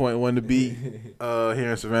 94.1 The Beat.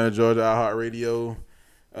 Here in Savannah, Georgia, iHeartRadio.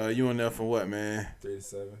 You on there for what, man? 3 to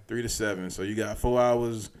 7. 3 to 7. So you got 4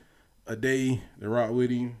 hours a day to rock with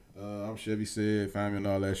him. I'm Chevy said. Find me and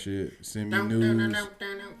all that shit. Send me news.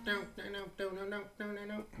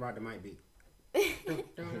 Rock the mic beat.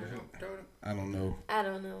 I don't know.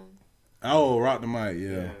 Oh, rock the mic,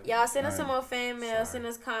 yeah. Y'all send us some more fan mail, send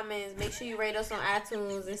us comments. Make sure you rate us on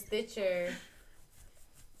iTunes and Stitcher.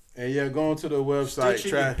 And yeah, go on to the website,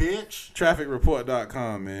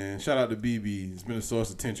 trafficreport.com, man. Shout out to BB. It's been a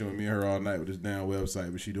source of tension with me and her all night with this damn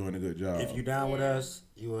website, but she doing a good job. If you down with us,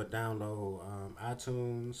 you will download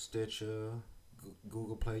iTunes, Stitcher,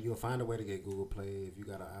 Google Play. You'll find a way to get Google Play if you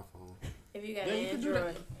got an iPhone. If you got an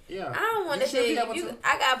Android. Yeah. I don't want to say I got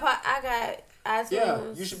iTunes. Yeah,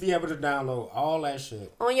 you should be able to download all that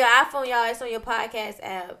shit. On your iPhone, y'all, it's on your podcast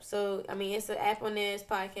app. So, I mean, it's an app on there, it's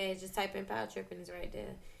podcast. Just type in Power Tripping, it's right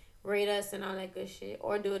there. Rate us and all that good shit.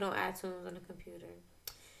 Or do it on iTunes on the computer.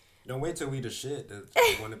 Don't wait till we the shit that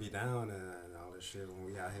want to be down and all this shit when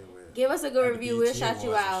we out here with. Give us a good review. We'll shout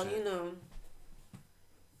you out, you know.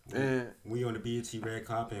 We on the BET red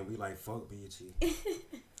carpet and we like fuck BET.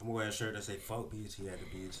 I'm gonna wear a shirt that say fuck BET at the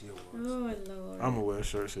BET Awards. Oh Lord. I'm gonna wear a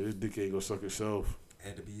shirt that say this dickhead go suck himself.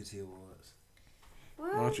 At the BET Awards.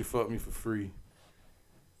 What? Why don't you fuck me for free?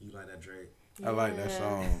 You like that Drake? Yeah. I like that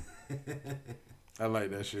song. I like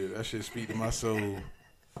that shit. That shit speak to my soul.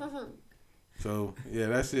 So yeah,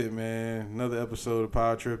 that's it, man. Another episode of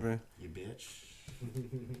Power Tripping. You bitch.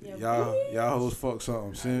 Y'all hoes fuck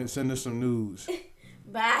something. Send us some nudes.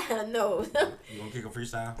 Bye. No. You want to kick a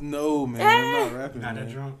freestyle? No, man. I'm not rapping. Not man.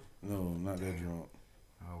 that drunk? No, not that drunk.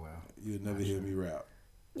 Oh, well. You'll never hear me rap.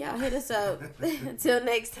 Y'all hit us up. Until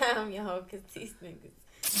next time, y'all, because these niggas.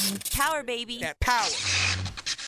 Power, baby. That power.